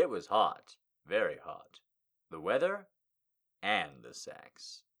 It was hot, very hot. The weather and the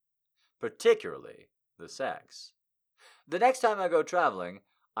sex. Particularly the sex. The next time I go traveling,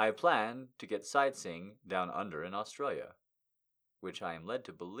 I plan to get sightseeing down under in Australia, which I am led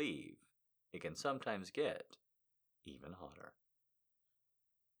to believe it can sometimes get even hotter.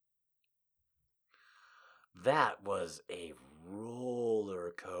 That was a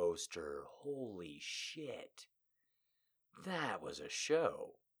roller coaster. Holy shit. That was a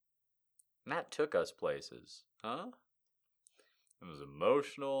show. And that took us places, huh? It was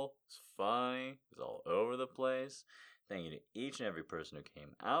emotional, it was funny, it was all over the place. Thank you to each and every person who came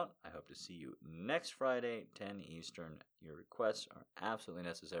out. I hope to see you next Friday, 10 Eastern. Your requests are absolutely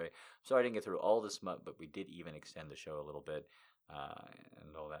necessary. I'm sorry I didn't get through all the smut, but we did even extend the show a little bit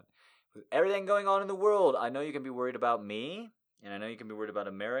and all that. With everything going on in the world, I know you can be worried about me, and I know you can be worried about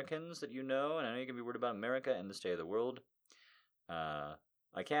Americans that you know, and I know you can be worried about America and the state of the world.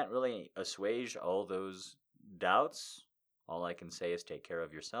 I can't really assuage all those doubts. All I can say is take care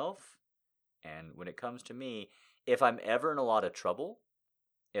of yourself. And when it comes to me, if I'm ever in a lot of trouble,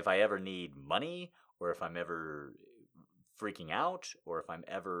 if I ever need money, or if I'm ever freaking out, or if I'm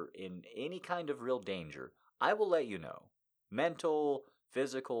ever in any kind of real danger, I will let you know. Mental,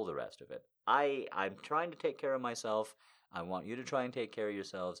 physical, the rest of it. I'm trying to take care of myself. I want you to try and take care of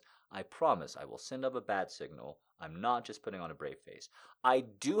yourselves. I promise I will send up a bat signal. I'm not just putting on a brave face. I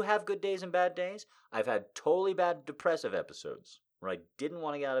do have good days and bad days. I've had totally bad depressive episodes where I didn't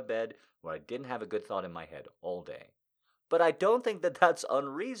want to get out of bed, where I didn't have a good thought in my head all day. But I don't think that that's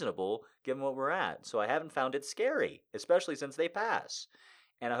unreasonable given what we're at, so I haven't found it scary, especially since they pass.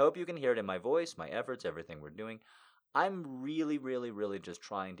 And I hope you can hear it in my voice, my efforts, everything we're doing. I'm really, really, really just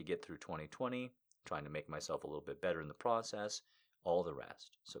trying to get through 2020, trying to make myself a little bit better in the process, all the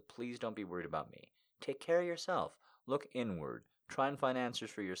rest. So please don't be worried about me. Take care of yourself. Look inward. Try and find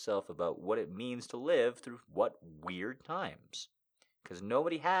answers for yourself about what it means to live through what weird times. Because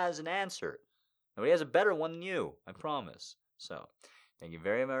nobody has an answer. Nobody has a better one than you, I promise. So, thank you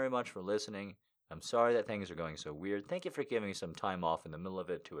very, very much for listening. I'm sorry that things are going so weird. Thank you for giving me some time off in the middle of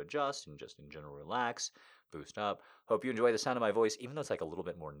it to adjust and just in general relax, boost up. Hope you enjoy the sound of my voice, even though it's like a little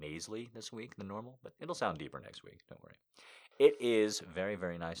bit more nasally this week than normal, but it'll sound deeper next week, don't worry. It is very,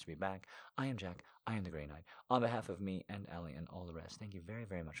 very nice to be back. I am Jack. I am the Grey Knight. On behalf of me and Allie and all the rest, thank you very,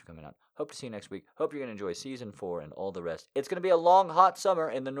 very much for coming out. Hope to see you next week. Hope you're going to enjoy Season 4 and all the rest. It's going to be a long, hot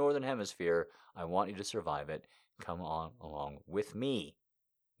summer in the Northern Hemisphere. I want you to survive it. Come on along with me,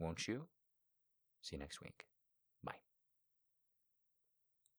 won't you? See you next week.